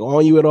anything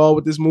on you at all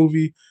with this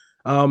movie.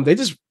 They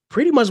just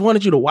pretty much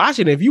wanted you to watch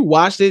it. And if you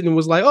watched it and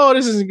was like, "Oh,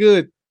 this isn't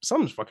good,"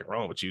 something's fucking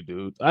wrong with you,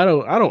 dude. I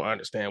don't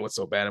understand what's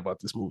so bad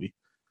about this movie.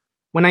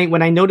 when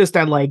I noticed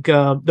that like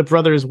the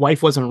brother's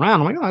wife wasn't around,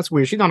 I'm like, oh, that's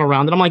weird. She's not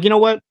around. And I'm like, you know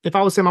what? If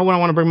I was him, I wouldn't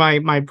want to bring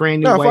my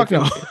brand new wife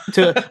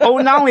to. Oh,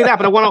 not only that,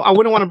 but I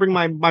wouldn't want to bring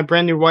my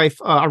brand new wife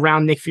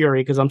around Nick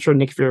Fury, because I'm sure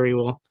Nick Fury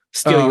will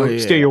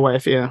steal your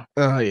wife. Yeah.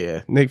 Oh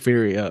yeah, Nick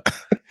Fury.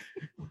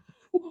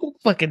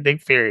 Fucking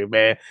Nick Fury,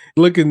 man.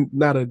 Looking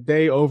not a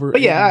day over.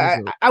 But yeah,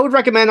 I would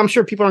recommend. I'm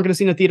sure people aren't going to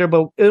see it in the theater,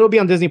 but it'll be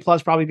on Disney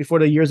Plus probably before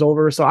the year's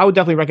over. So I would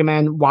definitely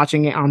recommend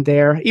watching it on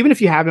there. Even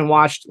if you haven't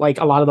watched like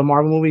a lot of the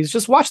Marvel movies,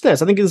 just watch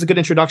this. I think it's a good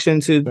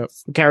introduction to the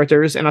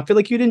characters, and I feel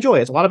like you'd enjoy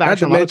it. It's a lot of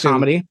action, a lot of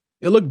comedy.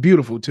 It looked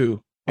beautiful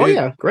too. Oh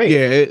yeah, great.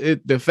 Yeah,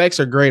 the effects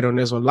are great on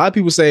this one. A lot of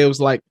people say it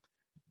was like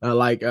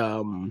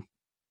the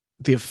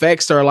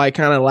effects are like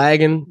kind of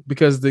lagging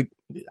because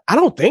I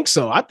don't think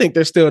so. I think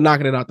they're still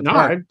knocking it out the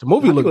park. The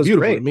movie looked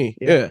beautiful to me.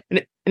 Yeah.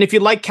 And if you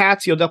like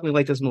cats, you'll definitely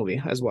like this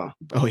movie as well.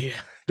 Oh yeah.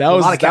 That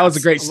was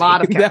a great scene. A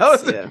lot of cats. That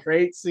was a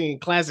great scene.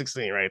 Classic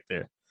scene right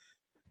there.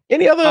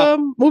 Any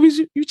other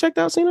movies you checked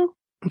out, Sino?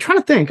 I'm trying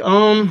to think.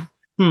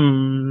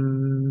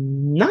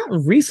 Not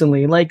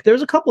recently. Like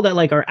there's a couple that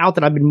like are out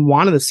that I've been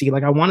wanting to see.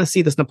 Like I want to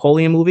see this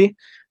Napoleon movie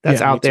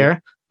that's out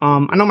there.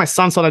 I know my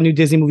son saw that new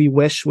Disney movie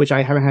Wish, which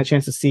I haven't had a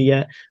chance to see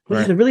yet.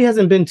 But there really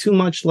hasn't been too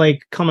much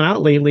like coming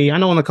out lately. I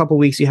know in a couple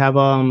weeks you have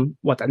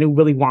that new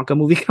Willy Wonka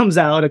movie comes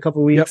out in a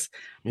couple weeks.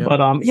 Yep. But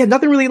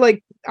nothing really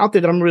like out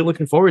there that I'm really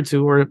looking forward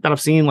to or that I've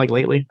seen like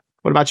lately.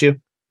 What about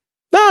you?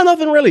 No,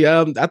 nothing really.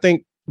 I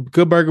think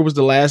Good Burger was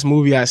the last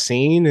movie I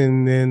seen,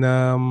 and then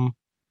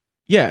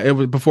it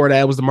was before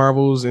that it was the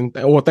Marvels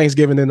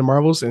Thanksgiving and the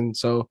Marvels, and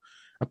so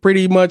I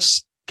pretty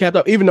much kept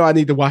up, even though I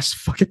need to watch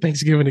fucking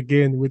Thanksgiving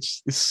again,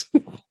 which is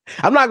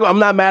I'm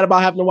not mad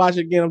about having to watch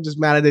it again. I'm just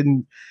mad I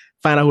didn't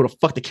find out who the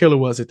fuck the killer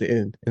was at the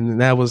end.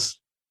 And that was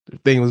the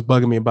thing was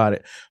bugging me about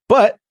it.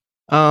 But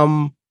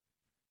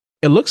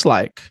it looks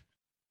like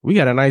we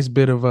got a nice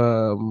bit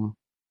of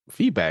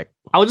feedback.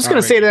 I was just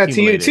going to say that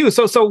to you too.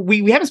 So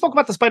we haven't spoken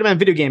about the Spider-Man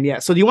video game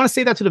yet. So do you want to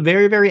say that to the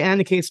very, very end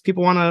in case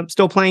people want to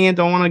still playing it,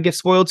 don't want to get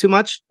spoiled too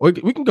much? We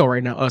can go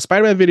right now.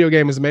 Spider-Man video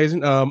game is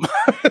amazing.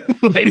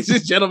 Ladies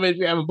and gentlemen, if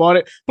you haven't bought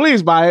it,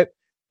 please buy it.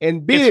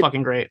 And it's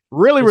fucking great.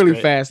 Really, really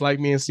fast like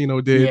me and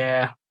Sino did.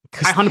 Yeah.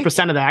 I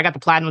 100% of that. I got the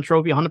platinum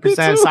trophy,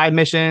 100% side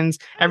missions,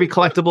 every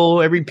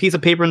collectible, every piece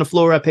of paper on the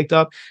floor I picked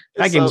up.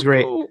 That game's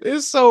great. Cool.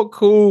 It's so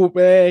cool,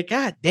 man.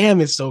 God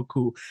damn, it's so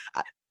cool.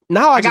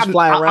 Now I just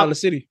fly around the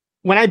city.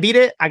 When I beat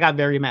it, I got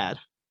very mad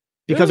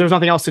because there was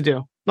nothing else to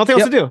do. Nothing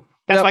else to do.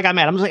 That's why I got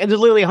mad. I'm just like, it's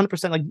literally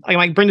 100%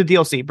 like bring the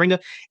DLC,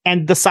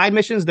 and the side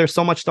missions. There's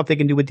so much stuff they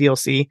can do with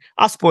DLC.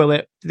 I'll spoil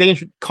it. They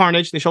show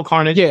Carnage.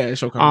 Yeah, they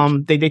show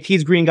Carnage. They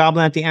tease Green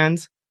Goblin at the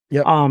end.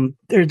 Yep.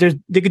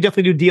 They could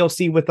definitely do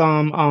DLC with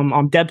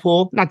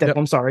Deadpool. Not Deadpool.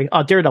 I'm sorry.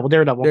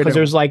 Daredevil. Because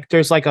there's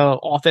like a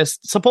office.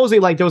 Supposedly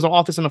like there was an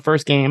office in the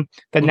first game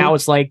that now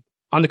it's like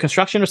under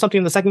construction or something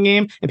in the second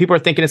game, and people are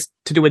thinking it's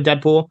to do with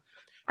Deadpool.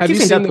 Have you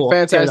seen the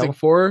Fantastic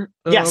Four?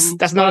 Yes,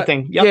 that's another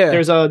thing. Yep. Yeah.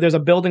 There's a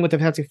building with the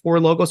Fantastic Four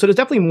logo. So there's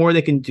definitely more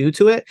they can do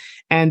to it.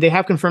 And they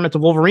have confirmed that the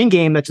Wolverine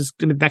game, that's just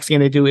the next game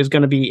they do, is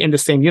going to be in the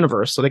same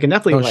universe. So they can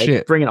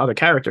definitely bring in other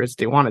characters if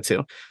they wanted to.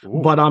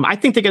 Ooh. But I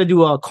think they're going to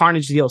do a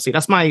Carnage DLC.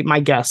 That's my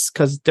guess.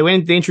 Because the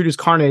way they introduced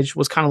Carnage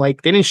was kind of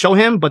like, they didn't show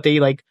him, but they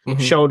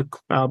showed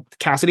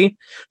Cassidy.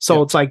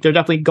 So it's like, they're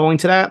definitely going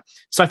to that.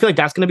 So I feel like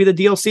that's going to be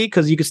the DLC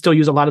because you could still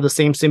use a lot of the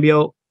same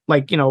symbiote,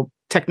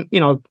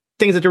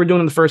 things that they were doing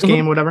in the first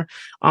game or whatever.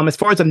 As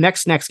far as the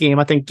next game,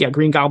 I think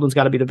Green Goblin's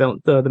got to be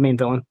the main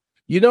villain.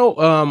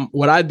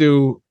 What I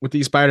do with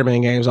these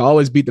Spider-Man games, I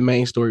always beat the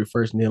main story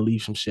first and then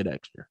leave some shit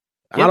extra.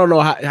 Yep. I don't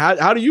know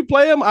how do you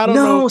play them? I don't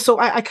know. So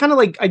I kind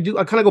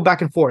of go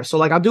back and forth. So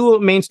like I'll do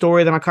a main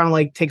story, then I kind of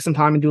like take some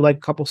time and do like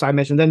a couple side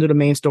missions, then do the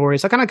main story.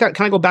 So I kind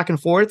of go back and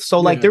forth. So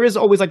like there is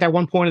always like that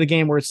one point of the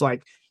game where it's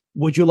like,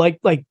 would you like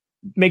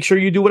make sure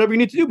you do whatever you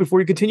need to do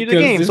before you continue the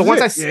game. So once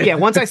I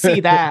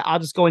see that, I'll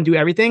just go and do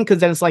everything. Cause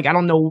then it's like, I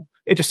don't know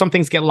if there's some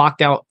things get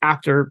locked out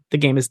after the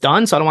game is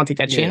done. So I don't want to take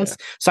that chance.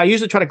 So I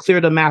usually try to clear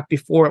the map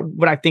before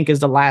what I think is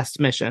the last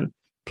mission.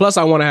 Plus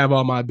I want to have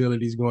all my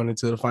abilities going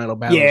into the final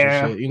battle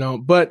and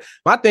shit, but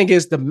my thing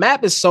is the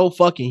map is so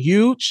fucking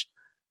huge.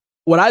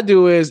 What I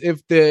do is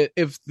if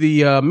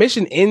the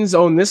mission ends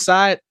on this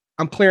side,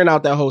 I'm clearing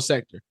out that whole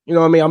sector. You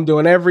know what I mean? I'm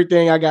doing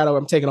everything I got.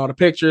 I'm taking all the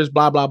pictures,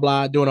 blah, blah,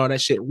 blah, doing all that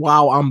shit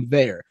while I'm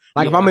there.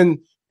 Like if I'm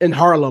in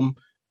Harlem,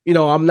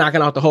 I'm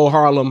knocking out the whole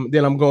Harlem,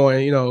 then I'm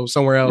going,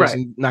 somewhere else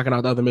and knocking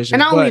out the other missions. And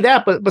not only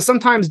that, but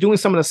sometimes doing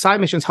some of the side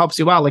missions helps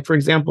you out. Like, for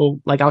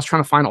example, like I was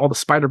trying to find all the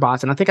spider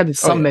bots and I think I did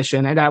some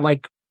mission and that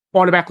like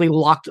automatically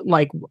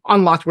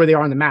unlocked where they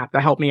are on the map.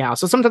 That helped me out.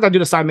 So sometimes I do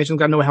the side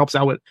missions. I know it helps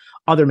out with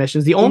other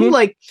missions. The only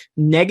like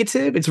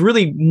negative, it's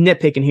really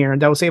nitpicking here,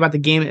 and I would say about the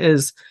game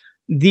is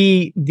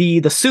the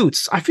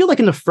suits. I feel like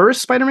in the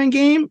first Spider-Man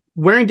game,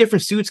 wearing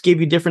different suits gave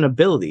you different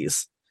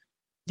abilities.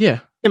 Yeah.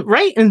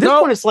 Right? And this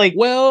one it's like,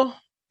 well,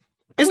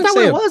 isn't that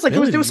what it was? Like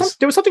there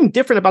was something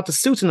different about the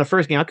suits in the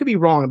first game. I could be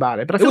wrong about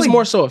it, but I feel it was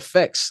more so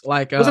effects.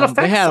 Like was it effects?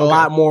 They had a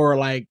lot more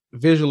like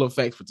visual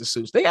effects with the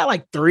suits. They got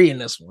like 3 in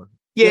this one.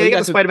 Yeah, you got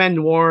the Spider-Man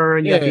Noir,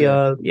 and you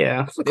got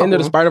the End of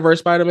the Spider-Verse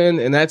Spider-Man,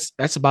 and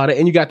that's about it.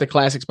 And you got the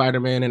classic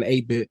Spider-Man and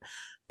 8-bit.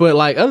 But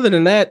like other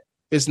than that,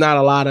 it's not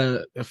a lot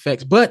of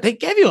effects. But they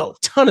gave you a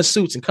ton of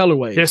suits and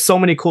colorways. There's so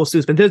many cool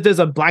suits. But there's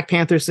a Black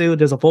Panther suit.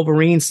 There's a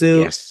Wolverine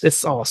suit. Yes. It's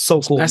so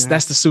cool.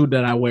 That's the suit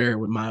that I wear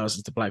with Miles.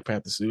 Is the Black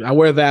Panther suit. I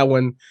wear that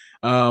one.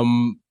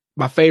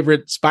 My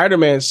favorite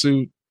Spider-Man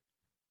suit.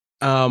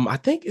 I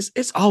think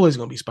it's always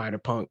gonna be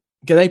Spider-Punk.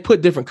 Because they put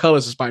different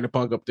colors of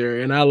Spider-Punk up there,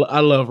 and I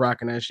love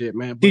rocking that shit,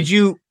 man. But, did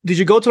you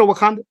go to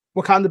the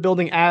Wakanda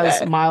building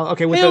as Miles?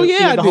 Okay, with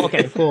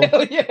okay, cool.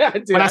 Hell yeah, I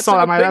did. When I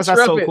saw that, that's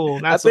so cool.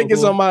 That's I think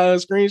it's on my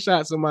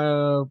screenshots on my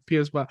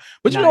PS5.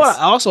 But you know what?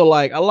 I also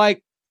like. I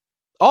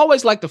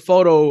always like the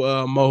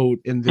photo mode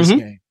in this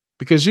game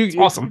because you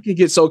can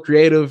get so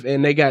creative,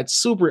 and they got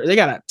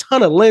a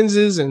ton of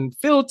lenses and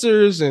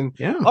filters and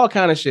all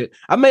kind of shit.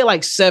 I made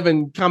like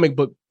 7 comic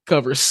book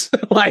covers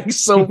like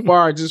so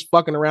far just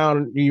fucking around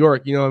in New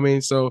York, you know what I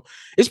mean? So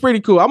it's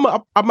pretty cool. I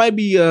might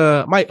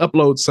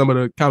upload some of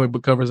the comic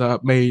book covers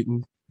I've made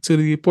to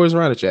the Poison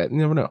Rider chat. You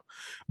never know.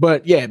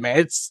 But yeah,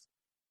 man,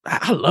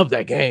 I love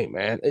that game,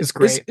 man. It's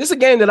great. It's a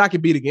game that I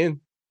could beat again.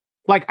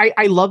 Like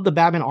I love the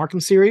Batman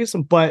Arkham series,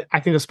 but I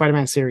think the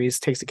Spider-Man series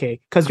takes the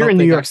cake because you're in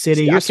New York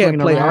City. I can't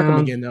play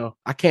Arkham again though.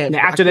 I can't.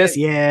 After this,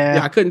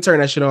 I couldn't turn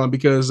that shit on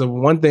because of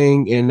one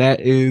thing, and that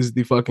is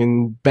the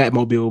fucking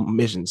Batmobile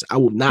missions. I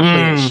will not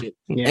play that shit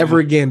ever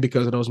again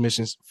because of those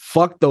missions.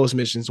 Fuck those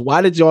missions.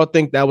 Why did y'all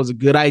think that was a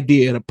good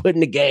idea to put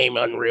in the game,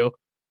 Unreal?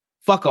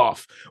 Fuck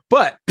off.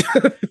 But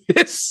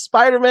this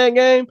Spider-Man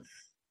game,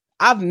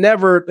 I've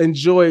never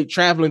enjoyed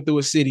traveling through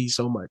a city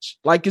so much.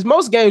 Like, because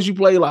most games you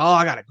play, like,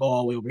 I gotta go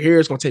all the way over here.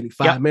 It's gonna take me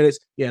 5 minutes.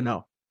 Yeah,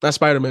 no, not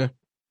Spider-Man.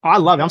 Oh, I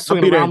love it. I'm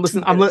swinging around.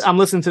 I'm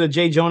listening to the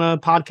Jay Jonah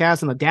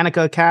podcast and the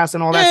Danica cast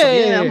and all that stuff.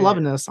 Yeah, I'm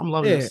loving this.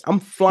 this. I'm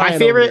flying.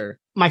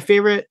 My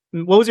favorite.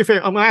 What was your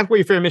favorite? I'm gonna ask what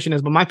your favorite mission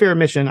is, but my favorite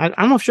mission. I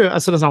don't know if I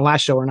said this on the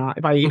last show or not.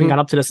 If I even got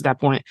up to this at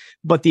that point,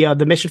 but the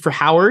mission for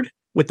Howard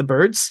with the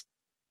birds.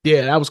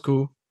 Yeah, that was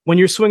cool. When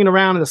you're swinging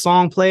around and the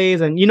song plays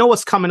and you know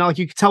what's coming, like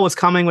you can tell what's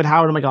coming with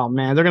Howard. I'm like, oh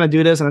man, they're gonna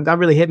do this, and that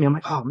really hit me. I'm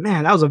like, oh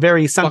man, that was a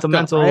very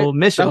sentimental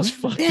mission. That was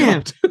fucked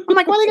up. I'm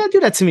like, why are they gonna do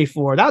that to me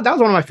for? That was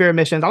one of my favorite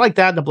missions. I like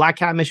that. The Black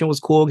Cat mission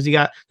was cool because you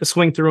got to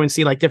swing through and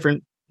see like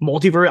different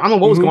multiverse. I don't know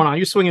what was going on.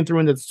 You're swinging through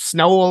in the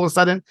snow all of a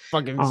sudden.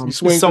 Fucking you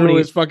swing so through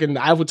his fucking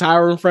Eiffel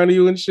Tower in front of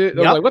you and shit.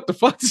 I was like, what the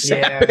fuck is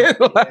happening?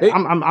 Like,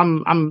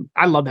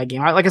 I love that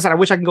game. Like I said, I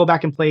wish I could go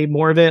back and play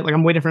more of it. Like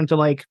I'm waiting for him to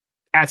like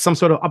add some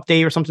sort of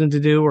update or something to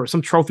do or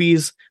some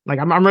trophies. Like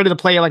I'm ready to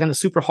play like on the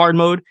super hard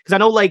mode because I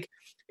know like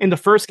in the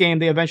first game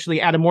they eventually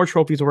added more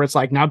trophies where it's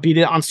like now beat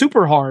it on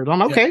super hard.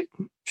 I'm okay,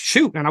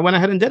 shoot, and I went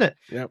ahead and did it.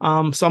 Yep.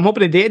 So I'm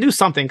hoping they do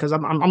something because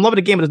I'm loving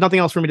the game, but there's nothing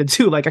else for me to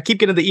do. Like I keep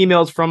getting the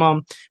emails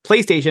from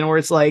PlayStation where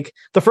it's like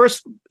the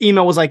first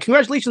email was like,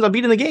 congratulations on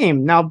beating the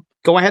game. Now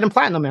go ahead and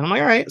platinum it. I'm like,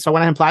 all right. So I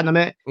went ahead and platinum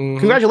it.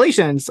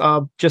 Congratulations.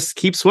 Just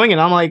keep swinging.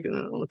 I'm like,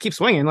 keep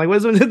swinging. Like,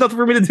 there's nothing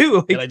for me to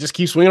do. Like just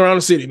keep swinging around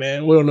the city,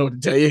 man. We don't know what to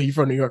tell you. You're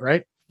from New York,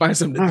 right? Find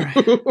something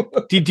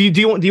to do.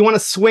 Do you want to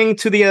swing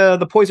to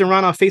the Poison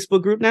Rana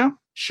Facebook group now?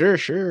 Sure.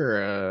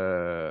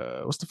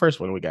 What's the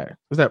first one we got?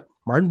 What's that?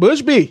 Martin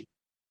Bushby.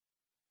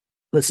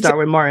 Let's start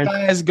with Martin.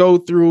 Guys, go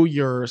through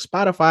your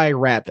Spotify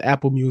Wrapped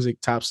Apple Music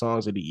top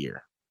songs of the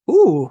year.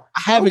 Ooh,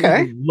 I haven't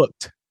even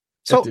looked.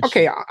 So,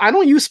 okay, I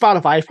don't use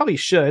Spotify. I probably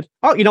should.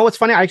 Oh, you know what's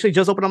funny? I actually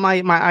just opened up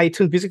my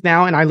iTunes Music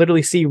now, and I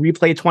literally see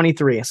Replay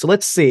 23. So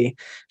let's see.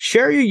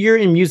 Share your year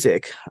in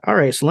music. All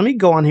right, so let me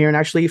go on here and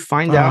actually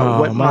find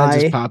out what mine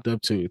just popped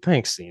up too.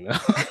 Thanks, Cena.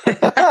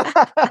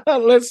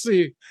 Let's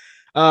see.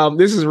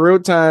 This is real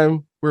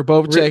time. We're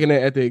both checking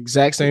it at the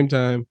exact same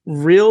time.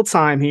 Real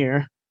time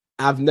here.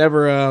 I've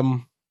never,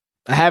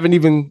 I haven't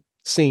even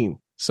seen.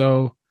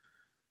 So,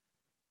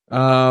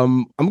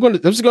 I'm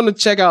just gonna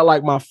check out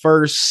like my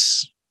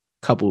first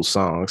couple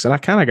songs, and I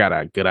kind of got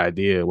a good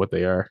idea what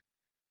they are.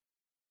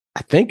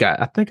 I think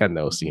I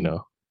know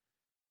Sino.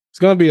 It's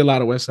gonna be a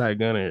lot of West Side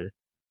Gun here.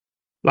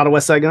 A lot of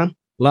West Side Gun.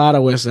 A lot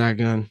of West Side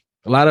Gun.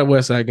 A lot of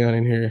West Side Gun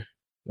in here.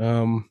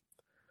 A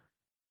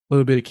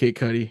little bit of Kid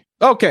Cudi.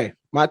 Okay,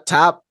 my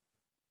top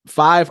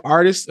 5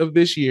 artists of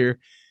this year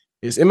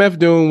is MF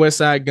Doom, West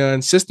Side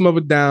Gun, System of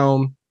a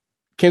Down,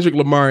 Kendrick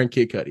Lamar, and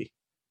Kid Cudi.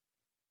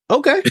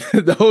 Okay,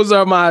 those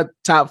are my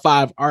top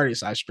 5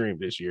 artists I streamed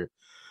this year.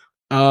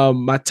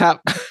 My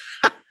top.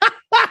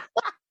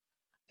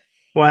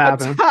 What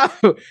happened?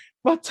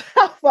 My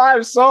top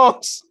 5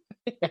 songs.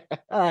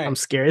 All right. I'm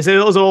scared. Is it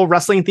those old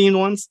wrestling themed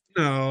ones?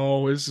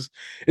 No,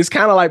 it's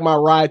kind of like my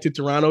Ride to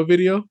Toronto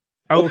video.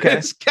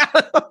 Okay,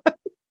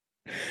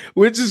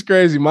 which is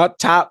crazy. My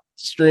top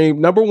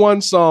stream number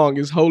 1 song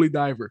is Holy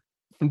Diver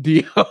from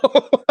Dio.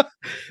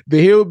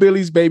 The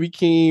Hillbillies, Baby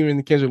Keem,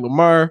 and Kendrick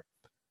Lamar.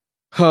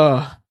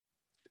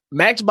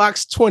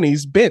 Matchbox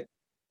 20's Bent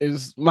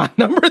is my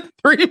number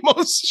 3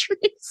 most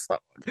streamed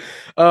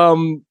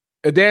song.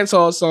 A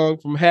dancehall song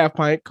from Half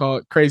Pint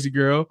called Crazy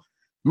Girl.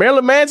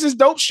 Marilyn Manson's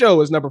Dope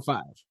Show is number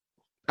 5.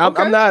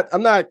 I'm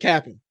not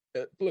capping.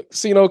 Look,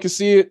 Cino can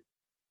see it.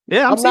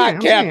 Yeah, I'm not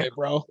capping,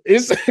 bro.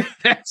 It's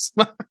that's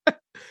my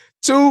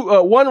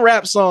one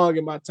rap song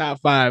in my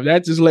top 5.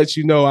 That just lets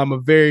you know I'm a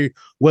very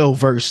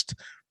well-versed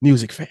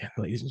music fan,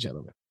 ladies and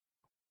gentlemen.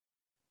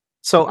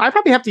 So I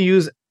probably have to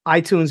use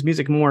iTunes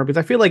Music more because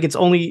I feel like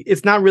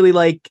it's not really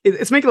like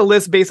it's making a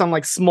list based on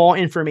like small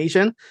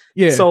information.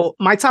 Yeah. So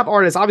my top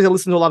artist, obviously I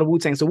listen to a lot of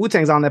Wu-Tang, so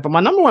Wu-Tang's on there, but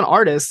my number one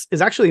artist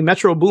is actually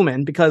Metro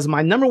Boomin because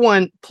my number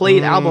one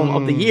played album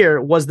of the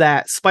year was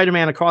that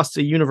Spider-Man Across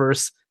the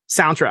Universe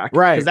soundtrack.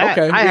 Right.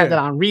 I had that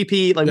on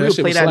repeat. Like we would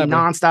play that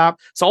nonstop.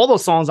 So all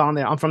those songs on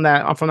there, I'm from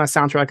that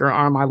soundtrack are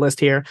on my list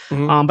here.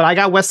 Mm-hmm. But I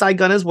got West Side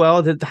Gun as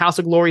well. The House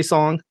of Glory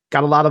song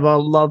got a lot of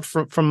love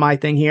from my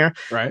thing here.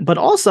 Right. But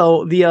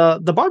also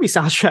the Barbie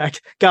soundtrack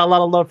got a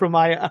lot of love from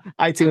my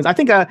iTunes. I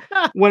think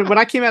when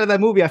I came out of that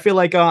movie, I feel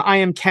like I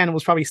Am Ken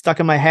was probably stuck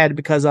in my head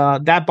because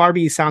that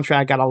Barbie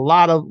soundtrack got a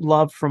lot of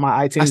love from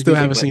my iTunes. I still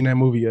haven't seen that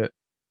movie yet.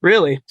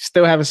 Really?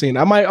 Still haven't seen it.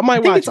 I might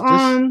watch it's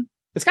on.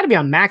 It's got to be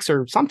on Max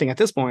or something at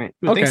this point.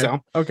 I think so.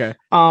 Okay.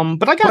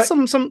 But I got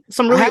some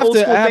really old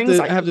school things.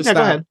 I have to stop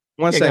go ahead.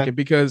 1 second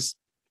because,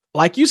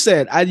 like you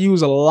said, I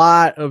use a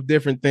lot of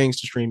different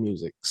things to stream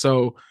music.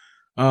 So,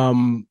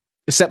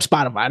 except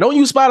Spotify, I don't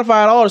use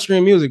Spotify at all to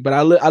stream music, but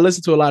I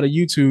listen to a lot of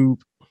YouTube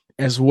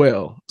as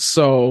well.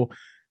 So,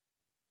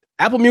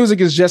 Apple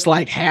Music is just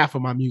like half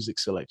of my music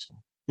selection.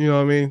 You know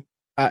what I mean?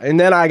 And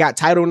then I got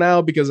Tidal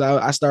now because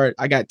I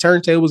got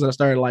turntables and I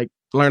started like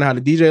learn how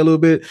to DJ a little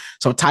bit.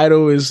 So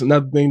Tidal is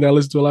another thing that I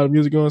listen to a lot of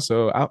music on.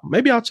 So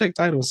maybe I'll check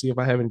Tidal and see if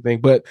I have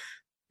anything. But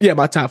yeah,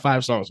 my top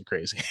 5 songs are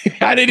crazy.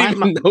 I didn't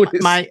even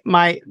notice.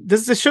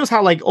 This shows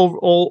how like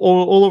all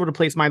over the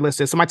place my list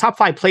is. So my top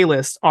 5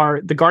 playlists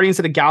are the Guardians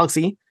of the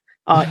Galaxy,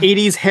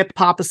 80s hip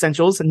hop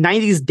essentials,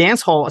 90s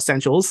dance hall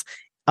essentials,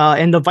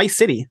 and the Vice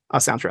City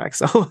soundtrack.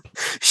 So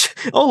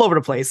all over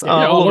the place.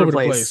 All over the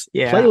place.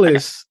 Yeah.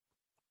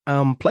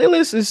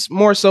 Playlist is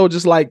more so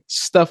just like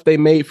stuff they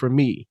made for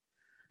me.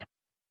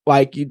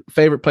 Like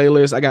favorite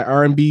playlist, I got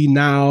R&B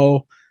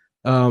now,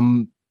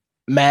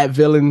 Mad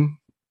Villain,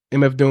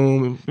 MF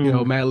Doom,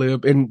 Mad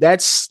Lib, and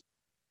that's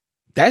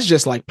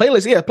just like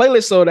playlist. Yeah,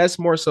 playlist. So that's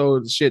more so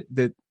the shit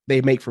that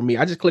they make for me.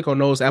 I just click on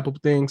those Apple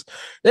things.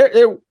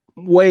 They're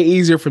way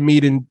easier for me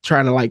than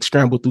trying to like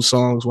scramble through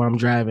songs while I'm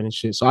driving and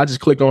shit. So I just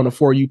click on the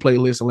For You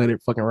playlist and let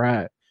it fucking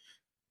ride.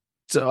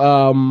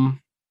 So,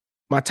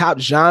 my top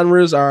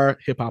genres are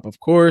hip hop, of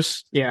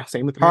course. Yeah,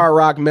 same with hard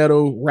rock,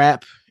 metal,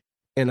 rap,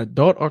 and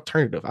adult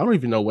alternative. I don't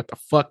even know what the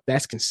fuck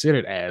that's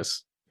considered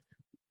as.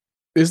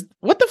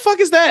 What the fuck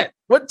is that?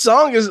 What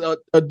song is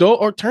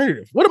adult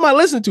alternative? What am I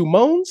listening to?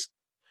 Moans?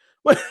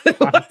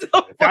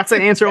 That's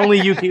an answer only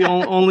you can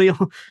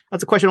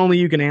that's a question only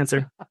you can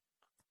answer.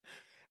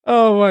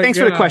 Oh my Thanks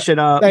God. for the question,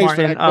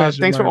 Martin.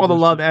 Thanks for all the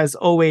love as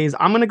always.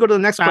 I'm gonna go to the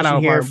next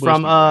question here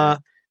from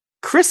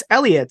Chris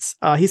Elliott.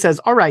 He says,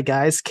 all right,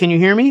 guys, can you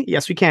hear me?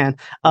 Yes, we can.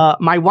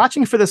 My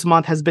watching for this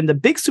month has been the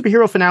big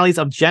superhero finales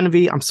of Gen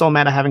V. I'm so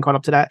mad I haven't caught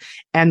up to that.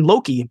 And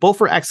Loki.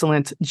 Both were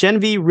excellent. Gen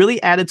V really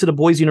added to the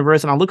boys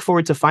universe, and I look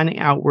forward to finding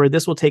out where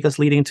this will take us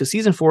leading into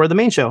season 4 of the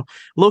main show.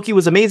 Loki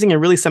was amazing and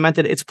really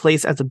cemented its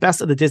place as the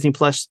best of the Disney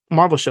Plus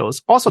Marvel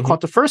shows. Also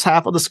caught the first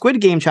half of the Squid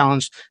Game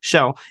Challenge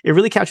show. It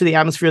really captured the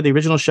atmosphere of the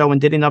original show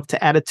and did enough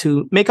to add it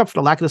to make up for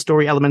the lack of the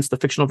story elements the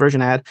fictional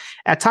version had.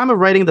 At time of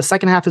writing, the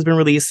second half has been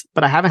released,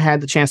 but I haven't had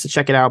the chance to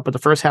check it out, but the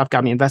first half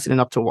got me invested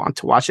enough to want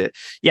to watch it.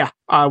 Yeah,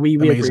 we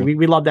agree.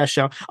 We love that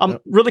show.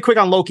 Really quick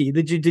on Loki.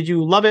 Did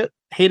you love it?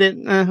 Hate it?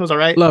 It was all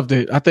right. Loved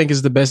it. I think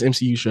it's the best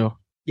MCU show.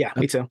 Yeah,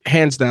 me too.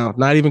 Hands down.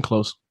 Not even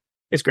close.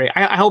 It's great.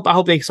 I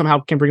hope they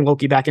somehow can bring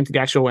Loki back into the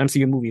actual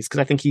MCU movies because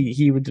I think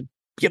he would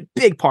be a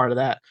big part of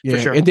that for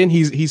sure. And then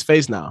he's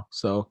face now,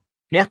 so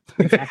yeah,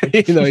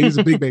 exactly. He's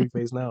a big baby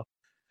face now.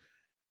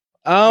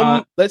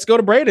 Let's go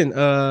to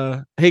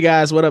Braden. Hey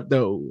guys, what up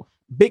though?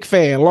 Big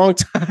fan, long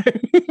time.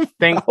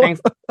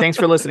 Thanks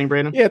for listening,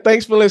 Braden. Yeah,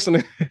 thanks for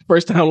listening.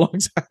 First time, long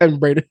time,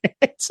 Braden.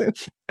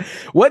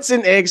 What's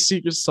in egg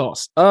secret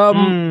sauce?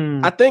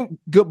 I think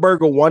Good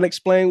Burger 1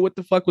 explained what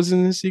the fuck was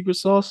in the secret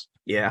sauce.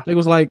 Yeah, it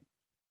was like,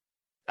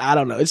 I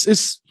don't know.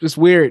 It's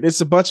weird. It's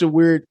a bunch of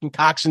weird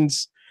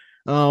concoctions.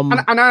 I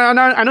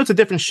know it's a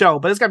different show,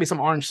 but there's got to be some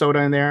orange soda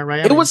in there,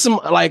 right? It was some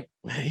like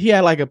he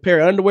had like a pair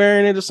of underwear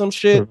in it or some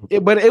shit.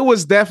 But it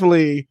was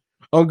definitely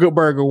on Good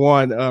Burger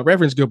 1.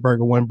 Reference Good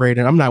Burger 1,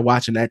 Braden. I'm not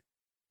watching that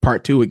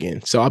part 2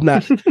 again, so I'm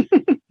not.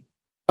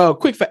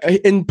 Quick fact: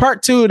 in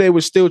part 2, they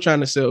were still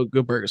trying to sell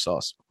Good Burger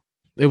sauce.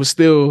 It was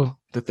still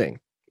the thing.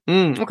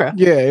 Okay.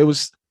 Yeah, it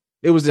was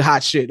the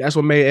hot shit. That's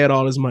what made Ed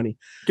all his money.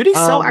 Do they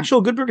sell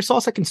actual Good Burger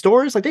sauce like in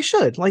stores? Like they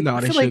should. Like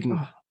no, they shouldn't.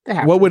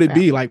 What would it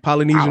be like?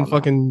 Polynesian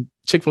fucking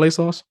Chick-fil-A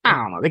sauce? I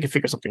don't know. They could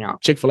figure something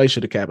out. Chick-fil-A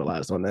should have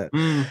capitalized on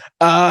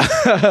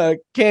that.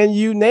 Can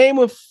you name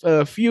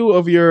a few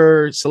of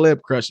your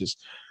celeb crushes?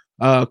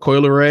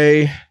 Coyle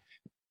Ray,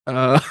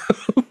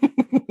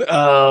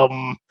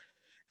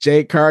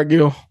 Jade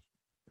Cargill.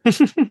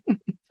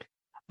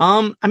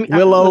 I mean,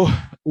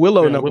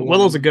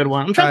 Willow's a good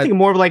one. I'm trying to think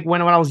more of like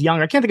when I was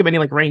younger. I can't think of any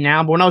like right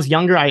now, but when I was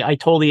younger, I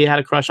totally had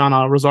a crush on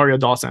Rosario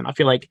Dawson. I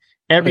feel like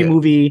Every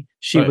movie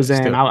she was in,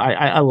 still.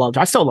 I loved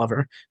her. I still love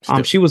her.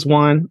 She was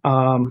one.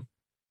 Damn,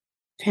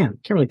 can't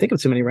really think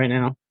of too many right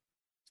now.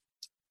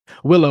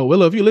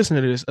 Willow, if you listen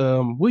to this,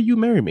 will you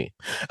marry me?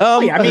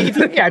 Yeah, I mean,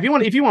 if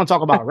you want to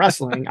talk about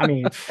wrestling, I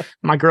mean,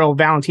 my girl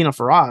Valentina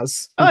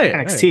Feroz,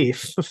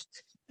 NXT.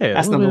 Yeah,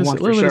 that's number one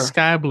for sure.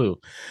 Sky Blue.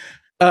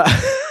 What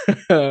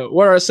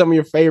are some of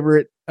your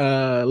favorite,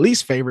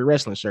 least favorite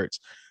wrestling shirts?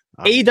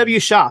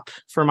 AEW shop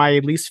for my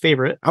least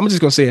favorite. I'm just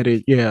gonna say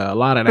it. Yeah, a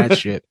lot of that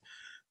shit.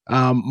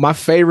 My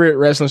favorite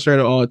wrestling shirt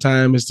of all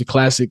time is the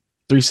classic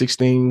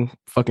 316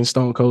 fucking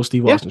Stone Cold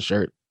Steve Austin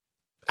shirt.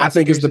 I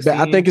think it's the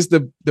best. I think it's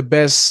the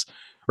best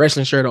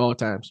wrestling shirt of all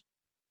times.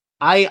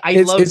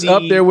 It's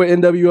up there with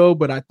NWO,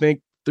 but I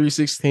think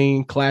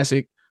 316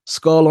 classic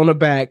skull on the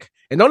back.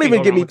 And don't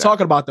even get me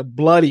talking about the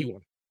bloody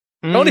one.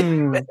 Don't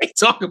even let me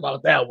talk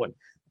about that one.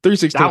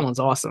 316. That one's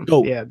awesome.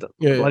 Yeah, the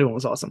bloody one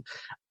was awesome.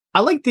 I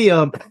like the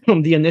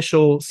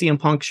initial CM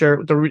Punk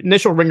shirt, the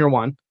initial ringer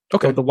one.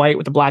 Okay, the white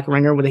with the black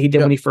ringer, what he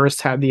did when he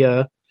first had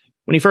the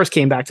when he first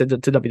came back to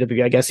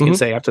WWE, I guess you can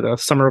say, after the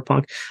Summer of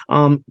Punk.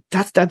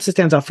 That just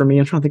stands out for me.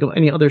 I'm trying to think of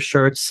any other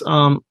shirts.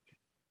 What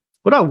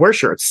about work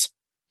shirts?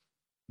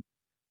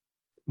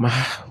 It's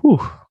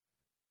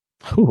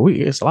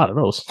a lot of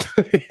those.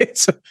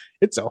 it's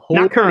a whole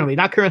not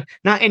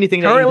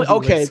anything currently.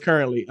 Okay,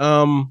 currently.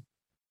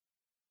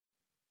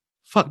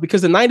 Fuck,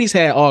 because the 90s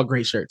had all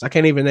great shirts. I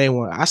can't even name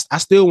one. I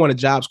still want a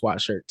Job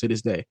Squad shirt to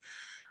this day.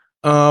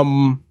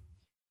 Fuck.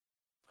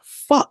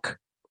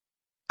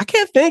 I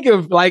can't think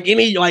of like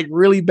any like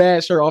really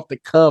bad shirt off the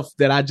cuff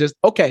that I just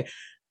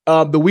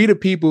the We the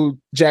People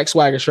Jack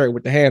Swagger shirt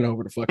with the hand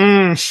over the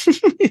fucking.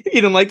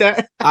 You don't like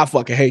that? I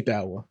fucking hate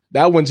that one.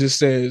 That one just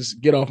says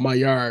 "Get off my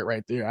yard"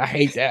 right there. I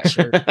hate that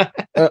shirt.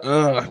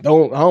 I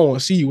don't want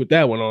to see you with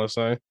that one on,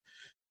 son.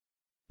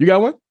 You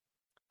got one?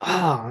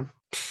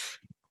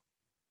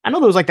 I know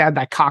there was like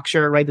that cock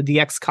shirt, right? The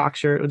DX cock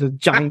shirt with the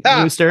giant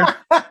rooster.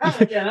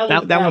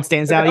 that one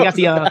stands out. You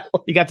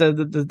got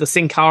the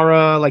Sin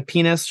Cara like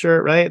penis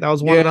shirt, right? That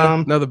was one of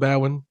them. Another bad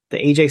one. The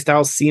AJ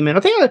Styles Seaman. I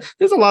think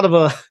there's a lot of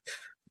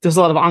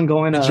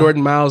ongoing. The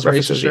Jordan Miles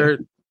racer shirt.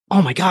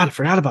 Oh my god, I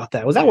forgot about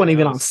that. Was that one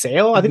even on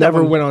sale? I think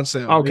never went on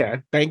sale.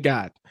 Okay, thank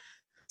God.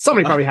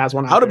 Somebody probably has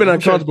one. I would have been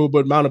uncomfortable, but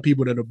the amount of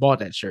people that have bought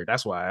that shirt.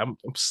 That's why I'm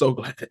so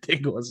glad that they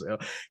go on sale.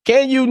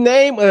 Can you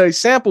name a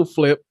sample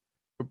flip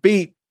or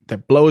beat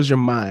that blows your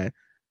mind?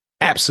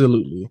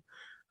 Absolutely.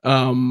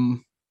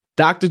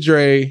 Dr.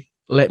 Dre,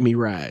 Let Me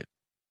Ride.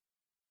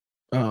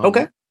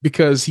 Okay.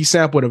 Because he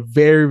sampled a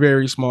very,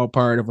 very small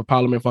part of a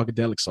Parliament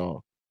Funkadelic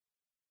song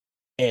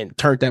and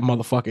turned that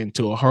motherfucker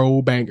into a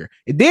whole banger.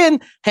 It then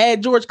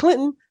had George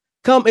Clinton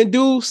come and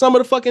do some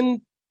of the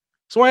fucking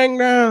swing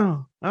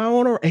down. I don't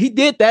want to. He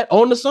did that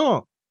on the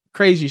song.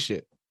 Crazy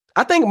shit.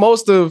 I think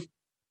most of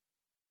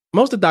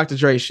Dr.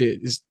 Dre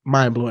shit is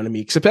mind blowing to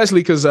me,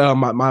 especially because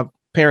my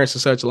parents are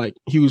such like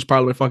huge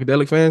Parliament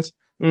Funkadelic fans.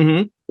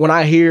 Mm-hmm.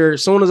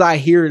 As soon as I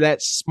hear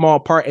that small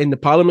part in the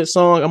Parliament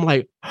song, I'm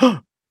like,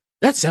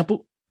 that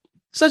sample,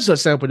 such a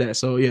sample that.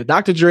 So yeah,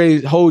 Dr.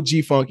 Dre's whole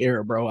G-Funk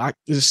era, bro.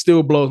 It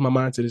still blows my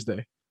mind to this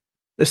day.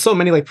 There's so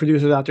many like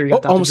producers out there.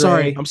 I'm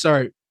sorry.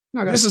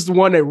 Okay. This is the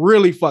one that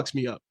really fucks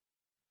me up.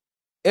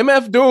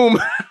 MF Doom.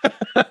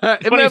 I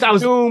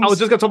was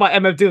just gonna talk about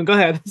MF Doom. Go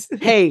ahead.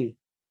 Hey,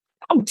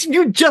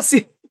 you just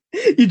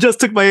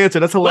took my answer.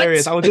 That's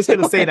hilarious. What? I was just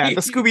gonna say that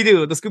the Scooby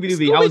Doo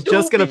beat. I was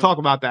just gonna talk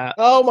about that.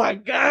 Oh my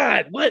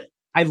god, what?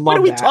 I love. What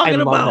are we that.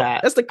 talking about?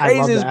 That. That's the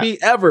craziest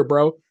beat ever,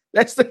 bro.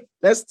 That's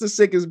the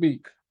sickest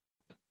beat.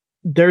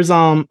 There's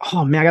oh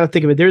man, I gotta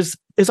think of it. There's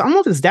I don't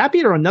know if it's that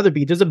beat or another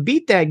beat. There's a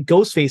beat that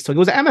Ghostface took. It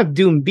was MF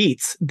Doom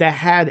beats that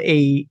had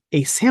a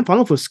sample. I don't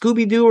know if it was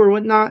Scooby Doo or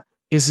whatnot.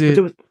 Is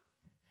it?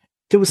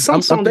 There was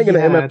some song. I'm thinking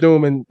of MF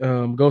Doom and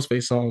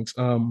Ghostface songs.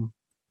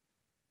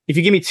 If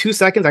you give me 2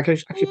 seconds, I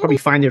could probably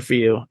find it for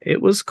you.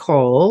 It was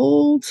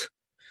called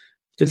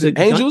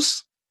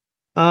Angels?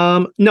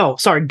 No,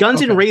 sorry,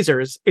 Guns and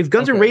Razors. It's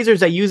Guns and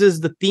Razors that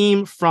uses the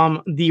theme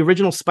from the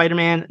original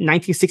Spider-Man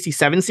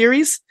 1967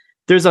 series.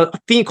 There's a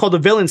theme called the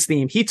Villains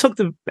theme.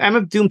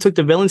 MF Doom took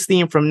the Villains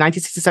theme from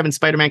 1967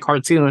 Spider-Man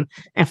cartoon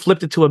and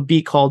flipped it to a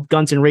beat called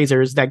Guns and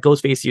Razors that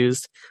Ghostface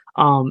used.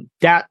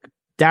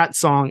 That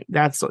song,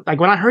 that's like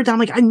when I heard that, I'm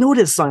like, I know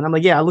this song. I'm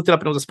like, yeah, I looked it up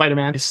and it was a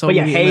Spider-Man. It's so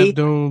many MF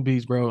Doom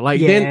beats, bro. Like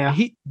then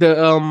he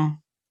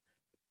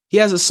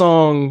has a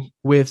song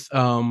with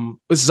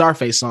it's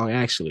Zarface song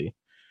actually,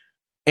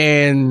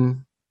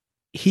 and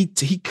he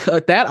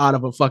cut that out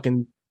of a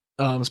fucking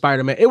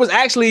Spider-Man. It was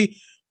actually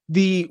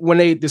the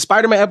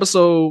Spider-Man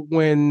episode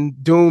when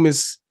Doom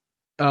is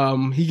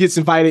he gets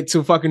invited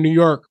to fucking New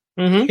York.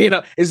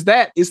 Mm-hmm.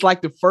 It's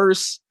like the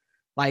first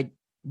like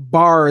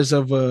bars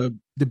of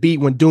the beat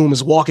when Doom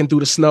is walking through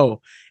the snow,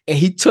 and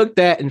he took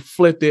that and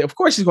flipped it. Of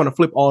course, he's going to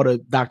flip all the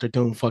Dr.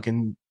 Doom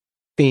fucking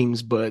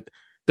themes, but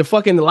the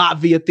fucking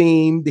Latvia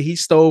theme that he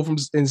stole from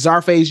and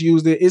Zarface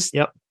used it. It's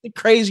the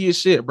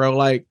craziest shit, bro.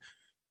 Like,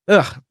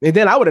 ugh. And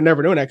then I would have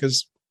never known that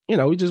because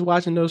we just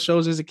watching those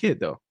shows as a kid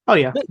though. Oh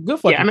yeah, good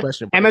fucking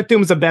question. MF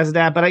Doom's the best at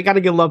that, but I got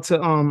to give love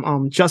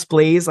to Just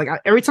Blaze. Like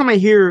every time I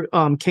hear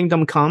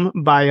Kingdom Come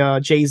by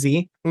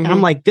Jay-Z, and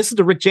I'm like, this is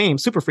the Rick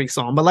James Super Freak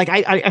song, but like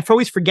I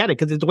always forget it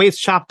because the way it's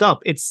chopped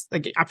up, it's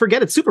like I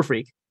forget it's Super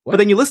Freak. What? But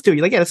then you listen to it,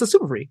 you're like, yeah, it's a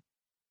Super Freak.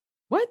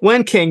 What?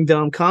 When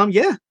Kingdom Come,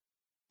 yeah.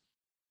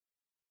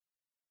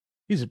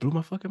 You just blew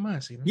my fucking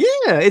mind, see?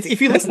 Yeah,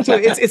 if you listen to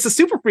it, it's a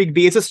Super Freak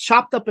beat. It's just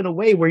chopped up in a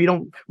way where you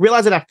don't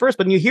realize it at first,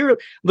 but when you hear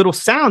little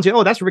sounds, you know,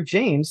 oh, that's Rick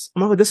James.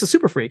 I'm like, this is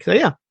Super Freak. So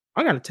yeah,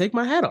 I gotta take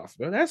my hat off,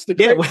 bro. That's the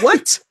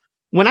what?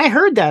 When I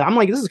heard that, I'm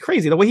like, this is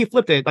crazy. The way he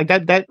flipped it, like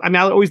that. I mean,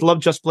 I always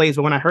loved Just Blaze,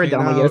 but when I heard that,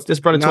 I'm like, yeah, this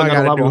brought it to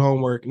another level. Do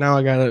homework. Now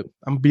I'm gonna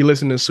be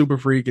listening to Super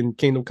Freak and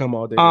Kingdom Come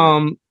all day.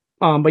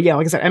 But yeah,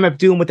 like I said, MF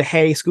Doom with the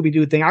Hey Scooby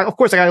Doo thing. Of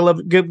course, I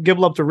gotta give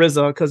love to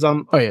RZA because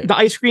the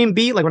ice cream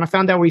beat. Like when I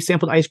found out where he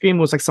sampled ice cream, it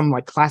was like some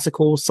like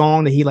classical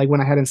song that he like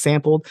went ahead and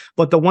sampled.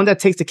 But the one that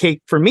takes the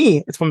cake for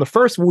me, it's from the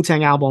first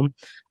Wu-Tang album.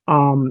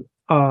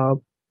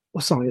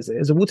 What song is it?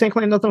 Is it Wu-Tang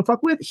Clan Nothing to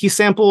Fuck With? He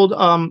sampled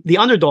the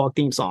Underdog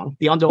theme song,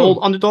 the old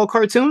Underdog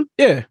cartoon.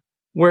 Yeah,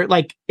 where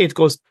like it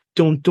goes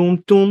doom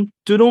doom doom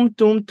doom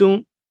doom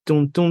doom.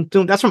 Doom, doom,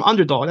 doom. That's from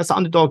Underdog. That's the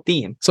Underdog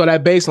theme. So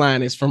that bass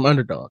line is from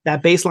Underdog.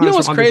 That bass line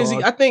is from Underdog. You know what's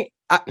crazy? I think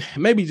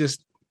maybe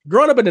just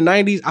growing up in the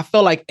 90s, I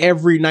felt like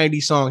every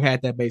 90s song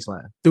had that bass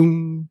line.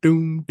 Doom,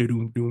 doom,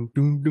 doom, doom,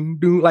 doom, doom,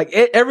 doom. Like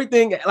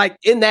everything, like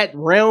in that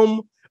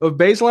realm of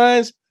bass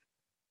lines,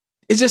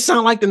 it just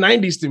sounds like the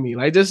 90s to me.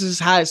 Like this is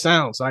how it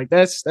sounds. Like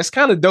that's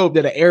kind of dope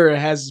that an era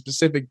has a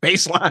specific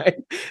bass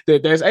line.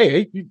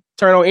 Hey, you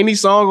turn on any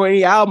song or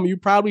any album, you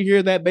probably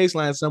hear that bass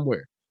line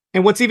somewhere.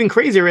 And what's even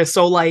crazier is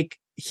like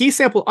he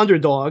sampled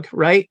Underdog,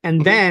 right?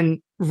 And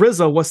then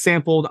RZA was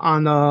sampled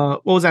on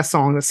what was that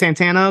song? The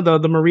Santana,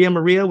 the Maria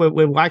with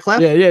Wyclef.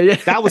 Yeah.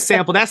 That was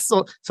sampled. That's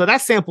so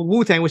that sampled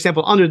Wu-Tang, which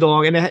sampled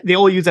Underdog, and they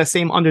all use that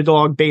same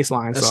Underdog bass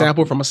line. A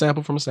sample from a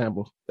sample from a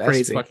sample. That's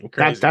crazy. Fucking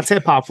crazy. That's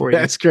hip hop for you.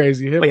 That's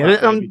crazy. But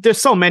yeah,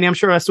 there's so many. I'm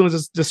sure as soon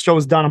as this show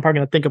is done, I'm probably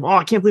gonna think of,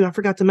 I can't believe I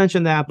forgot to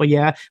mention that. But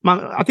yeah,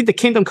 I think the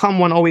Kingdom Come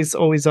one always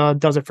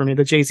does it for me.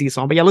 The Jay-Z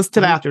song. But yeah, listen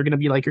to that. You're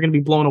gonna be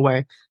blown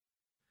away.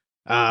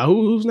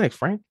 Who's next,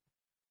 Frank?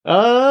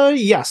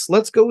 Yes,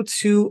 let's go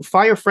to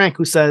Fire Frank,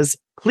 who says,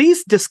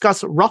 please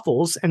discuss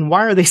Ruffles and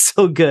why are they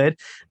so good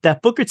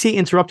that Booker T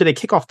interrupted a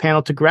kickoff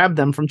panel to grab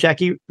them from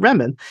Jackie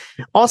Redmond.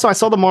 Also, I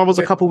saw the Marvels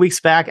a couple weeks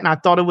back and I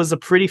thought it was a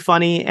pretty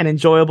funny and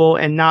enjoyable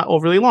and not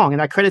overly long. And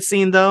that credit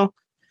scene, though,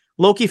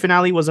 Loki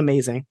finale was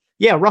amazing.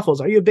 Yeah,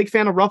 Ruffles. Are you a big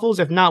fan of Ruffles?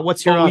 If not,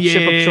 what's your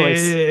chip of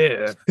choice?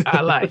 Yeah,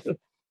 I like it.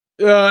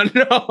 No,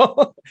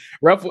 the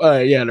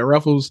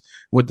Ruffles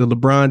with the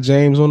LeBron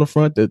James on the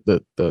front,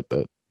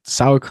 the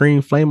sour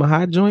cream Flame of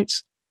Hot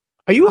joints.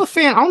 Are you a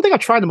fan? I don't think I've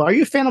tried them. Are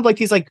you a fan of like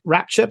these like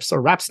rap chips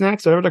or rap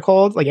snacks, or whatever they're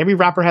called? Like every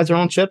rapper has their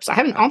own chips.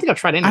 I don't think I've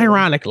tried any.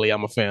 Ironically,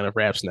 I'm a fan of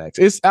rap snacks.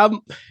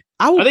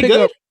 I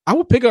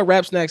would pick up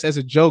rap snacks as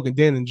a joke and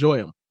then enjoy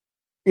them.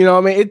 You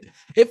know what I mean?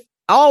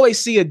 I always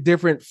see a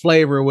different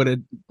flavor with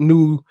a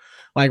new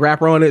like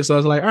rapper on it. So I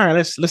was like, all right,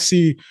 let's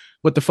see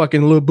what the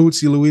fucking Lil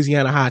Bootsy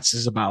Louisiana Hots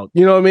is about.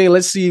 You know what I mean?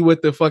 Let's see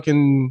what the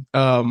fucking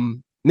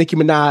Nicki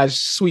Minaj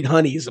Sweet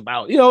Honey is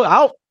about. You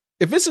know,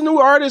 if it's a new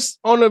artist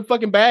on the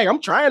fucking bag,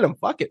 I'm trying them.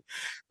 Fuck it.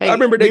 Hey, I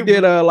remember they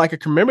did like a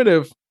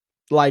commemorative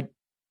like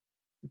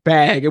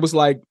bag. It was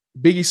like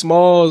Biggie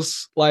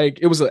Smalls, like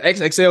it was an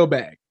XXL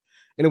bag,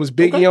 and it was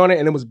Biggie on it,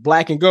 and it was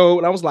black and gold.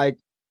 And I was like,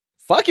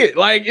 fuck it,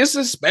 like it's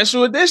a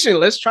special edition.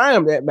 Let's try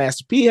them. That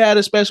Master P had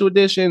a special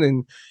edition,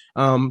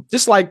 and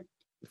just like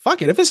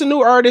fuck it. If it's a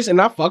new artist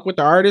and I fuck with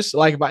the artist,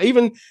 like if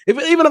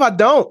I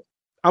don't,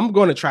 I'm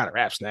going to try the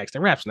rap snacks. The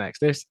rap snacks,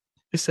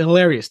 it's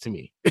hilarious to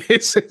me.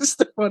 It's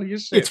the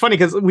funniest shit. It's funny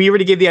because we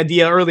already gave the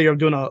idea earlier of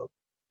doing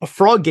a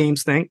Frog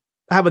Games thing.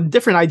 I have a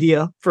different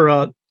idea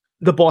for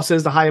the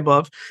bosses, the high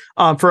above,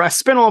 for a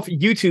spinoff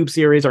YouTube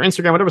series or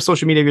Instagram, whatever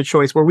social media of your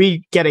choice, where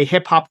we get a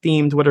hip hop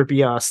themed, whether it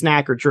be a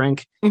snack or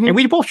drink, and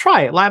we both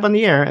try it live on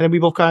the air, and then we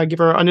both kind of give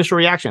our initial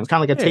reactions,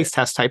 kind of like a taste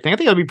test type thing. I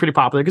think that'll be pretty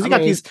popular because you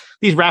got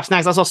these rap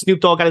snacks. I saw Snoop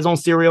Dogg got his own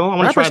cereal. I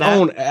want to try that.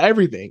 Own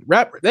everything.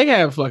 They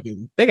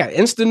got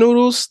instant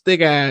noodles, they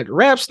got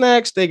rap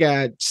snacks, they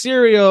got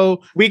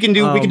cereal. We can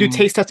do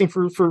taste testing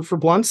for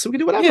blunts. We can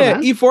do whatever. Yeah,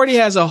 man. E40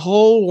 has a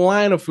whole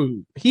line of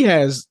food. He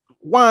has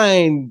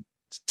wine,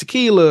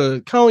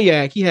 tequila,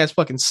 cognac. He has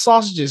fucking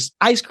sausages,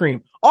 ice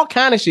cream, all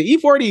kind of shit.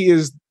 E40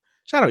 is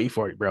shout out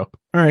E40, bro.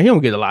 All right, he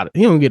don't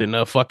get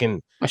enough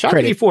fucking shout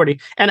credit. Out to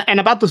E40. And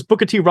about this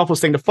Booker T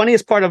Ruffles thing, the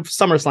funniest part of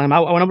SummerSlam,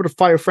 I went over to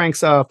Fire Frank's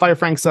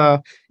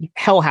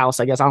Hell House,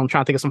 I guess. I'm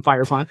trying to think of some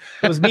fire fun.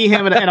 It was me,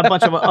 him, and a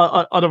bunch of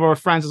other of our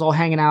friends was all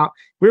hanging out.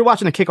 We were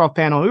watching the kickoff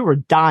panel. And we were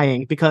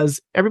dying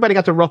because everybody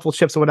got their Ruffles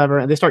chips or whatever,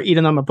 and they start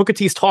eating them. And Booker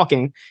T's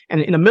talking, and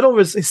in the middle of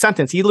his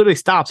sentence, he literally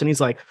stops and he's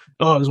like,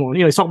 "Oh, this one."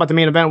 He's talking about the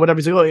main event, or whatever.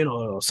 He's like,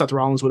 "Oh, Seth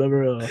Rollins,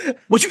 whatever.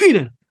 What you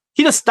eating?"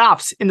 He just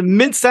stops in the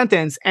mid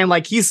sentence, and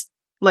like he's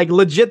like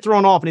legit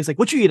thrown off, and he's like,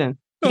 "What you eating?"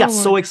 He got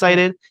so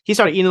excited. He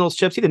started eating those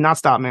chips. He did not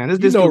stop, man. This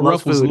dude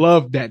Ruffles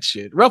loved that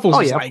shit. Ruffles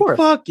was like,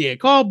 fuck yeah,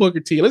 call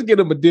Booker T. Let's get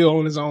him a deal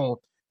on his own.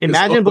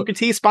 Imagine Booker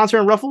T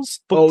sponsoring Ruffles.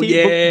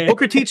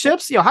 Booker T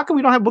chips. Yo, how come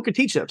we don't have Booker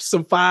T chips?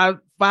 Some five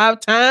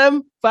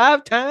time.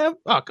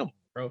 Oh, come on,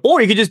 bro. Or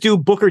you could just do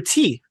Booker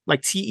T,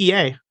 like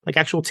TEA, like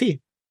actual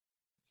tea.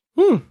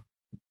 You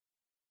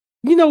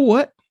know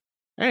what?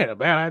 I had a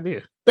bad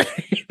idea.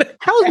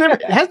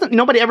 Hasn't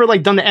nobody ever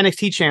like done the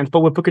NXT chants, but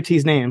with Booker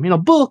T's name?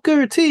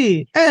 Booker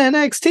T,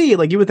 NXT.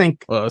 Like you would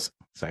think,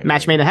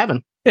 match made in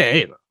heaven. Yeah.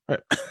 You know. All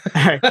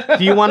right.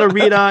 Do you want to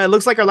read? It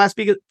looks like our last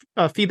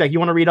feedback. You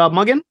want to read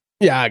Muggin?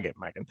 Yeah, I get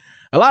Muggin.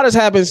 A lot has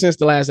happened since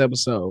the last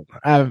episode.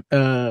 I've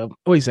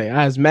what do you say?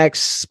 I has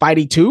Max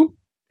Spidey 2.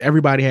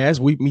 Everybody has.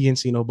 Me and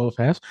Cino both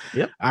have.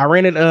 Yep. I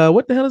rented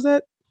what the hell is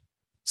that?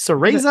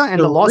 Cereza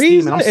and the Lost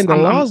Demon. And the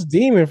Lost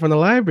Demon from the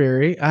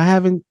library. I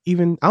don't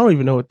even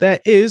know what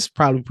that is.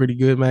 Probably pretty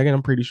good, Megan.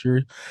 I'm pretty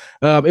sure.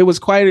 It was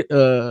quite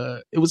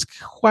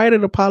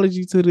an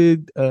apology to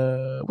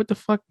the what the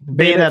fuck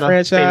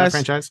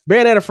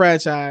Bayonetta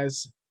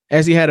franchise,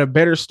 as he had a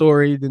better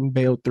story than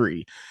Bale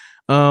 3.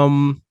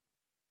 Don't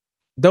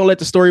let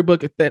the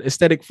storybook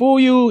aesthetic fool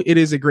you. It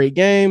is a great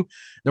game.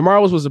 The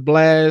Marvels was a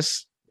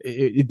blast.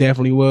 It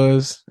definitely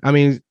was. I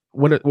mean,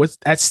 what's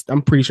that's?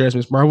 I'm pretty sure that's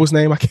Miss Marvel's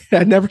name.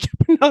 I never can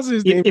pronounce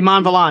his name.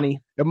 Iman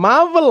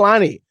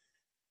Vellani.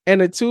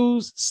 And the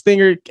 2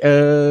 Stinger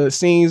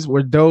scenes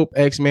were dope.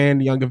 X-Men,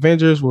 the Young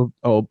Avengers were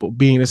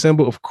being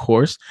assembled, of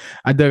course.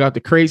 I dug out the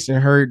crates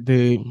and heard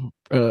the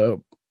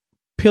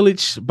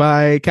Pillage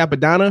by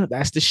Capadonna.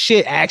 That's the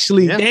shit,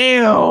 actually. Yeah.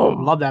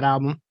 Damn. Love that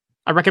album.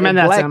 I recommend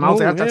that, Sam.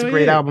 That's a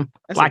great album.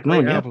 That's Black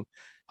Moon album.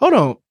 Hold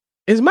on.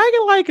 Is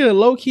Megan like a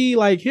low-key,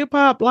 like,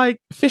 hip-hop, like,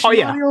 fishing? Oh,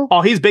 yeah.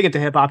 Oh, he's big into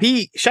hip-hop.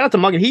 Shout out to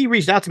Muggin. He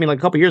reached out to me, like,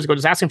 a couple years ago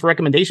just asking for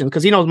recommendations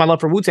because he knows my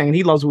love for Wu-Tang and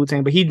he loves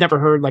Wu-Tang, but he'd never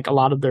heard, like, a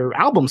lot of their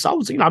albums. So I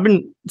was, I've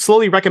been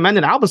slowly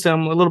recommending albums to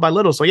him little by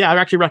little. So, yeah, I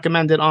actually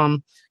recommended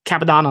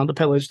Capadonna, The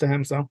Pillage, to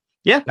him. So,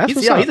 yeah,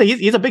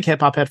 he's a big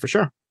hip-hop head for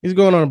sure. He's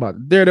going on about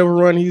the Daredevil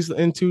run he's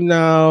into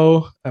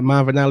now.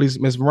 Amon Vanelli's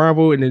Ms.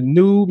 Marvel and the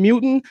New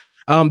Mutant.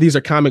 These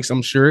are comics,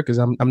 I'm sure, because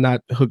I'm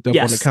not hooked up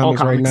on the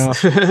comics right now.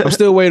 I'm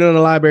still waiting on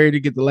the library to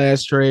get the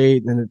last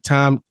trade and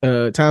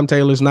the Tom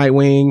Taylor's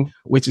Nightwing,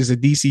 which is a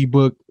DC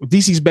book,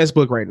 DC's best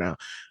book right now.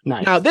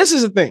 Nice. Now, this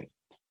is the thing.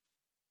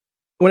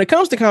 When it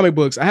comes to comic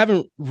books, I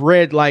haven't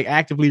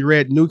actively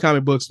read new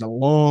comic books in a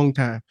long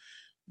time,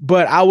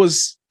 but I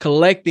was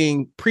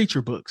collecting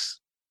Preacher books,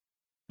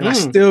 and I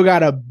still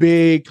got a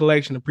big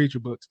collection of Preacher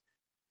books.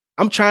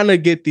 I'm trying to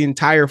get the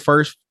entire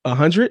first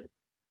 100.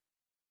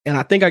 And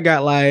I think I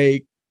got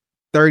like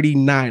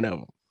 39 of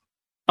them.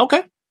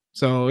 Okay.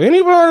 So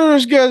anybody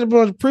that's got a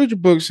bunch of Preacher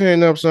books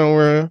hanging up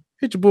somewhere,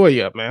 hit your boy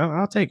up, man.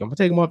 I'll take them. I'll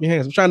take them off your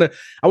hands.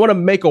 I want to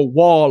make a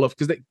wall of,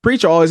 because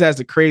Preacher always has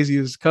the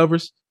craziest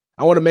covers.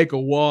 I want to make a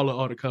wall of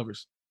all the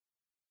covers.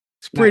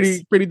 It's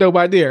pretty dope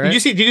idea, right?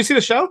 Did you see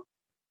the show?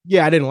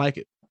 Yeah, I didn't like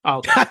it. Oh,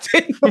 okay. I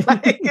didn't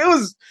like it.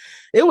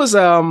 It was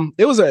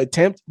an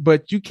attempt,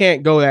 but you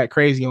can't go that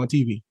crazy on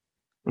TV.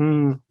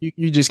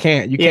 You just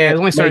can't. You can't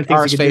make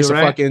Arseface a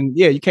fucking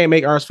you can't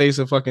make Arseface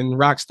a fucking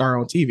rock star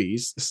on TV.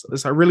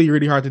 It's really,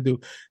 really hard to do.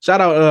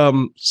 Shout out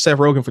Seth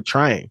Rogen for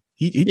trying.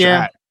 He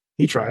tried.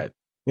 He tried.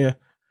 Yeah.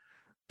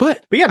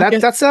 But yeah, I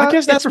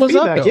guess that's what's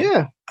feedback. Up though.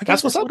 Yeah.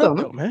 That's what's up though,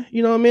 man.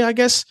 You know what I mean? I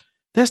guess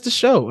that's the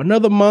show.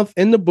 Another month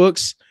in the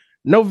books.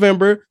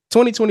 November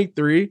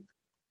 2023.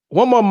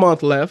 One more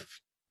month left.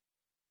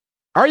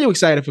 Are you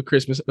excited for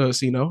Christmas,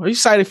 Cino? Are you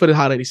excited for the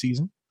holiday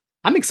season?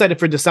 I'm excited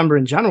for December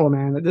in general,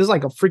 man. There's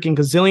like a freaking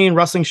gazillion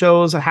wrestling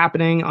shows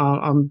happening.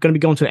 I'm going to be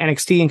going to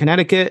NXT in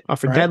Connecticut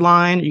for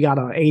Deadline. You got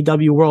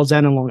AEW World's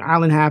End in Long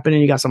Island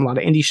happening. You got a lot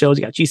of indie shows.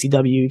 You got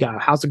GCW. You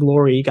got House of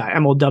Glory. You got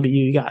MLW.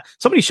 You got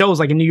so many shows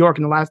like in New York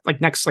in the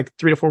next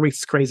 3 to 4 weeks.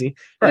 It's crazy.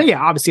 Right. And yeah,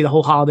 obviously the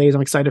whole holidays.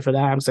 I'm excited for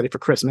that. I'm excited for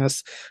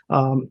Christmas.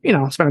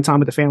 Spending time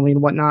with the family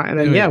and whatnot. And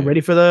then ready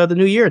for the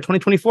new year,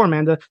 2024,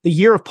 man. The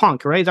year of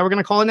punk, right? Is that what we're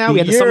going to call it now? We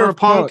had the summer of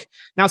punk.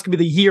 Now it's going to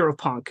be the year of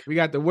punk. We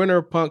got the winter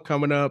of punk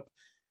coming up.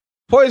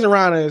 Poison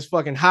Rana is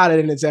fucking hotter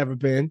than it's ever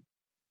been.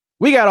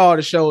 We got all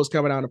the shows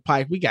coming down the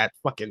pike. We got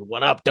fucking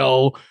Wattup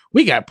Doe.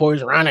 We got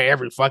Poison Rana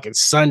every fucking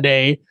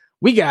Sunday.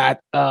 We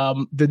got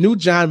the new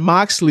John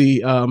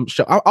Moxley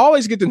show. I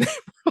always get the name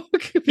wrong.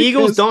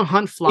 Eagles don't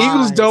hunt flies.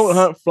 Eagles don't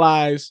hunt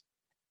flies.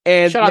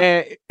 And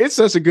man, it's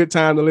such a good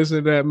time to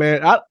listen to that,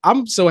 man.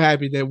 I'm so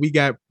happy that we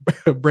got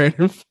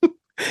Brandon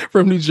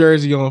from New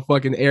Jersey on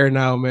fucking air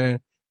now, man.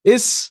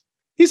 He's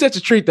such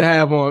a treat to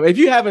have on. If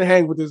you haven't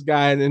hanged with this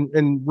guy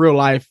in real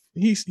life,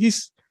 he's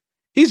just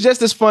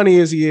as funny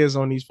as he is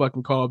on these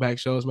fucking callback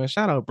shows, man.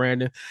 Shout out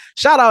Brandon.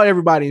 Shout out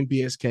everybody in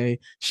BSK.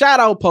 Shout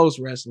out Post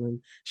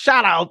Wrestling.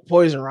 Shout out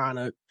Poison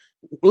Rana.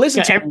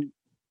 Listen to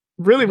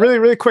really, really,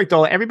 really quick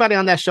though. Everybody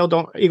on that show,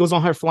 Eagles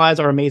Don't Hunt Flies,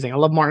 are amazing. I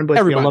love Martin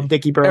Bushfield. I love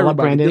Dickie Burr. I love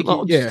Brandon.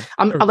 Yeah,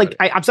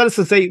 I've said this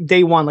to say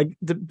day one. Like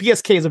the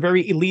BSK is a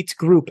very elite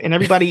group, and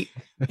everybody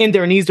in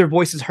there needs their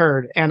voices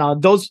heard. And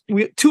those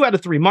 2 out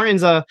of 3.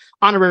 Martin's a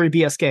honorary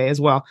BSK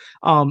as well.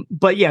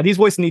 But yeah, these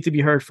voices need to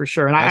be heard for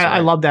sure. And I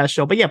love that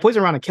show. But yeah,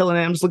 Poison Rana killing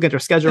it. I'm just looking at their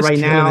schedule right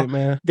now.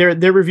 Man.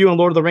 They're reviewing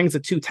Lord of the Rings: The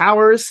Two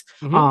Towers.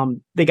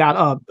 They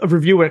got a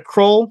review with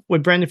Kroll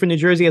with Brandon from New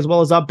Jersey, as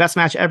well as Best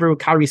Match Ever with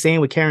Kairi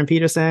Sane with Karen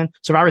Peterson.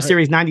 Survivor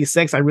Series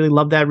 96. I really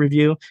love that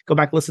review. Go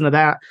back, listen to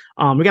that.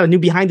 We got a new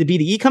Behind the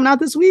BDE coming out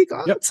this week.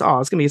 It's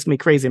gonna be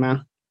crazy,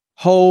 man.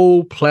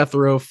 Whole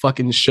plethora of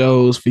fucking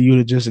shows for you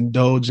to just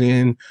indulge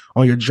in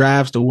on your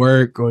drives to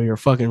work or your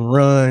fucking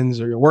runs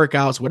or your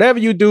workouts, whatever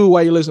you do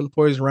while you listen to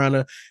Poison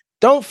Rana.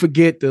 Don't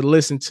forget to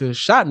listen to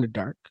Shot in the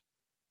Dark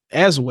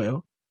as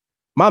well.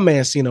 My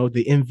man,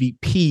 the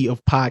MVP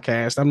of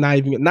podcasts. I'm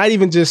not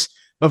even just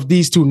of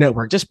these 2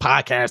 networks, just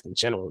podcast in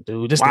general,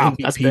 dude. Just wow, the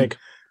MVP. That's big.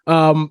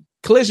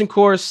 Collision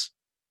Course.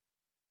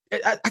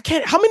 I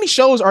can't. How many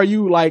shows are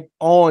you like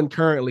on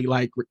currently?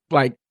 Like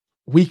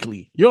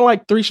weekly? You're on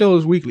like 3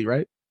 shows weekly,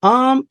 right?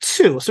 2.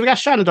 So we got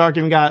Shot in the Dark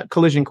and we got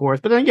Collision Course.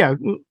 But then yeah,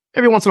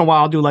 every once in a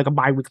while I'll do like a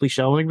bi-weekly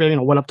show. Like,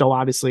 Wattup Doe,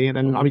 obviously, and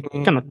then I'll be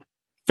kind of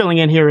filling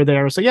in here or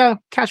there. So yeah,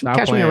 catch me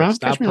around.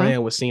 Stop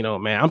playing with Sino,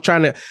 man. I'm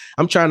trying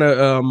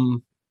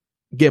to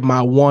get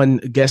my one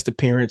guest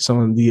appearance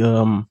on the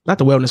not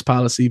the wellness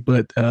policy,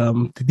 but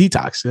the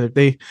detox.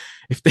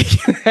 If they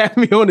can have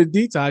me on the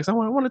detox, I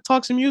want to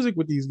talk some music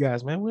with these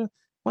guys, man.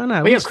 Why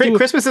not? But yeah,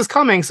 Christmas is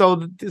coming, so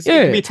this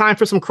could be time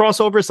for some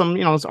crossover, some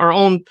our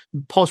own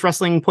post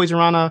wrestling Poison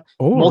Rana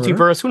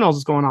multiverse. Who knows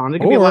what's going on? There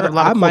could be a lot of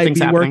I cool might things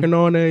be happening. working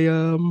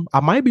on I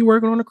might be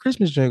working on a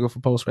Christmas jingle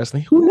for post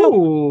wrestling. Who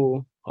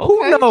knows?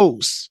 Okay.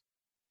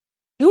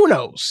 Who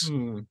knows?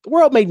 The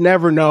world may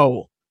never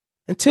know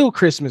until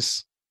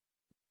Christmas.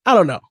 I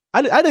don't know.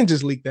 I didn't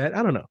just leak that.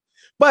 I don't know.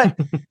 But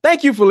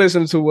thank you for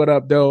listening to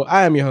Wattup Doe.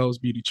 I am your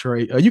host, B.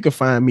 Detroit. You can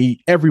find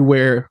me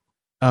everywhere.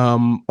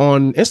 On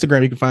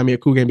Instagram, you can find me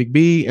at Cool Game Big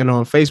B, and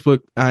on Facebook,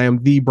 I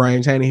am the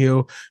Brian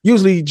Tannehill.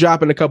 Usually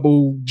dropping a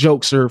couple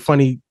jokes or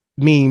funny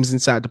memes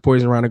inside the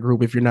Poison Rana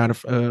group. If you're not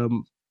a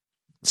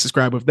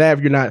subscriber of that,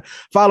 if you're not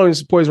following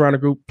the Poison Rana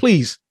group,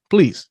 please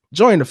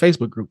join the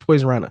Facebook group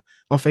Poison Rana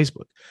on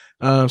Facebook.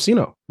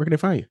 Sino, where can they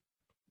find you?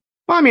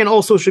 Find me on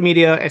all social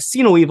media at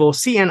Cnoevil,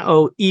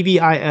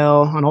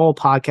 CNOEVIL, on all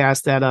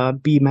podcasts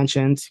that B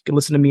mentioned. You can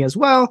listen to me as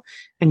well.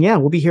 And yeah,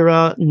 we'll be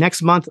here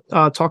next month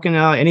talking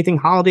anything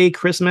holiday,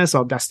 Christmas,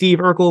 or that Steve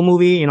Urkel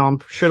movie. I'm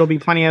sure there'll be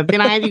plenty of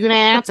 "Did I do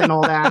that?" and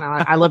all that.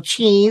 I love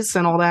cheese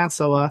and all that.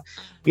 So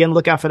be on the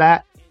lookout for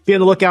that. Be on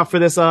the lookout for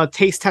this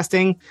taste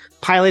testing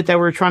pilot that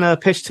we're trying to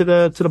pitch to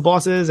the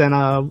bosses,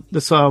 and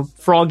this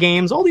frog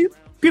games. All these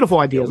beautiful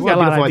ideas. We got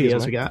a lot of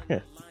ideas. We got. Yeah.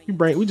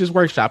 We just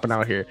workshopping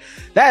out here.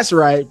 That's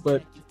right.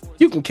 But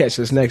you can catch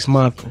us next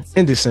month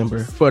in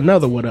December for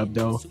another Wattup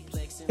Doe.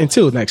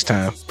 Until next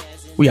time,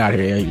 we out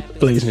here,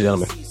 ladies and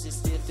gentlemen.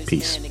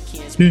 Peace.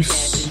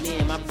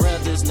 My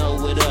brothers know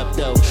what up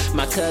though.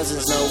 My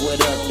cousins know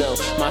what up though.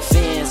 My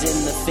fans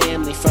in the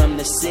family from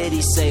the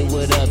city say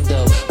what up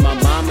though.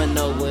 My mama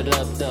know what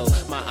up though.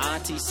 My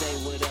auntie say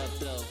what up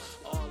though.